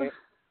else.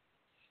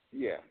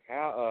 Yeah.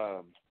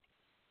 How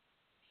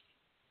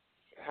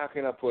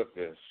can I put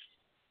this?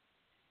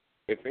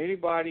 If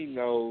anybody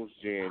knows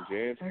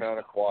Jen's kind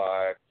of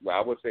quiet. Well,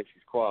 I would say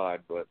she's quiet,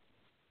 but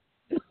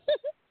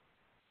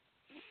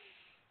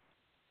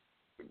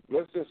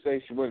let's just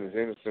say she wasn't as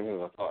innocent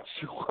as I thought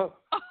she was.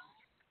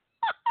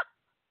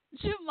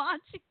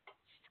 Jumanji,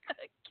 she's going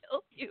to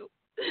kill you.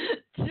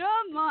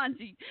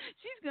 Jumanji,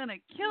 she's going to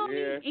kill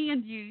me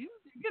and you.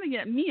 You're going to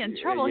get me in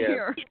trouble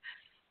here.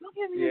 Don't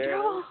get me in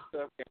trouble.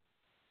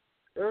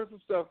 There was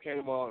some stuff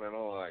came on, and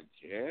I'm like,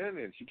 Jen,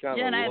 and she kind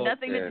of Jen, I had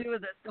looked nothing to do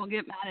with this. Don't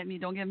get mad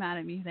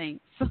at me.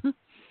 Thanks.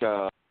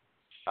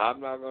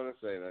 I'm not going to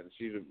say that.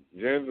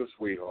 Jen's a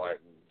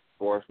sweetheart, and of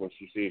course, when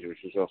she sees her,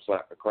 she's going to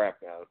slap the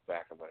crap out of the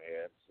back of my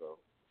head. So.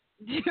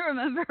 Do you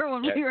remember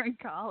when we were in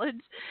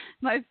college?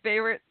 My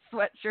favorite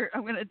sweatshirt.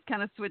 I'm going to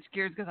kind of switch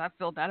gears because I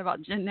feel bad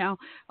about Jen now.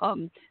 So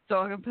I'm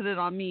going to put it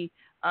on me.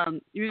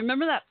 You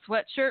remember that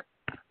sweatshirt?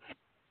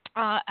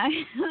 Was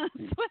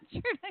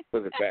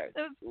it bad?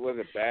 Was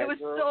it bad? It was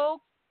girl?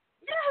 so.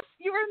 Yes,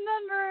 you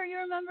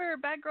remember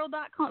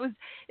badgirl.com.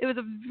 It was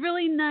a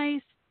really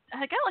nice.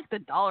 I got like the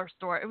dollar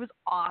store. It was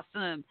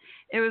awesome.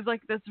 It was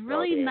like this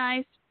really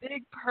nice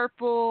big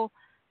purple,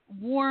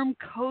 warm,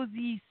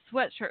 cozy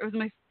sweatshirt. It was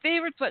my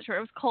favorite sweatshirt.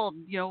 It was cold.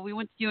 You know, we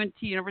went to UNT,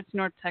 University of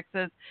North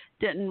Texas.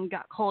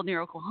 Got cold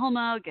near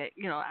Oklahoma.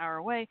 An hour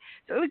away.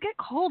 So it would get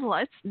cold a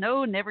lot. It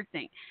snowed and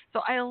everything.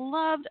 So I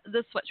loved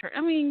this sweatshirt.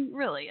 I mean,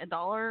 really,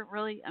 $1,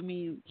 really? I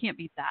mean, can't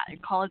beat that. A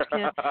college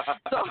kid.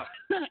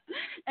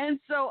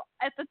 So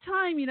at the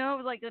time,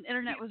 like the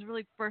internet was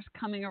really first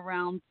coming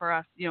around for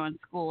us, in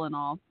school and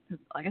all.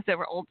 Like I said,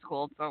 we're old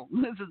school. So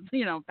this is,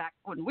 back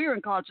when we were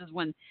in college is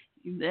when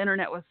the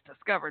internet was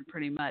discovered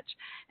pretty much.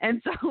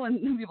 And so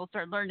when people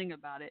started learning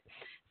about it.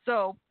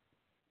 So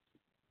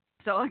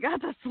I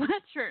got the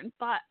sweatshirt and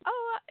thought,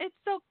 oh, it's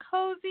so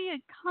cozy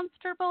and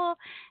comfortable,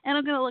 and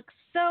I'm going to look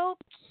so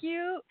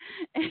cute.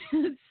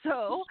 And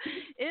so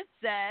it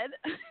said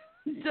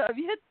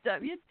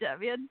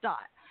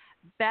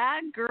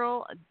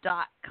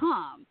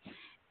www.badgirl.com.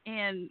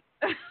 And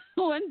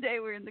one day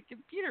we were in the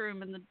computer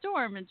room in the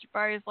dorm, and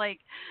Jabari's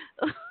like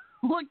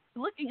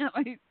looking at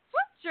my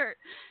sweatshirt,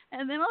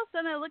 and then all of a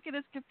sudden I look at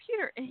his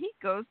computer and he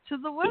goes to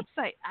the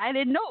website. I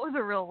didn't know it was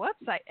a real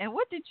website. And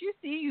what did you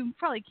see? You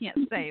probably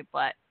can't say,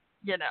 but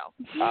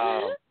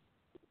I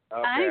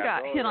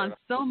got hit on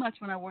so much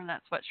when I wore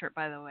that sweatshirt,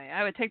 by the way.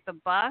 I would take the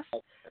bus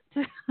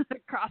to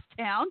across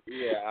town,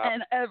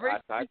 and every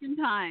freaking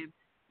time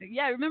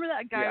Yeah, remember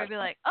that guy would be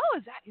like, "Oh,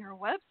 is that your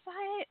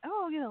website?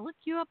 Oh, I'm gonna look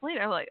you up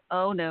later." I'm like,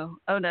 "Oh no."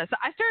 So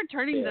I started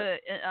turning the.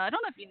 I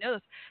don't know if you know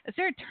this. I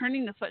started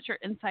turning the sweatshirt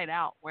inside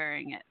out,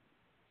 wearing it.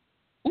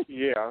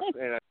 Yeah,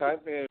 and I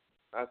typed in.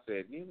 I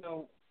said,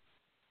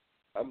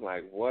 I'm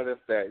like, what if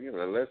that?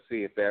 Let's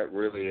see if that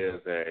really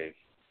is a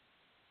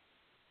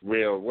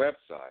real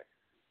website.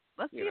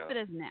 Let's see if it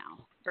is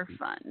now for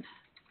fun.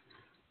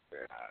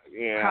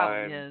 Yeah,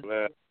 probably is.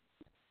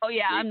 Oh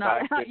yeah, I'm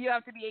not. You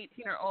have to be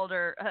 18 or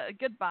older.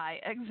 Goodbye,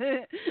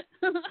 exit.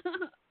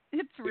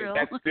 It's real.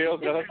 That still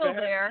it's still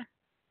that? there.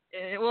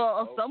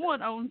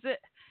 Someone owns it.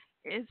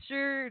 It's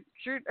sure.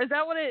 Is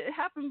that what it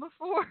happened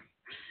before?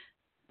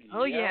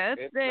 Oh yeah,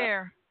 it's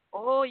there.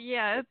 Oh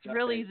yeah, it's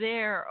really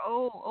there.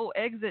 Oh,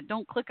 exit.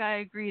 Don't click I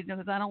agree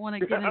because I don't want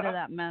to get into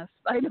that mess.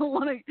 I don't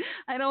want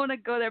to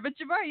go there. But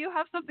Jabari, you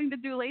have something to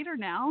do later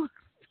now.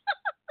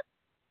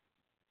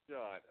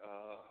 Shut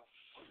up.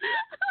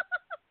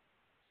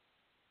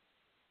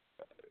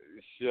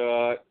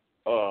 Shut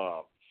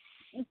up.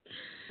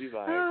 She's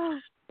like, oh.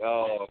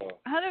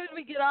 How did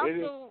we get off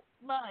so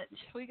much?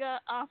 We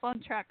got off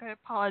on track. I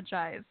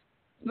apologize.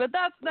 But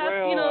that's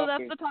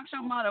that's the talk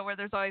show motto where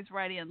there's always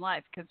variety in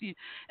life. Because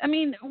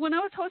when I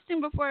was hosting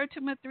before I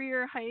took my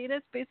 3-year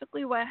hiatus,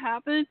 basically what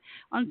happened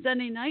on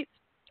Sunday nights,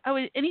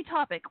 any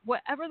topic,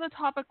 whatever the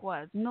topic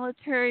was,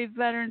 military,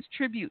 veterans,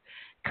 tribute,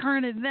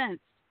 current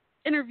events,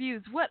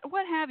 interviews, what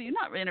have you,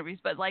 not interviews,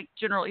 but like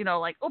general,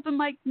 like open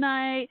mic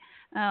night,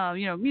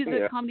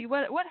 music, comedy,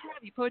 what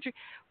have you, poetry,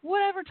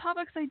 whatever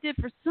topics I did,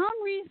 for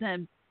some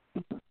reason,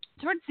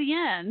 towards the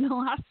end, the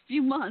last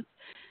few months,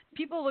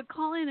 people would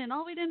call in and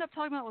all we'd end up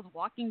talking about was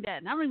Walking Dead.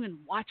 And I don't even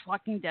watch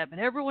Walking Dead, but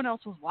everyone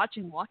else was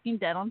watching Walking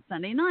Dead on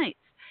Sunday nights,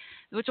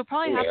 which will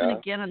probably happen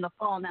again in the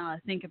fall now I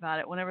think about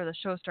it. Whenever the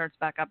show starts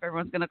back up,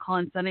 everyone's going to call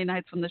in Sunday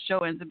nights when the show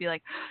ends and be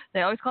like,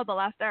 they always call the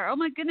last hour, oh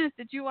my goodness,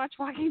 did you watch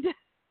Walking Dead?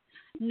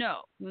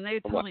 No. And they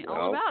told me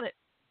all about it.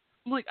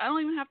 I'm like, I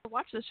don't even have to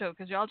watch the show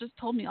because y'all just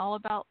told me all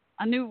about.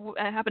 I knew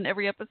it happened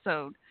every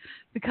episode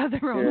because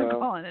everyone would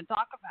call in and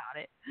talk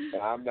about it.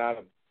 I'm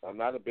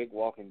not a big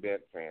Walking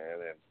Dead fan,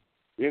 and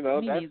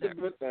that's neither. a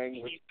good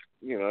thing.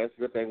 It's a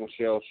good thing with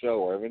Shell's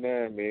show. Every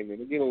now and then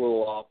you get a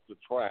little off the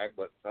track,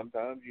 but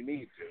sometimes you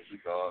need to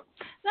because.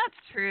 That's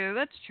true.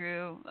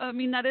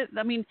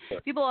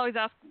 People always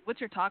ask, "What's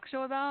your talk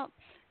show about?"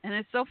 And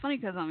it's so funny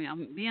because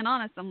I'm being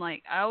honest. I'm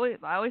like, I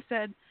always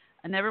said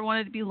I never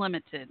wanted to be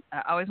limited.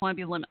 I always want to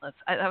be limitless.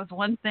 That was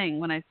one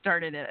thing when I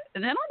started it.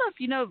 And I don't know if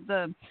you know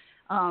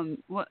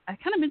what I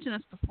kind of mentioned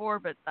this before,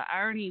 but the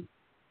irony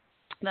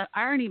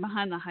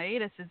behind the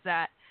hiatus is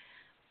that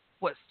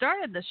what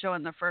started the show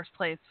in the first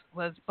place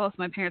was both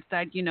my parents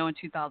died, in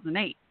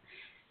 2008.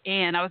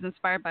 And I was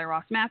inspired by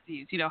Ross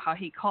Matthews, how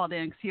he called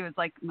in because he was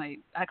like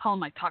I call him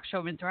my talk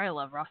show mentor. I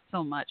love Ross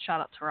so much.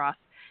 Shout out to Ross.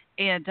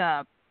 And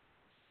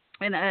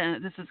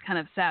this is kind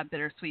of sad,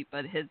 bittersweet,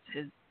 but his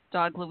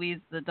dog Louise,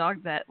 the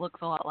dog that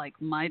looks a lot like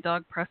my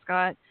dog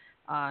Prescott,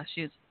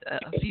 she's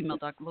a female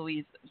dog,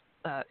 Louise.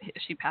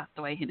 She passed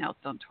away. He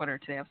announced on Twitter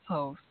today. I'm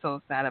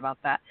so sad about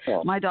that.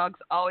 Oh. My dog's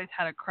always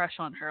had a crush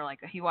on her. Like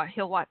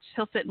he'll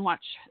sit and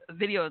watch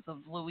videos of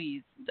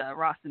Louise,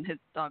 Ross and his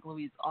dog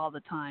Louise all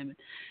the time.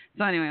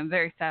 So anyway, I'm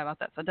very sad about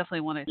that. So I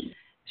definitely want to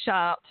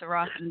shout out to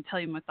Ross and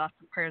tell you my thoughts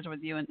and prayers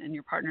with you and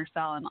your partner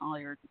Sal and all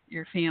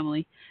your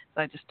family.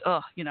 So I just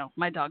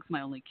my dog's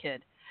my only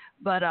kid.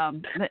 But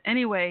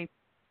anyway,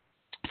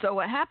 so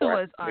what happened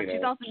was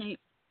 2008.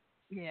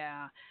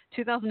 Yeah,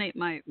 2008.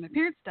 My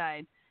parents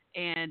died.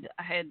 And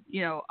I had,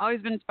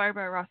 always been inspired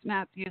by Ross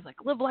Matthews, like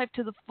live life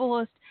to the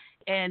fullest.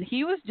 And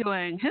he was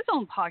doing his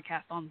own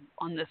podcast on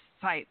this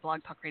site,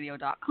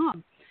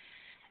 blogtalkradio.com.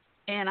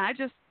 And I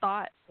just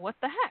thought, what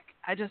the heck?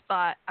 I just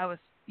thought I was,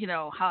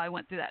 how I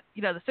went through that,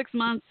 the 6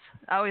 months.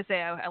 I always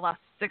say I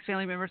lost 6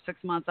 family members,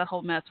 6 months, that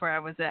whole mess where I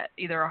was at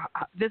either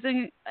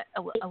visiting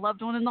a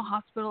loved one in the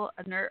hospital,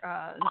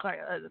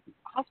 a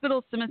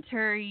hospital,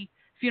 cemetery,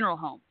 funeral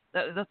home.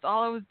 That's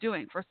all I was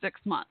doing for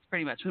 6 months,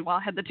 pretty much, while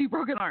I had the 2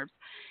 broken arms.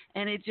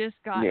 And it just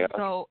got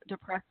so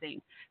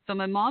depressing. So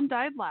my mom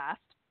died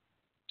last.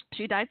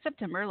 She died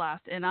September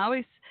last. And I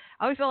always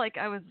felt like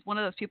I was one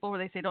of those people where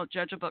they say don't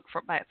judge a book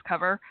by its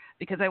cover,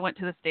 because I went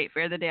to the state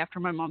fair the day after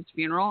my mom's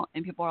funeral,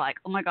 and people were like,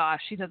 oh, my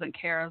gosh, she doesn't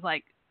care. I was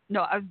like,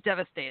 no, I was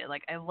devastated.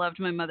 Like, I loved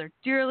my mother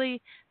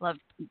dearly, loved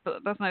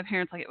both my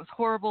parents like it was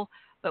horrible.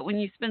 But when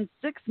you spend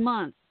 6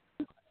 months,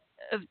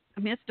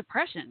 it's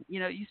depression.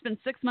 You spend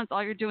 6 months,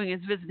 all you're doing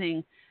is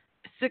visiting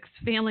 6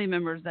 family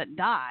members that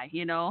die.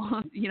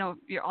 All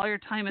your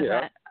time is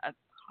at a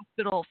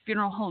hospital,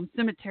 funeral home,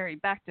 cemetery,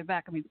 back to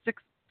back.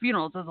 6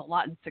 funerals is a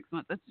lot in 6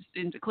 months. That's just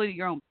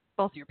including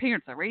both your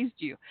parents that raised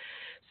you.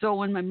 So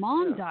when my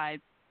mom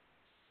died,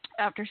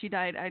 after she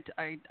died,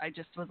 I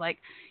just was like,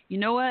 you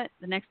know what?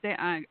 The next day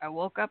I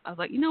woke up, I was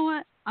like, you know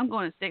what? I'm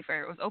going to State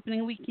Fair. It was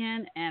opening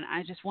weekend, and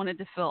I just wanted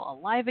to feel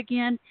alive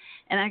again,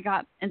 and I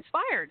got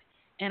inspired.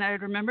 And I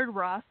remembered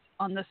Ross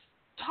on this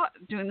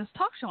doing this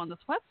talk show on this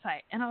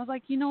website. And I was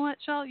like, you know what,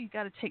 Shell, you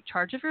got to take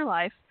charge of your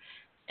life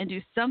and do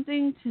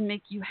something to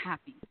make you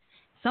happy.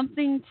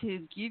 something to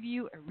give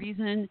you a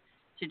reason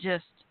to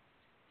just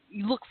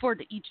you look forward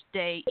to each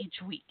day, each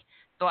week.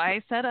 So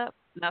I set up,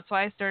 and that's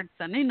why I started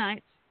Sunday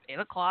nights, 8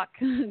 o'clock,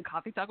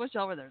 Coffee Talk with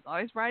Shell, where there's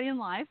always variety in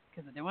life,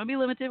 because I didn't want to be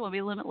limited, I want to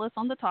be limitless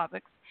on the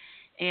topics.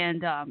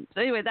 And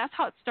so anyway, that's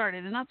how it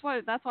started, and that's why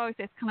I always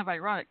say it's kind of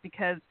ironic,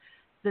 because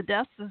the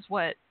deaths is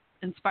what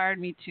inspired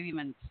me to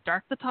even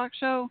start the talk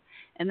show.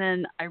 And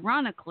then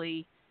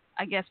ironically,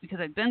 I guess because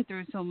I've been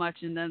through so much,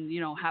 and then,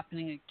 you know,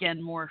 happening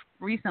again more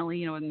recently,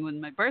 you know, when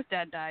my birth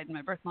dad died and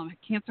my birth mom had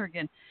cancer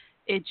again,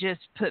 it just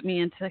put me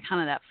into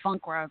kind of that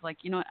funk where I was like,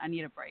 you know what, I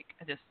need a break.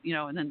 I just, you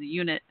know, and then the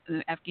unit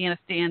in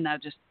Afghanistan, I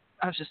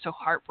was just so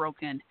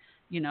heartbroken,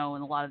 you know,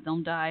 and a lot of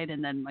them died.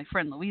 And then my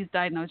friend Louise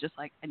died, and I was just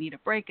like, I need a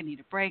break.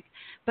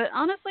 But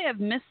honestly, I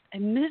missed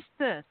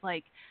this.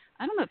 Like,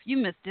 I don't know if you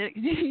missed it.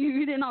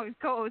 You didn't always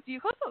co-host.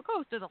 You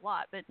co-hosted a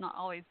lot, but not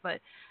always.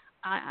 But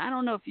I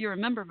don't know if you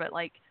remember, but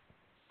like,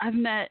 I've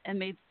met and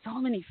made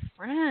so many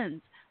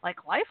friends,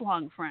 like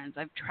lifelong friends.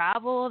 I've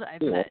traveled.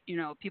 I've met, you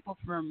know, people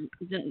from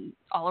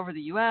all over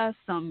the U.S.,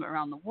 some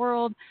around the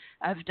world.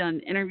 I've done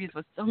interviews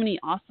with so many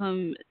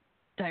awesome,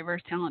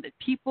 diverse, talented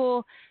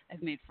people.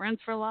 I've made friends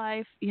for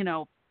life. You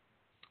know,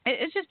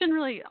 it's just been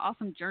really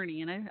awesome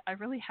journey, and I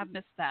really have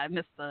missed that. I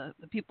missed the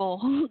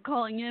people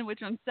calling in,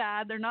 which I'm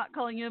sad they're not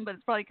calling in, but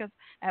it's probably because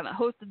I haven't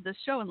hosted this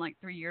show in like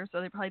 3 years,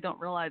 so they probably don't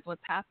realize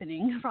what's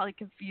happening. They're probably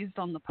confused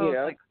on the post,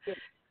 like,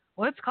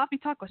 what's Coffee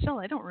Talk with Shell?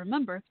 I don't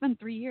remember. It's been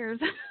 3 years.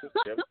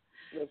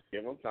 Just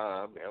give them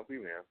time. They'll be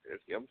there.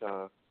 Just give them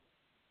time.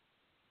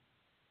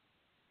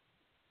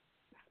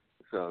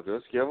 So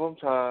just give them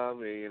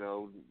time, and, you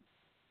know,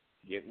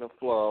 get in the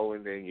flow,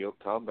 and then you'll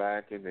come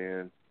back, and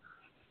then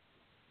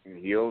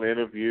he'll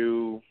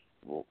interview,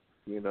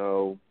 you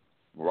know,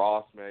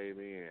 Ross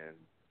maybe, and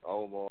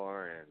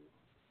Omar, and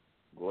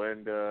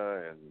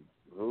Glenda, and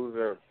who's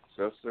their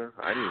sister?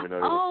 I didn't even know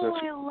there was a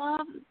sister. I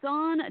love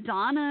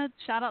Donna.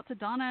 Shout out to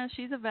Donna.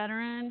 She's a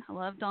veteran. I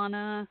love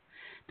Donna.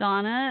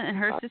 Donna and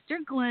her sister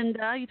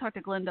Glenda. You talk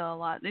to Glenda a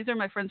lot. These are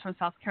my friends from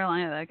South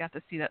Carolina that I got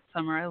to see that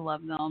summer. I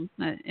love them.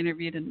 I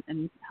interviewed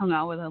and hung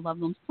out with. I love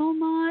them so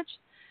much.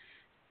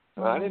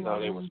 I didn't know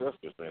they were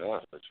sisters, man.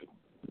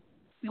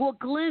 Well,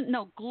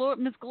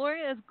 Miss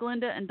Gloria is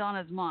Glenda and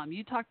Donna's mom.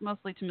 You talked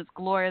mostly to Miss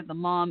Gloria, the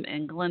mom,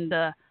 and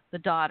Glenda, the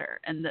daughter.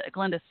 And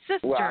Glenda's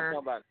sister, well, I'm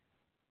talking about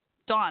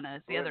Donna,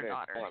 is the Glenda other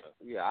daughter. Donna.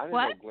 Yeah, I didn't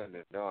what? know Glenda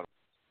and Donna.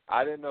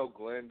 I didn't know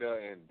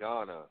Glenda and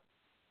Donna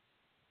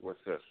were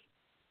sisters.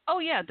 Oh,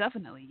 yeah,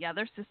 definitely. Yeah,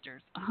 they're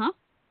sisters. Uh-huh.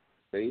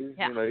 You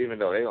know, even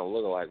though they don't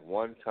look like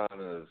one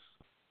kind of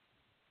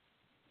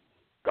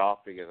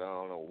gothic as I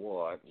don't know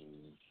what.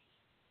 And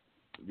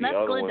the that's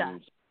other Glenda.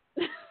 one's,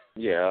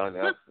 yeah, and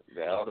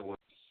the other one's,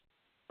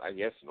 I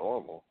guess,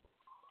 normal.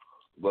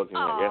 Looking,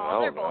 I guess, I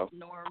they're don't know. both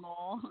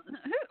normal.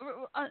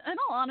 In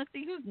all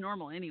honesty, who's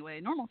normal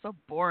anyway? Normal's so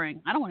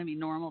boring. I don't want to be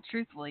normal,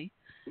 truthfully.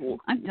 Well,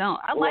 I don't.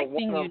 I like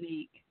being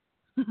unique.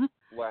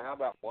 Well, how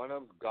about one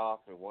of them's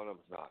goth and one of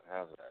them's not?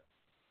 How's that?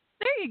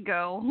 There you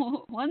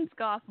go. One's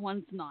goth,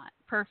 one's not.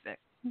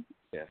 Perfect.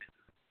 Yeah.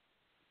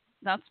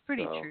 That's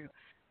pretty true.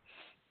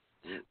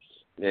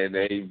 And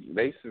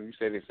you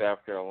said in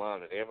South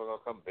Carolina. They ever gonna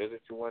come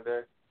visit you one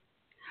day?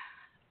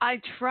 I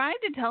tried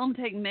to tell them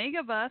to take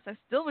Megabus. I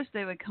still wish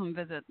they would come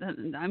visit.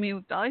 I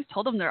mean, I always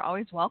told them they're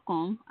always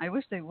welcome. I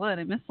wish they would.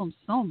 I miss them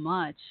so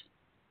much.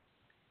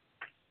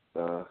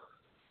 All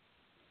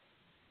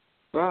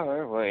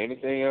right. Well,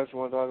 anything else you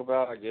want to talk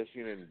about? I guess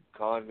you didn't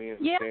con me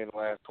into saying the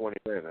last 20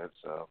 minutes.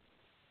 So.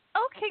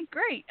 Okay,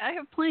 great. I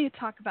have plenty to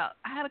talk about.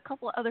 I had a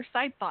couple of other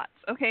side thoughts.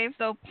 Okay,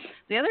 so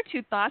the other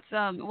two thoughts,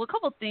 a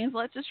couple of things.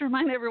 Let's just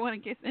remind everyone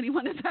in case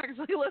anyone is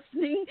actually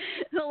listening.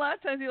 A lot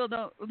of times people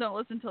don't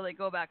listen until they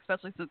go back,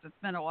 especially since it's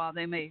been a while.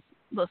 They may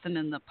listen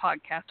in the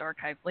podcast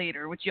archive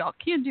later, which y'all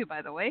can do,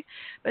 by the way.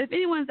 But if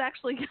anyone's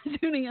actually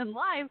tuning in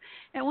live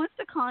and wants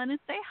to call in and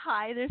say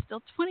hi, there's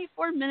still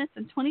 24 minutes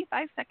and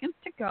 25 seconds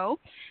to go.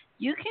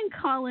 You can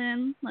call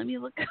in. Let me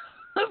look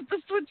up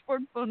the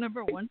switchboard phone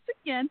number once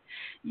again.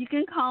 You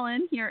can call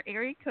in here,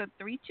 area code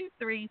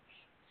 323-642-1556.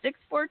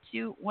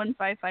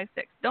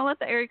 Don't let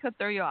the area code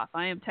throw you off.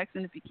 I am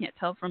Texan if you can't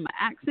tell from my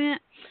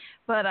accent,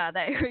 but that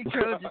area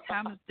code just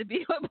happens to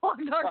be what Blog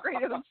Talk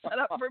Radio is set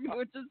up for me,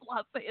 which is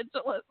Los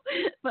Angeles.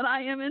 But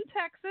I am in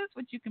Texas,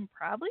 which you can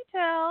probably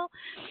tell,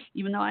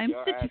 even though I am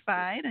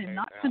cityfied. I'm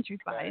not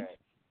countryfied.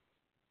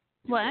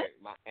 What?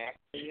 My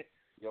accent?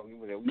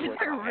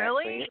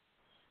 Really?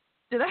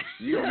 Did I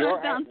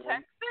sound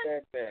Texan?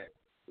 Said that.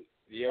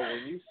 Yeah,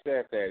 when you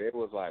said that, it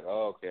was like,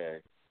 okay.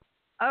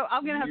 Oh,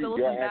 I'm going to have to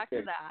listen back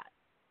to that.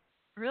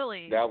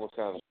 Really? That was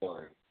kind of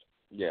funny.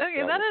 Yeah.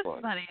 Okay, that is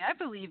funny. I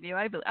believe you.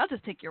 I'll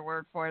just take your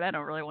word for it. I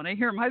don't really want to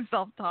hear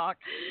myself talk.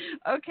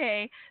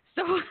 Okay,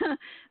 so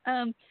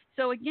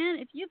so again,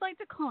 if you'd like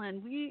to call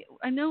in,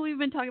 I know we've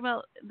been talking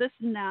about this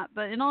and that,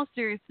 but in all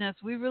seriousness,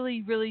 we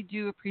really, really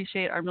do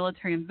appreciate our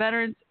military and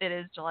veterans. It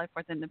is July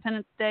 4th,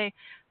 Independence Day.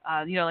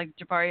 Like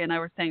Jabari and I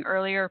were saying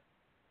earlier,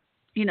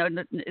 I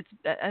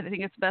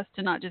think it's best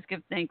to not just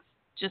give thanks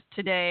just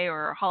today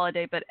or a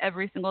holiday, but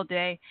every single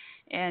day.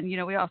 And, you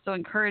know, we also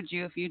encourage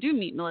you, if you do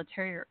meet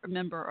military or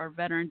member or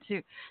veteran,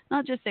 to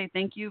not just say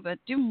thank you, but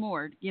do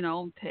more, you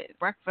know,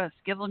 breakfast,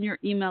 give them your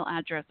email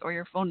address or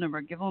your phone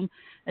number, give them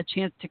a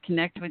chance to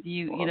connect with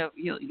you. You know,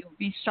 you'll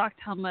be shocked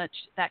how much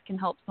that can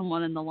help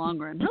someone in the long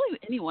run. Really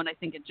anyone, I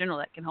think, in general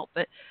that can help.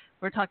 But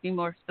we're talking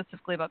more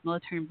specifically about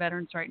military and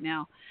veterans right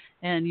now.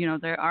 And, you know,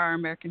 there are our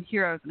American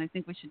heroes, and I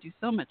think we should do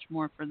so much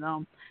more for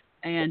them.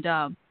 And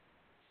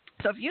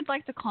so if you'd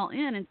like to call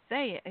in and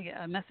say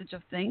a message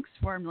of thanks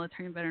for our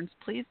military and veterans,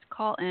 please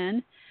call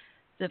in.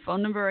 The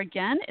phone number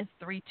again is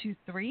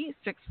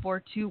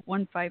 323-642-1556.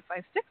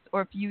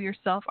 Or if you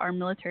yourself are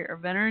military or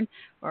veteran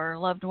or a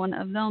loved one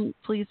of them,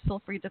 please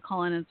feel free to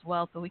call in as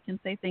well so we can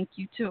say thank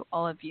you to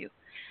all of you.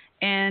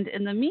 And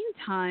in the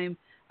meantime,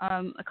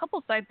 a couple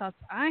of side thoughts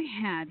I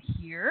had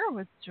here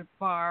with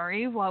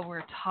Jabari while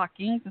we're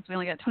talking, since we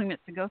only got 20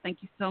 minutes to go.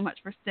 Thank you so much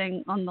for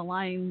staying on the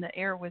line, the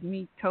air with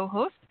me,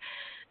 co-host,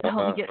 to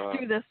help me get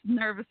through this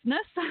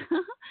nervousness.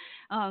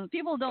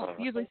 People don't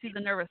usually see the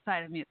nervous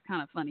side of me. It's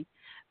kind of funny.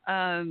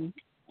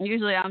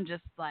 Usually I'm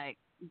just like,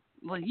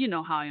 well, you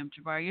know how I am,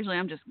 Jabari. Usually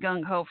I'm just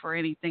gung-ho for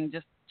anything.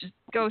 Just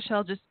go,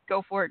 Shell. Just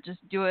go for it. Just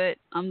do it.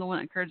 I'm the one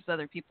that encourages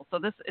other people. So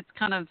it's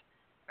kind of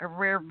a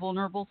rare,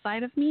 vulnerable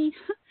side of me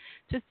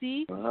to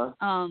see. But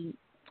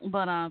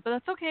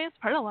that's okay. It's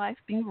part of life,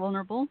 being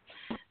vulnerable.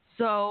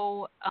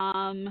 So,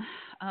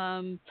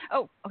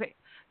 okay.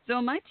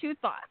 So my two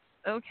thoughts.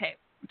 Okay,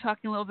 we're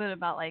talking a little bit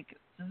about like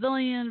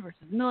civilian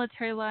versus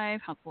military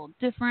life, how it's a little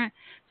different.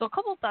 So a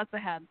couple of thoughts I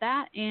had,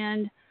 that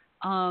and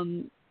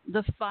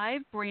the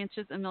 5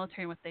 branches of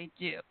military and what they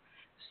do.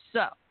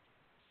 So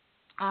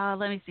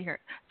let me see here.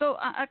 So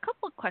a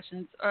couple of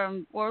questions,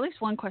 or at least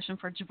one question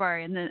for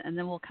Jabari, and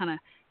then we'll kind of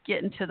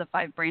get into the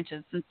 5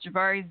 branches. Since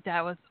Jabari's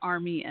dad was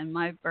Army and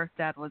my birth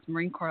dad was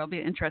Marine Corps, it'll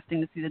be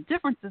interesting to see the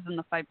differences in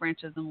the 5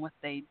 branches and what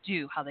they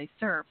do, how they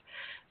serve.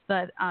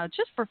 But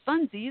just for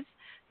funsies,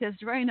 because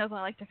Jabari knows I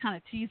like to kind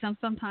of tease him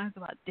sometimes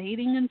about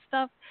dating and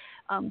stuff.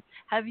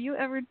 Have you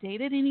ever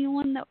dated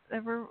anyone that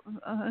ever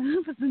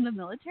was in the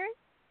military?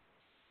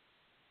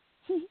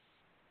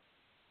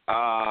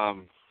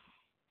 I'm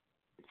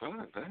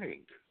trying to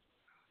think.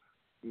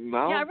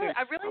 No, yeah,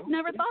 I really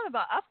never thought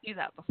about asking you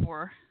that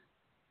before.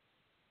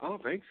 I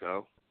don't think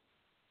so.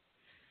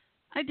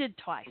 I did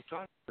twice.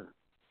 No,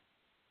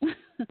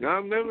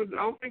 I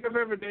don't think I've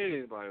ever dated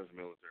anybody who's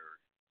military.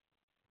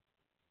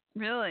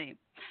 Really?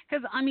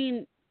 Because I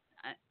mean,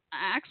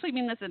 I actually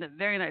mean this in a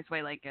very nice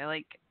way. Like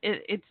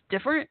it's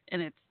different,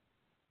 and it's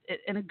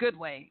in a good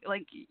way.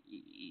 Like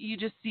you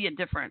just see a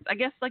difference. I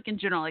guess like in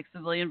general, like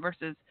civilian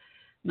versus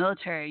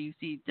military, you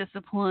see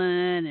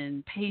discipline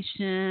and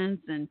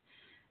patience, and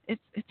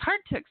it's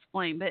hard to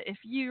explain. But if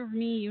you're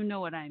me, you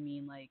know what I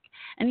mean. Like,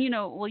 and I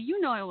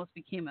almost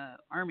became a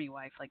Army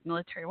wife, like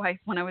military wife,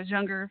 when I was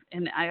younger,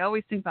 and I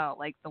always think about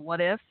like the what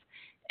ifs,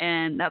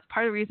 and that's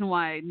part of the reason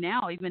why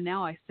even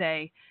now I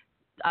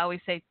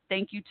always say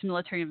thank you to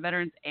military and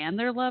veterans and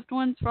their loved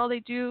ones for all they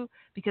do,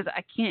 because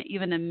I can't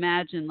even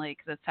imagine like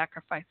the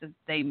sacrifices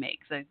they make,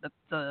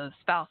 the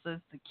spouses,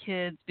 the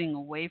kids, being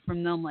away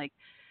from them, like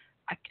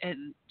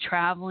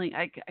traveling.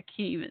 I can't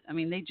even. I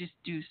mean, they just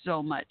do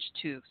so much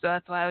too. So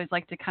that's why I always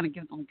like to kind of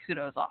give them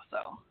kudos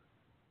also.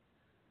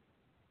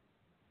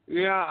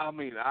 Yeah, I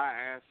mean,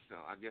 I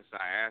guess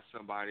I asked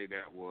somebody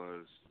that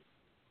was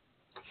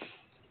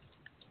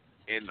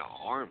in the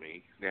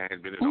Army, that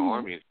had been in the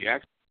Army, and she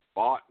actually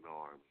fought in the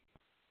Army.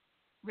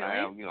 Really? I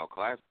have,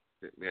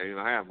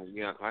 I have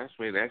a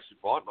classmate that actually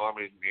fought in the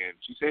Army, and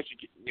she said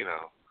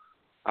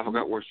I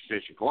forgot where she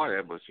said she fought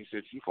at, but she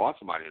said she fought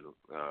somebody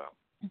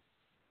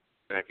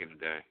back in the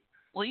day.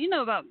 Well, you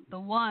know about the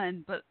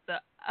one, but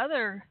the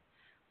other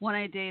one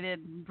I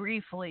dated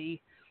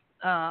briefly,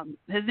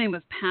 his name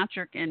was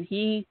Patrick, and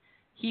he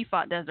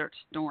fought Desert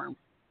Storm.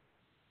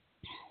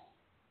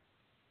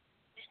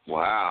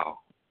 Wow.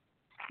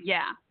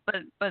 Yeah,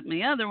 but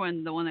my other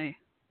one, the one I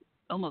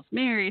almost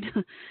married,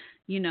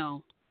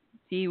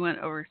 he went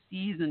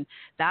overseas, and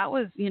that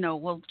was,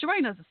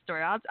 Jabari knows the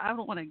story. I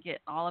don't want to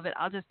get all of it.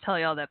 I'll just tell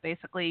y'all that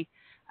basically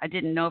I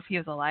didn't know if he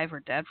was alive or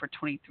dead for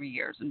 23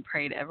 years and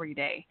prayed every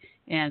day.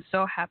 And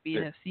so happy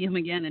to see him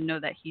again and know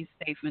that he's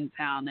safe and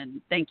sound.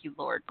 And thank you,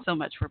 Lord, so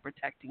much for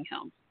protecting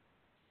him.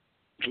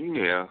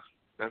 Yeah,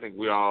 I think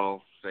we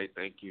all say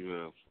thank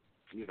you,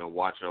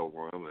 watch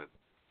over him. And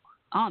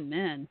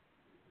amen.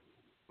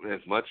 As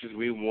much as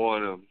we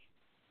want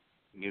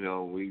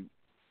him, we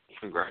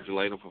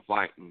congratulate them for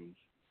fighting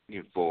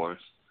for us.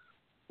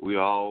 We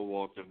all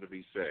want them to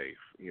be safe,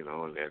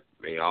 and that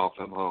they all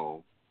come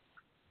home.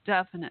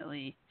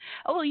 Definitely.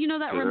 Oh, well,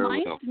 that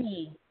reminds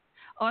me.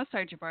 Oh, I'm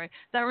sorry, Jabari.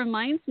 That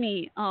reminds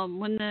me,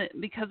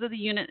 because of the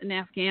unit in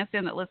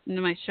Afghanistan that listened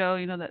to my show,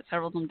 that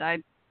several of them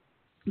died,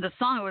 the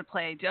song I would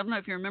play, I don't know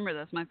if you remember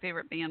this, my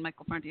favorite band,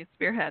 Michael Franti,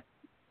 Spearhead.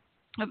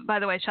 By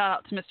the way, shout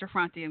out to Mr.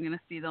 Franti. I'm going to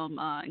see them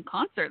in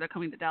concert. They're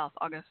coming to Dallas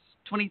August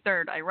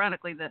 23rd,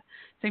 ironically, the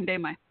same day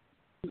my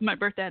My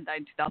birthday died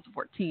in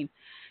 2014,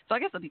 so I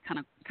guess it'll be kind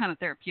of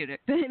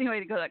therapeutic. But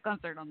anyway, to go to that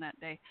concert on that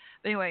day.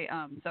 But anyway,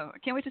 so I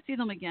can't wait to see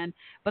them again.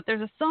 But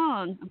there's a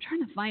song, I'm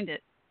trying to find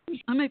it.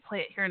 I may play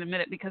it here in a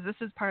minute because this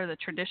is part of the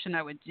tradition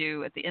I would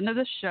do at the end of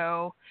the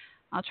show.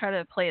 I'll try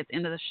to play at the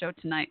end of the show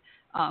tonight.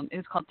 It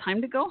was called "Time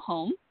to Go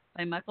Home"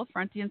 by Michael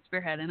Franti and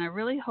Spearhead, and I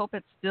really hope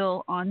it's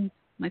still on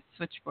my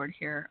switchboard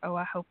here. Oh,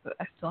 I hope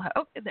I still have.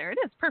 Oh, there it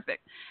is.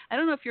 Perfect. I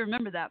don't know if you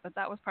remember that, but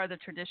that was part of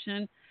the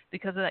tradition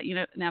because of that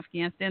unit in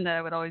Afghanistan that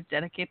I would always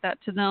dedicate that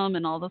to them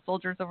and all the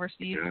soldiers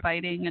overseas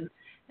fighting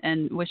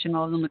and wishing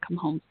all of them to come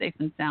home safe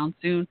and sound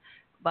soon.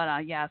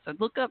 But yeah, so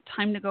look up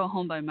 "Time to Go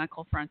Home" by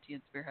Michael Franti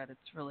and Spearhead.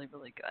 It's really,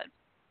 really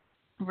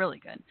good. Really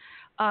good.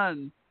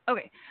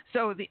 Okay,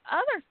 so the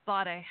other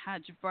thought I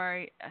had,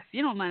 Jabari, if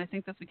you don't mind, I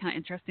think this would be kind of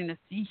interesting to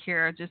see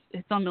here. Just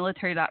it's on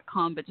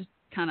military.com, but just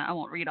kind of, I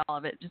won't read all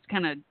of it, just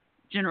kind of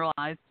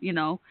generalized, you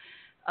know.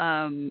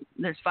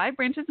 There's 5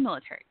 branches of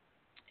military,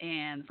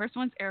 and the first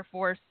one's Air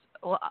Force.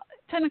 Well,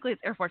 technically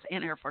it's Air Force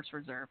and Air Force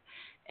Reserve.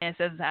 And it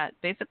says that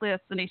basically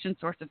that's the nation's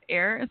source of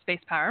air and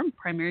space power.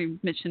 Primary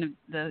mission of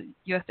the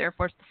U.S. Air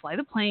Force to fly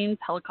the planes,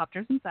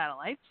 helicopters, and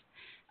satellites.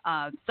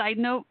 Side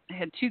note, I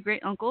had 2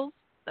 great uncles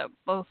that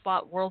both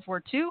fought World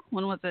War II.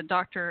 One was a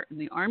doctor in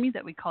the Army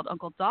that we called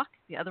Uncle Doc.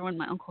 The other one,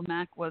 my Uncle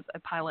Mac, was a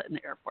pilot in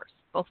the Air Force.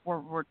 Both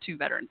World War II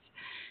veterans.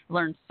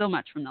 Learned so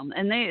much from them.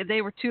 And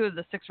they were 2 of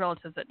the 6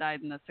 relatives that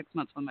died in the 6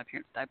 months when my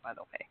parents died, by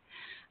the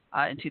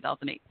way, in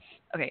 2008.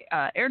 Okay,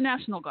 Air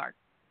National Guard.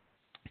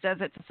 It says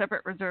it's a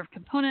separate reserve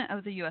component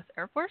of the U.S.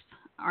 Air Force,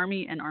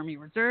 Army and Army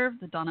Reserve,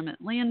 the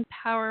dominant land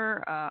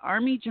power.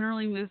 Army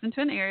generally moves into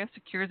an area,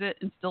 secures it,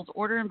 instills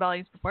order and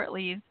values before it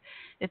leaves.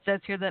 It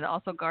says here that it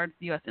also guards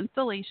the U.S.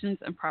 installations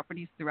and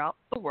properties throughout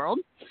the world.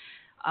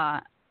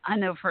 I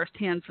know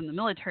firsthand from the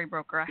military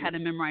broker, I had to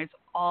memorize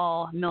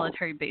all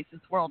military bases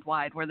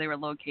worldwide where they were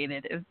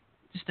located. It was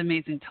just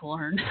amazing to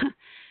learn.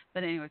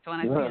 But anyway, so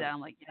when I see that,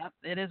 I'm like, yep,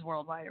 it is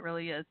worldwide. It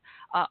really is.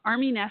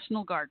 Army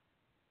National Guard.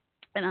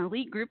 An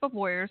elite group of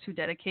warriors who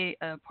dedicate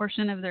a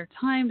portion of their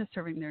time to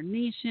serving their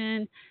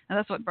nation. And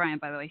that's what Brian,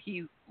 by the way,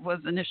 he was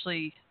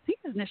initially, I think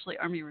he was initially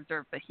Army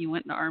Reserve, but he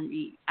went to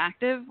Army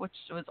Active, which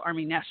was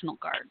Army National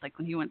Guard, like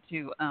when he went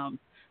to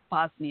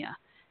Bosnia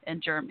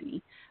and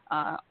Germany.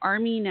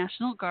 Army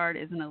National Guard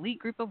is an elite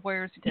group of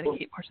warriors who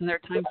dedicate a portion of their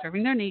time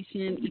serving their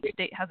nation. Each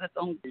state has its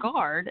own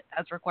guard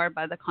as required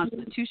by the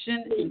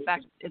Constitution. In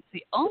fact, it's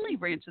the only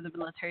branch of the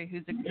military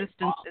whose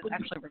existence is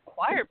actually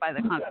required by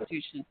the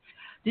Constitution.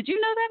 Did you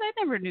know that?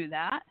 I never knew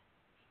that.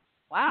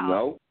 Wow.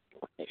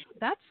 No.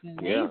 That's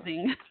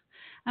amazing. Yeah.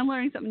 I'm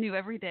learning something new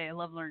every day. I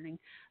love learning.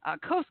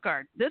 Coast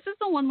Guard. This is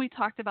the one we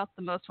talked about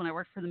the most when I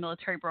worked for the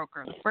military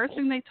broker. The first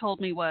thing they told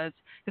me was,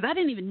 because I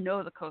didn't even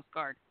know the Coast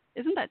Guard.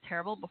 Isn't that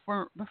terrible?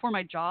 Before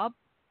my job,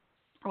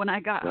 when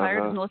I got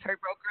hired as a military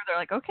broker, they're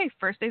like, okay,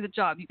 first day of the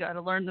job, you got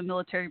to learn the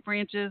military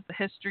branches, the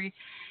history.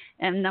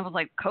 And I was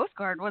like, Coast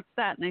Guard, what's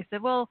that? And they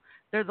said, well,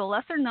 they're the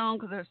lesser known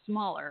because they're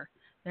smaller.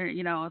 They're,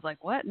 you know, I was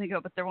like, what? And they go,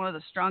 but they're one of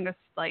the strongest,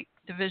 like,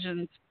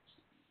 divisions,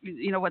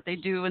 you know, what they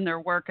do in their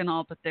work and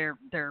all, but they're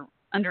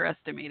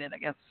underestimated, I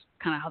guess,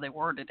 kind of how they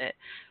worded it.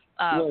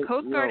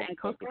 Coast Guard and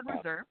Coast Guard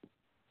Reserve.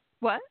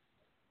 What?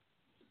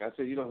 I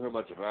said you don't hear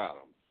much about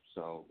them.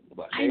 So,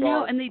 but I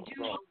know, and they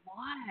do a lot.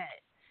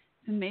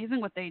 It's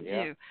amazing what they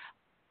do.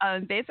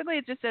 Basically,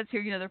 it just says here,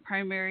 you know, their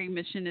primary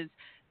mission is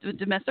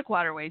domestic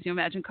waterways. You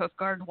imagine Coast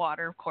Guard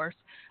water, of course.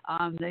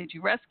 They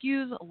do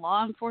rescues,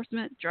 law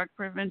enforcement, drug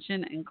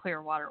prevention, and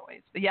clear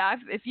waterways. But yeah,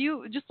 if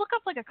you just look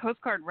up like a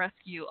Coast Guard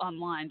rescue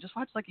online, just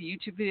watch like a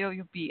YouTube video,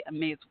 you'll be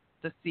amazed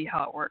to see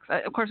how it works.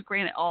 Of course,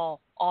 granted, all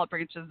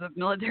branches of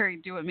military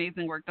do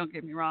amazing work. Don't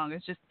get me wrong.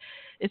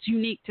 It's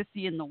unique to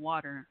see in the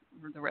water,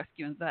 the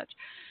rescue and such.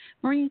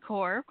 Marine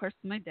Corps, of course,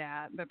 my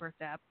birth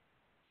dad.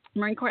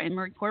 Marine Corps and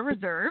Marine Corps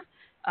Reserve.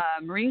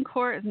 Marine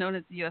Corps is known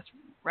as the U.S.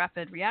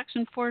 Rapid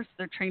Reaction Force.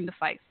 They're trained to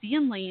fight sea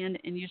and land,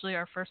 and usually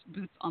are first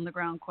boots on the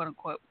ground, quote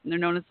unquote. And they're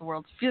known as the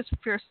world's fiercest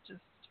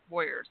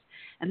warriors.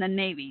 And then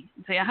Navy.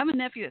 So I have a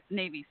nephew that's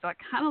Navy, so I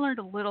kind of learned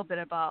a little bit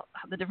about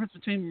the difference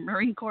between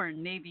Marine Corps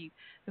and Navy.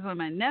 Because when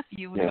my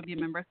nephew, who would be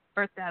my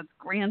birth dad's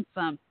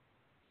grandson,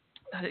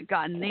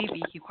 got in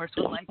Navy, he of course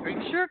was like, are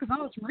you sure? Because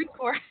I was Marine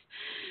Corps.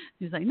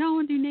 He's like, no, I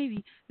want to do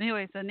Navy. But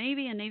anyway, so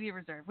Navy and Navy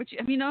Reserve, which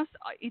have you noticed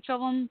each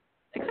of them,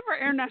 except for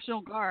Air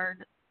National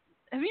Guard,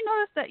 have you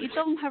noticed that each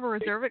of them have a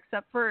reserve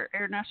except for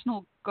Air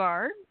National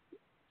Guard?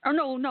 Oh,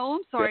 no,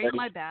 I'm sorry,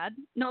 my bad.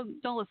 No,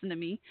 don't listen to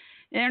me.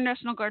 Air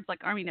National Guard's like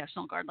Army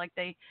National Guard. Like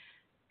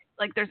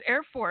there's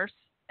Air Force,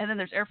 and then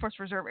there's Air Force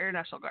Reserve, Air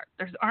National Guard.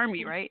 There's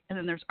Army, right? And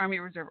then there's Army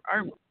Reserve,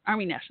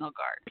 Army National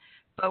Guard.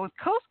 But with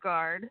Coast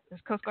Guard,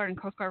 there's Coast Guard and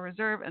Coast Guard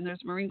Reserve, and there's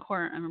Marine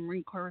Corps and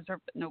Marine Corps Reserve,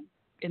 but no,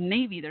 in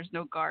Navy there's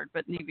no Guard,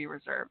 but Navy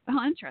Reserve.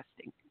 Oh,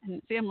 interesting.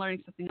 And see, I'm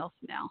learning something else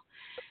now.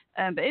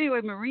 But anyway,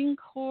 Marine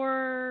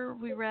Corps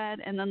we read,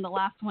 and then the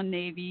last one,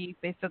 Navy,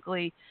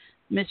 basically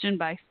mission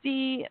by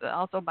sea, but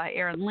also by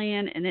air and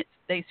land, and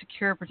they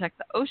secure and protect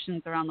the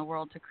oceans around the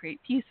world to create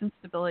peace and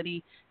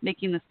stability,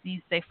 making the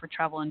seas safe for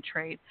travel and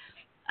trade.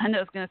 I know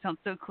it's going to sound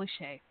so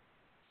cliche,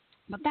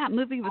 But that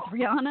movie with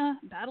Rihanna,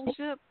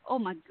 Battleship. Oh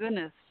my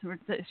goodness,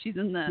 she's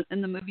in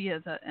the movie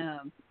as a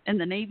in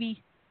the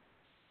Navy.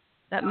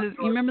 That movie,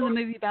 you remember the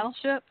movie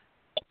Battleship?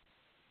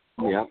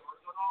 Yeah.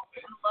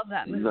 I love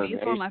that movie.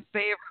 It's one of my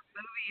favorite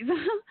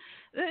movies.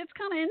 It's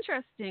kind of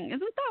interesting.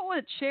 Isn't that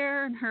what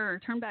Cher and her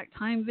Turn Back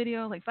Time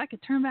video? Like, if I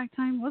could turn back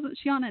time, wasn't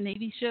she on a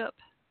Navy ship?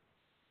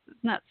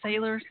 Isn't that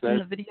sailors in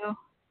the video?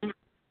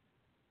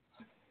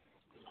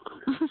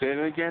 Say it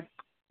again.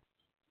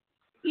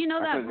 You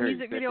know that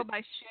music video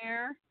by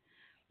Cher?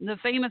 The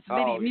famous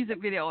video, music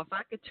video, If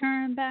I Could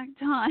Turn Back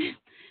Time.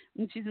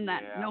 And she's in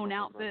that known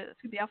outfit.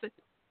 The outfit.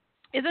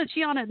 Isn't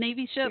she on a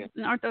Navy ship? Yeah.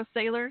 And aren't those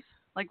sailors?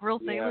 Like real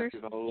sailors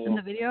in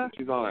the video?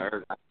 She's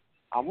on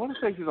I want to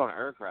say she's on an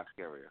aircraft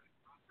carrier.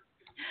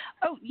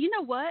 Oh, you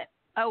know what?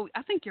 Oh,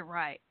 I think you're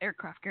right.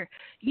 Aircraft carrier.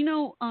 You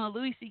know,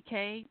 Louis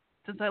C.K.,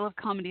 since I love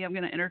comedy, I'm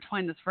going to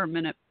intertwine this for a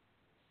minute.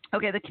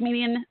 Okay, the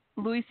comedian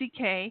Louis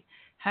C.K.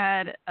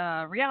 had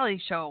a reality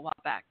show a while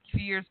back, a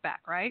few years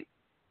back, right?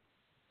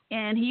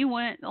 And he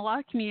went, a lot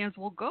of comedians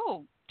will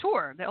go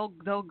tour.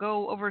 They'll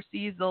go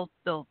overseas. They'll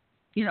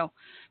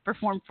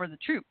perform for the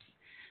troops.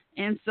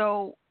 And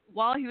so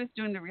while he was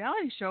doing the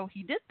reality show,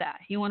 he did that.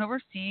 He went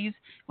overseas,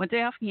 went to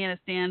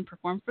Afghanistan,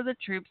 performed for the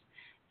troops,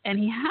 and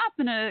he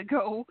happened to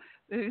go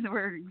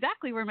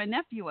exactly where my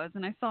nephew was,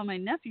 and I saw my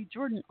nephew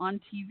Jordan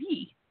on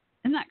TV.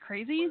 Isn't that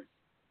crazy?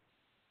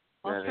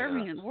 While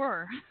serving in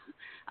war.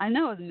 I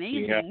know, it's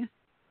amazing.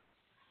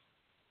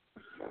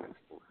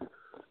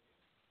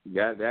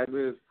 Yeah, that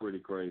is pretty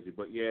crazy.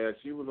 But yeah,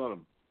 she was on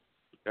an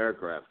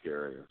aircraft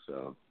carrier,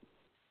 so.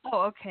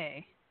 Oh,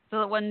 okay.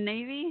 So it wasn't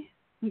Navy?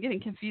 I'm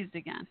getting confused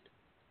again.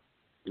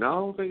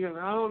 No, I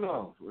don't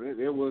know.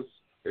 It was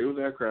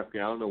aircraft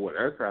carrier. I don't know what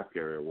aircraft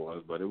carrier it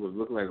was, but it was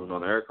looking like it was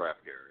on an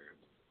aircraft carrier.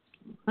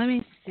 Let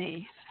me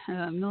see.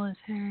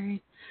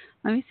 Military.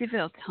 Let me see if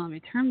it'll tell me.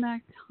 Turn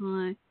back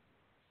time.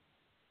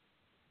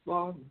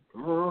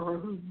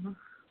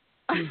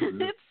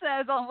 It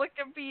says on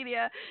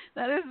Wikipedia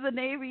that is the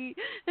Navy.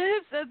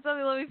 It said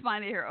something. Let me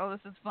find it here. Oh,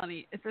 this is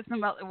funny. It said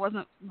something about it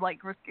wasn't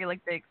like risky,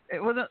 like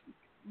it wasn't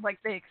like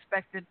they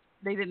expected.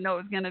 They didn't know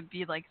it was going to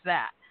be like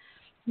that.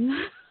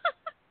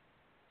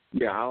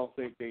 Yeah, I don't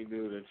think they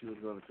knew that she was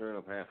going to turn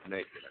up half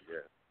naked, I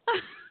guess.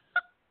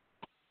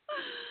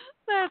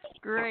 That's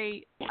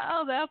great.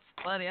 Oh, that's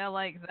funny. I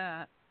like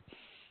that.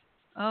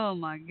 Oh,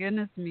 my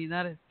goodness me.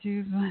 That is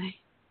too funny.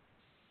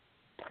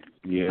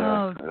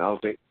 Yeah, and I don't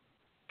think.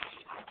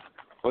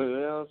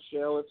 Well,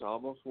 Shell, it's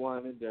almost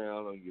winding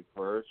down on your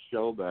first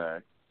show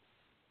back.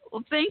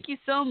 Well, thank you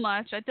so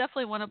much. I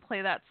definitely want to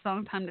play that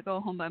song "Time to Go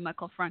Home" by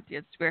Michael Franti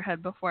at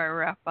Spearhead before I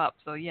wrap up.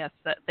 So, yes,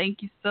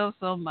 thank you so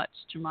much,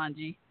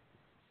 Jumanji.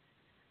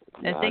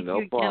 And thank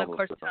you again, of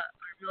course, to our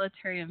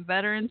military and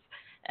veterans.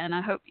 And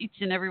I hope each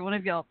and every one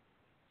of y'all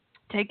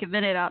take a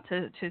minute out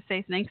to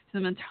say thanks to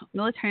the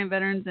military and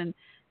veterans and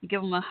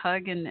give them a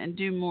hug and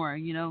do more.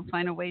 You know,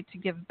 find a way to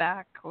give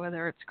back,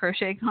 whether it's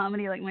crochet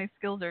comedy like my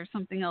skills or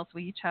something else.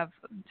 We each have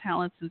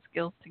talents and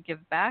skills to give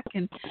back.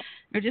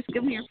 Or just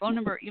give me your phone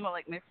number or email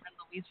like my friend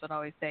Louise would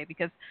always say.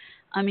 Because,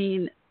 I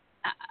mean,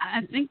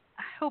 I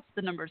hope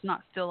the number's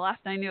not still.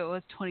 Last I knew it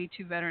was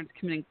 22 veterans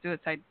committing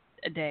suicide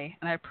a day,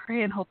 and I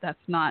pray and hope that's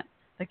not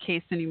the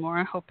case anymore.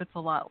 I hope it's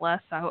a lot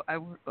less.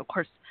 Of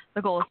course,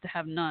 the goal is to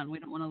have none. We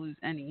don't want to lose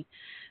any,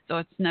 so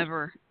it's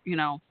never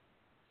good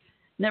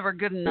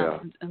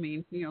enough. Yeah. I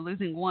mean,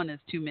 losing one is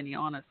too many,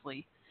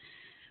 honestly.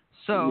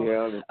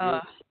 So,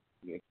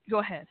 go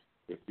ahead.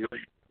 If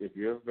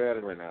you're a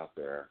veteran out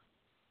there,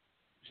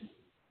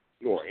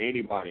 or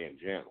anybody in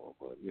general,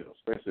 but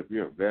especially if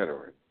you're a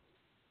veteran,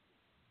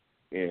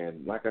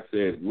 and like I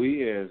said,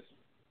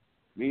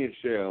 me and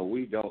Shell,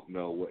 we don't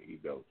know what you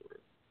go through.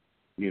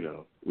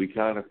 We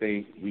kind of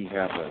think we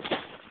have a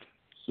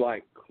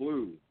slight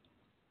clue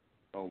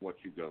on what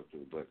you go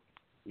through, but,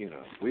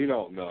 we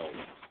don't know.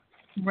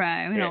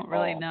 Right, we don't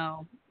really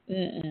know.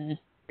 Mm-mm.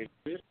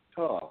 It's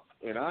tough,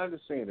 and I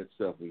understand it's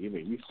tough.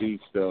 You see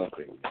stuff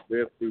and you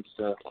live through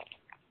stuff.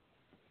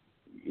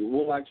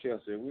 Well, like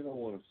Shell said, we don't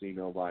want to see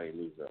nobody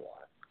lose their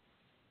life,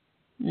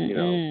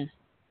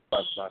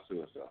 by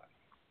suicide.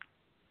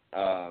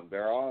 I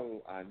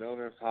know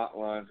there's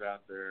hotlines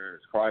out there,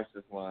 there's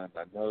crisis lines.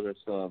 I know there's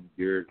some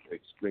geared,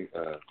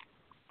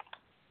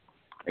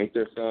 ain't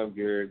there some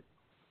geared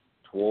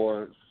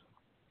towards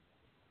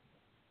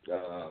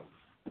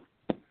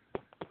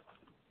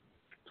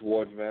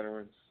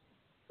veterans?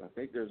 I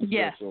think there's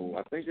special.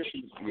 I think there's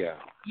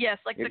Yes,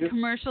 like the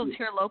commercials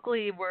here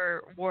locally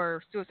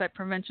were suicide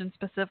prevention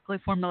specifically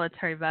for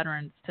military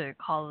veterans to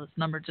call this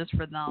number just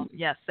for them.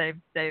 Yes, they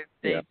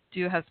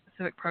do have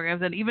specific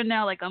programs, and even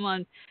now, like I'm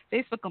on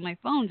Facebook on my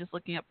phone, just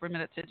looking up for a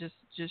minute to just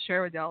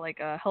share with y'all.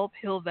 Like Help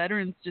Heal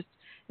Veterans just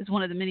is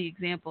one of the many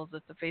examples.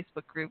 It's a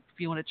Facebook group if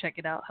you want to check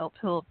it out. Help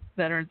Heal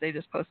Veterans. They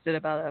just posted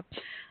about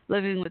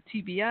living with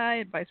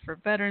TBI, advice for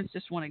veterans.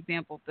 Just one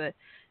example, but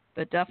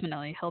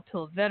definitely Help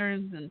Heal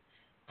Veterans and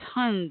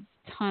tons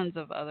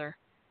of other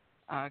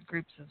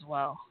groups as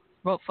well.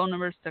 Wrote phone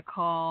numbers to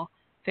call,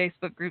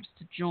 Facebook groups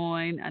to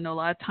join. I know a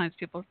lot of times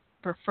people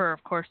prefer,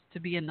 of course, to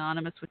be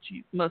anonymous, which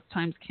you most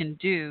times can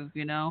do,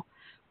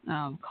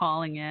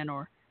 calling in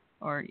or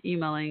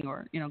emailing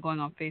or, going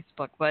on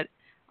Facebook. But,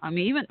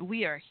 even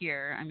we are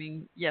here.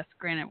 Yes,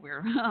 granted,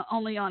 we're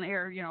only on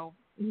air,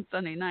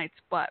 Sunday nights,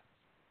 but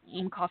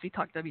Coffee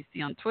Talk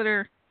WC on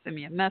Twitter. Send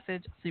me a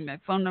message. Send me my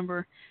phone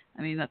number.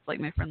 That's like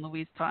my friend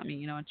Louise taught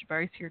me, and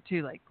Jabari's here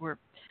too. Like we're,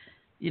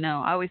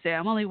 I always say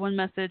I'm only one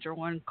message or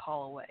one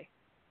call away.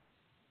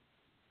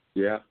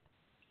 Yeah.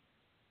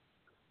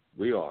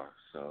 We are.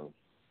 So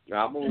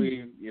I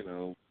believe,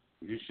 you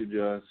should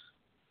just,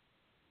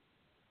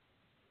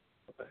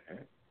 what the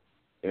heck,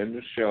 end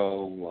the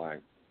show,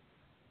 like,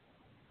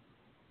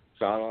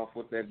 start off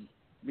with that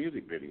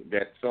music video,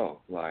 that song.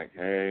 Like,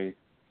 hey,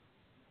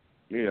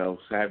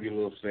 have your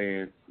little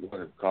saying,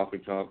 what is Coffee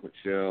Talk with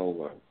Shell,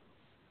 or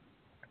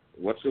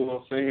what's your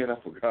little saying? I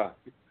forgot.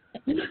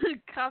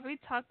 Coffee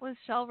Talk with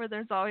Shell, where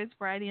there's always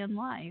variety in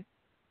life.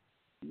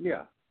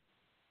 Yeah.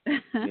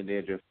 And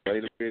then just play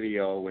the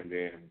video, and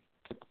then,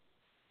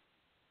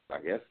 I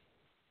guess,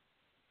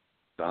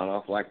 start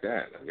off like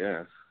that, I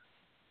guess.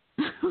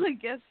 I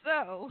guess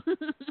so.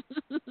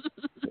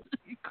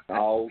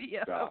 Oh,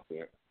 stop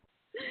it.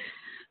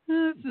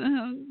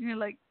 You're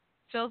like,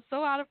 Jill's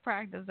so out of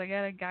practice. I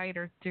got to guide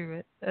her through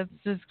it. That's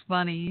just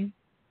funny.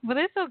 But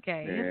it's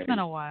okay. Man. It's been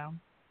a while.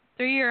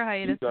 3-year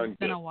hiatus has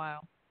been good. a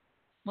while.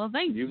 Well,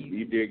 thank you.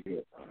 You did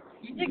good.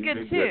 You did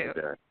good, too.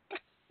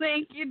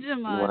 Thank you,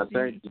 Jumanji.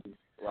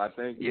 Well,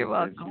 thank you. You're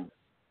welcome.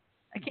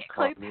 I can't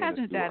call you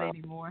Pageant Dad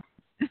anymore.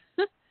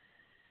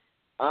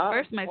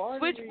 First, my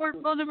switchboard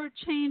phone number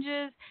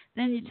changes.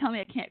 Then you tell me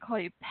I can't call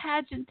you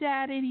Pageant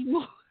Dad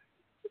anymore.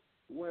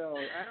 Well,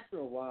 after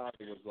a while,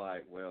 it was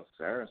like, well,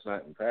 Sarah's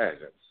not in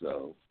pageant,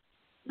 so.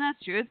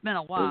 That's true. It's been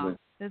a while.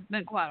 It's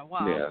been quite a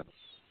while. Yeah.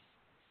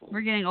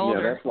 We're getting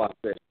older. Yeah, that's why I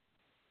said.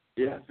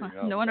 Yeah.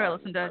 No wonder I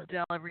listen to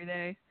Adele every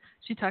day.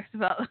 She talks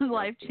about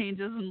life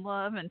changes and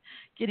love and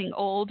getting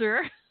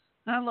older.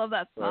 I love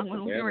that song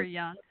when we were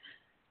young.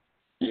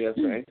 Yes,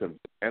 Anthem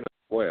and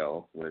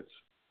 12, which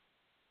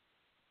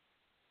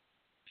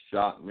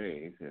shocked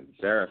me. And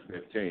Sarah's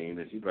 15,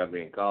 and she's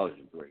probably in college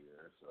in 3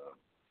 years. So.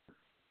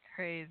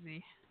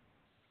 Crazy.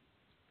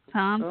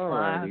 Time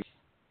flies.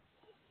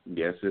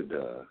 Yes, it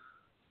does.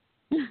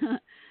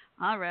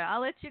 All right,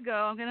 I'll let you go.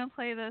 I'm going to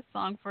play this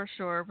song for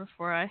sure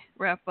before I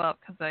wrap up,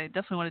 because I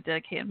definitely want to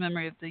dedicate in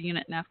memory of the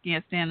unit in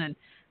Afghanistan, and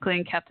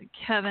including Captain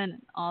Kevin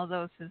and all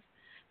those his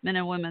men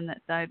and women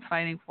that died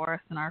fighting for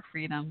us and our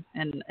freedom,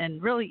 and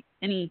really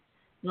any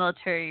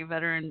military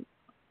veteran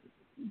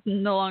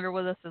no longer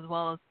with us, as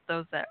well as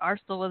those that are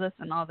still with us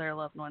and all their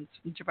loved ones.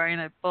 Jabari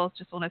and I both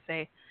just want to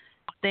say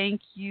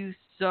thank you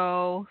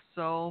so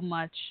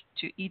much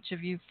to each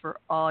of you for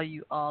all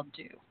you all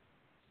do.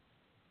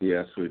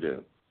 Yes, we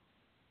do.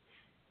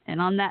 And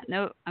on that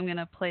note, I'm going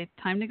to play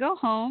Time to Go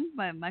Home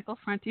by Michael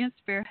Franti and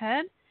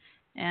Spearhead,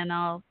 and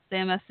I'll say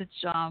a message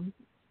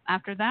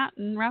after that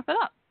and wrap it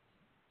up.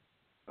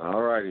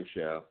 All righty,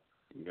 Shell.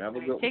 You have a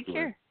good one. Take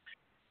care.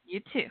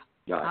 You too.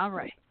 Bye. All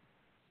right.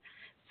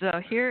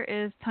 So here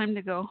is Time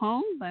to Go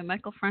Home by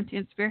Michael Franti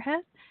and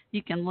Spearhead.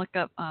 You can look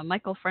up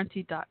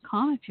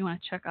michaelfranti.com if you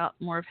want to check out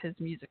more of his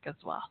music as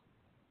well.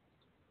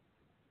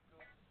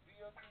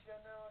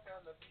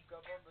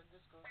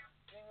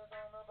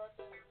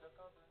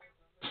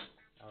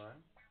 All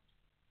right.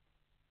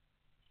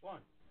 1,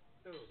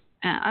 2.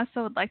 And I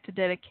also would like to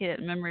dedicate it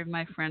in memory of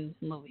my friend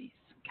Louise,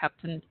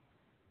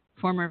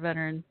 former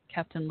veteran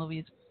Captain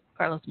Louise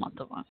Carlos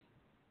Montalban.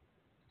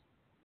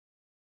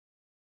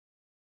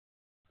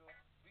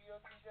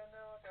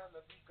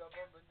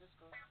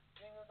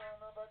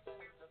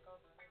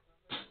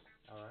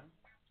 All right.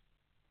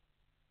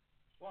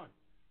 1,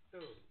 2,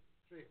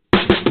 3.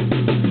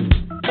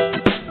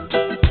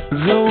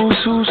 Those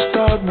who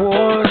start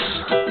wars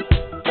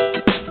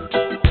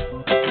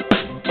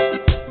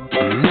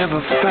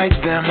never fight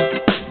them.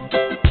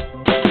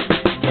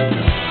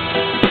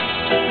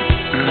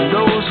 And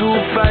those who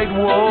fight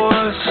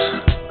wars,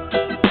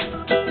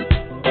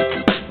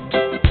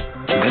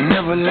 they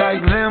never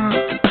like them.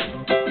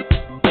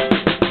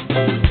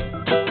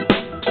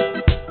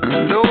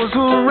 And those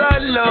who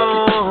write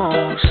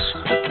laws,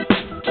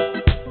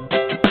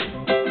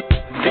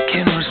 they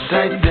can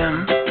recite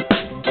them.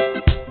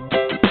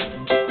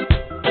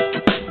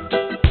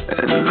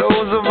 And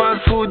those of us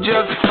who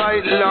just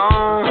fight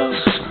laws,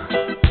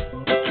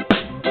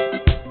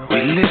 we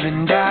live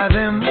and die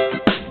them.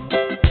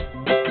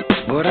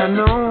 But I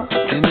know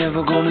they're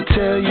never gonna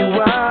tell you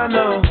why,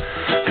 no.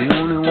 They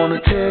only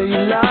wanna tell you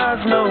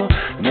lies, no.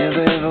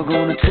 Never ever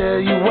gonna tell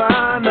you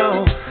why,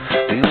 no.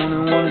 They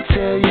only wanna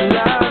tell you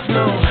lies,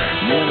 no.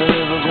 Never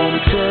ever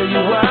gonna tell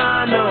you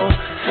why, no.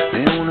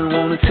 They only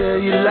wanna tell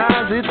you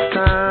lies. It's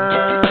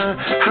time.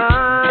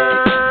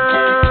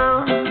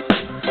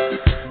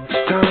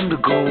 It's time to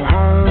go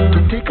home.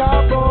 Don't take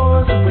our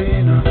boys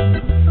away, no.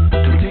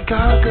 Don't take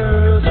our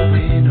girls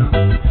away, no.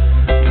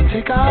 Don't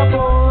take our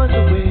boys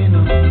away,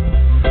 no.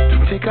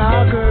 Don't take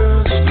our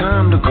girls. It's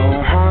time to go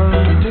home.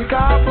 Don't take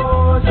our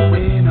boys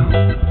away, no.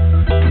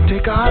 Don't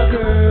take our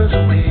girls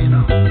away,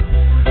 no.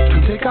 Don't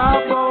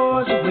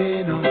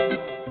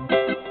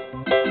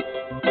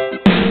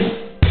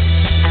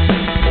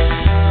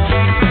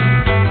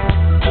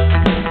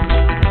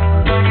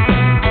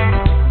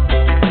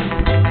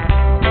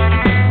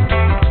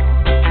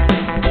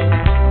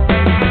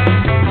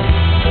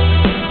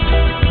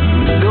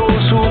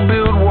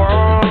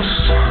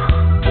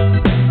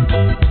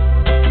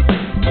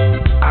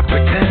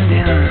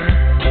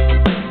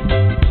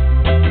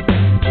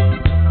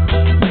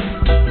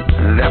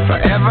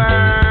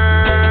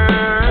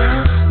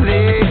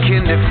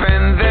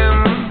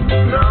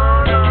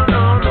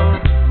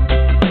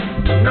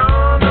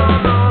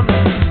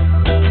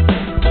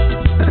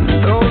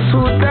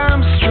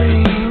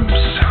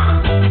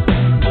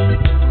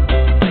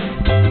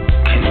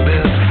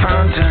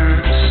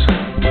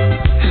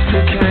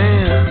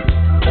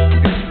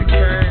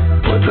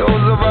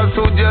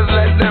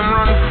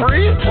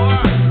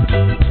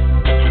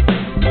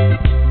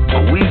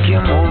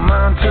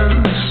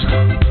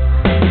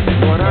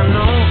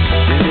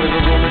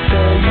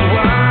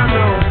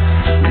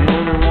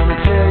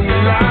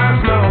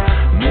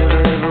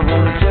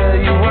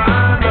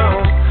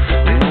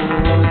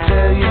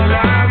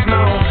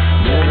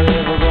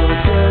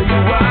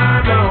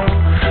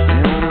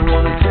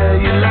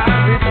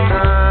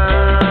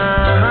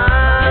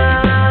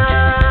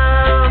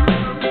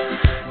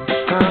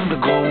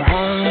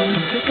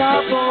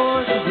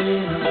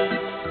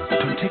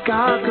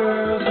our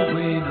girls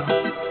away, no.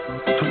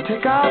 Don't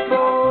take our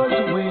boys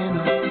away,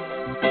 no.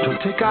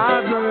 Don't take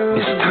our girls.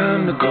 It's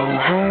time to go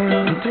home.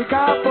 Don't take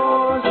our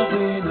boys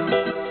away, no.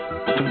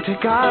 Don't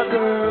take our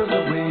girls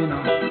away,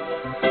 no.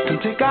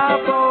 Don't take our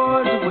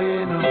boys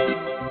away, no.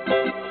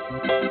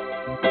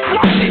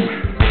 Flush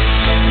it.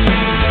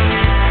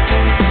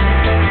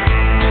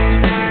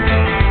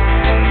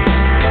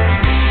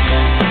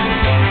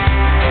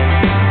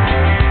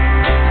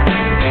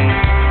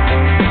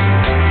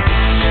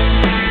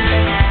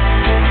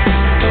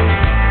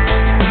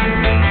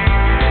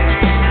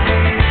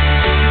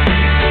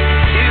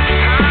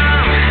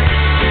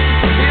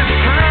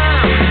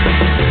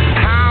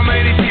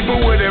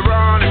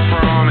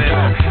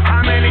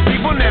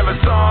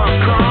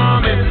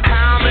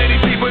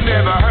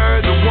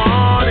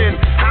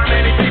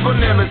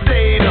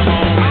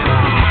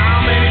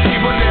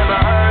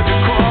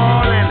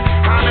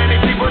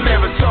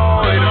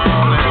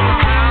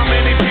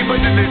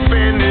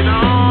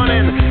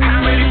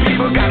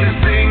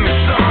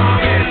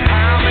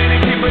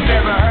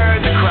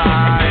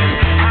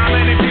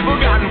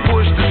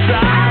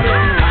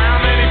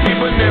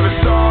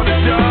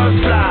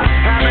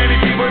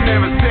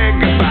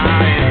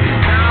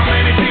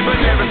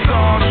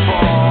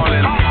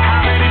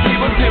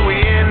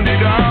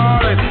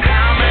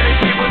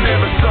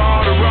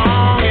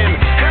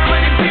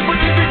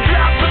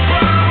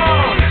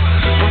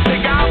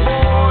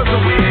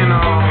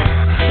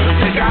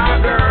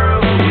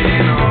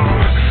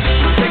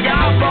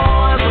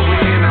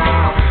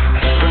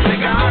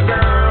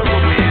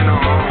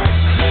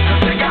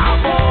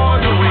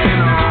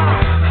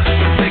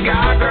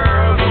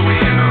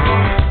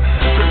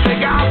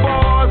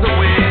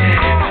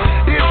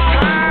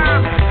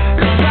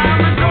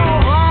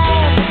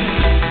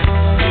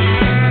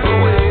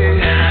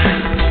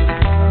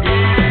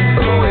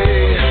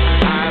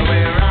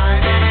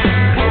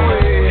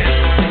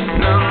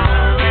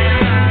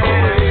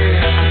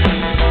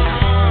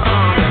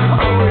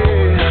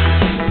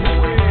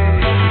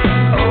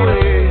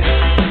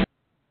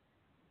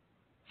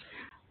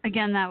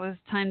 Again, that was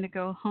Time to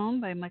Go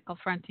Home by Michael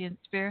Franti and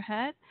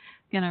Spearhead.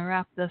 Going to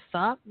wrap this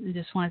up. I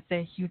just want to say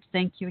a huge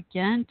thank you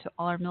again to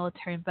all our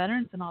military and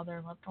veterans and all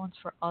their loved ones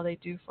for all they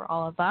do for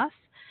all of us.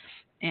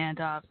 And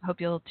hope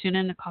you'll tune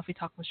in to Coffee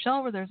Talk with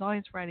Shell, where there's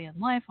always variety in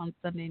life on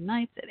Sunday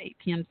nights at 8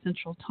 p.m.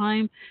 Central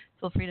Time.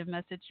 Feel free to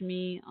message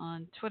me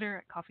on Twitter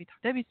at Coffee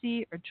Talk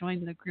WC or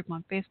join the group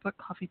on Facebook,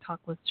 Coffee Talk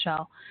with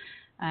Shell.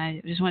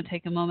 I just want to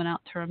take a moment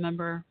out to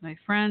remember my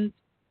friends.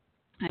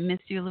 I miss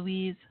you,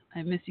 Louise.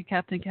 I miss you,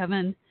 Captain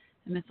Kevin.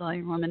 I miss all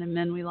your women and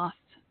men we lost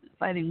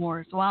fighting war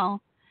as well.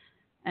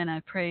 And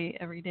I pray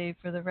every day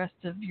for the rest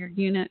of your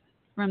unit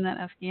from that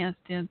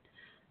Afghanistan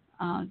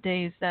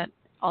days that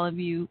all of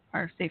you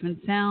are safe and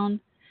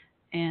sound.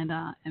 And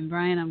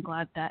Brian, I'm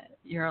glad that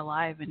you're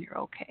alive and you're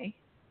okay.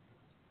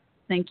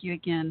 Thank you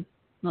again,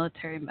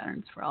 military and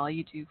veterans, for all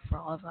you do for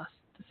all of us.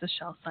 This is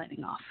Shell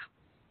signing off.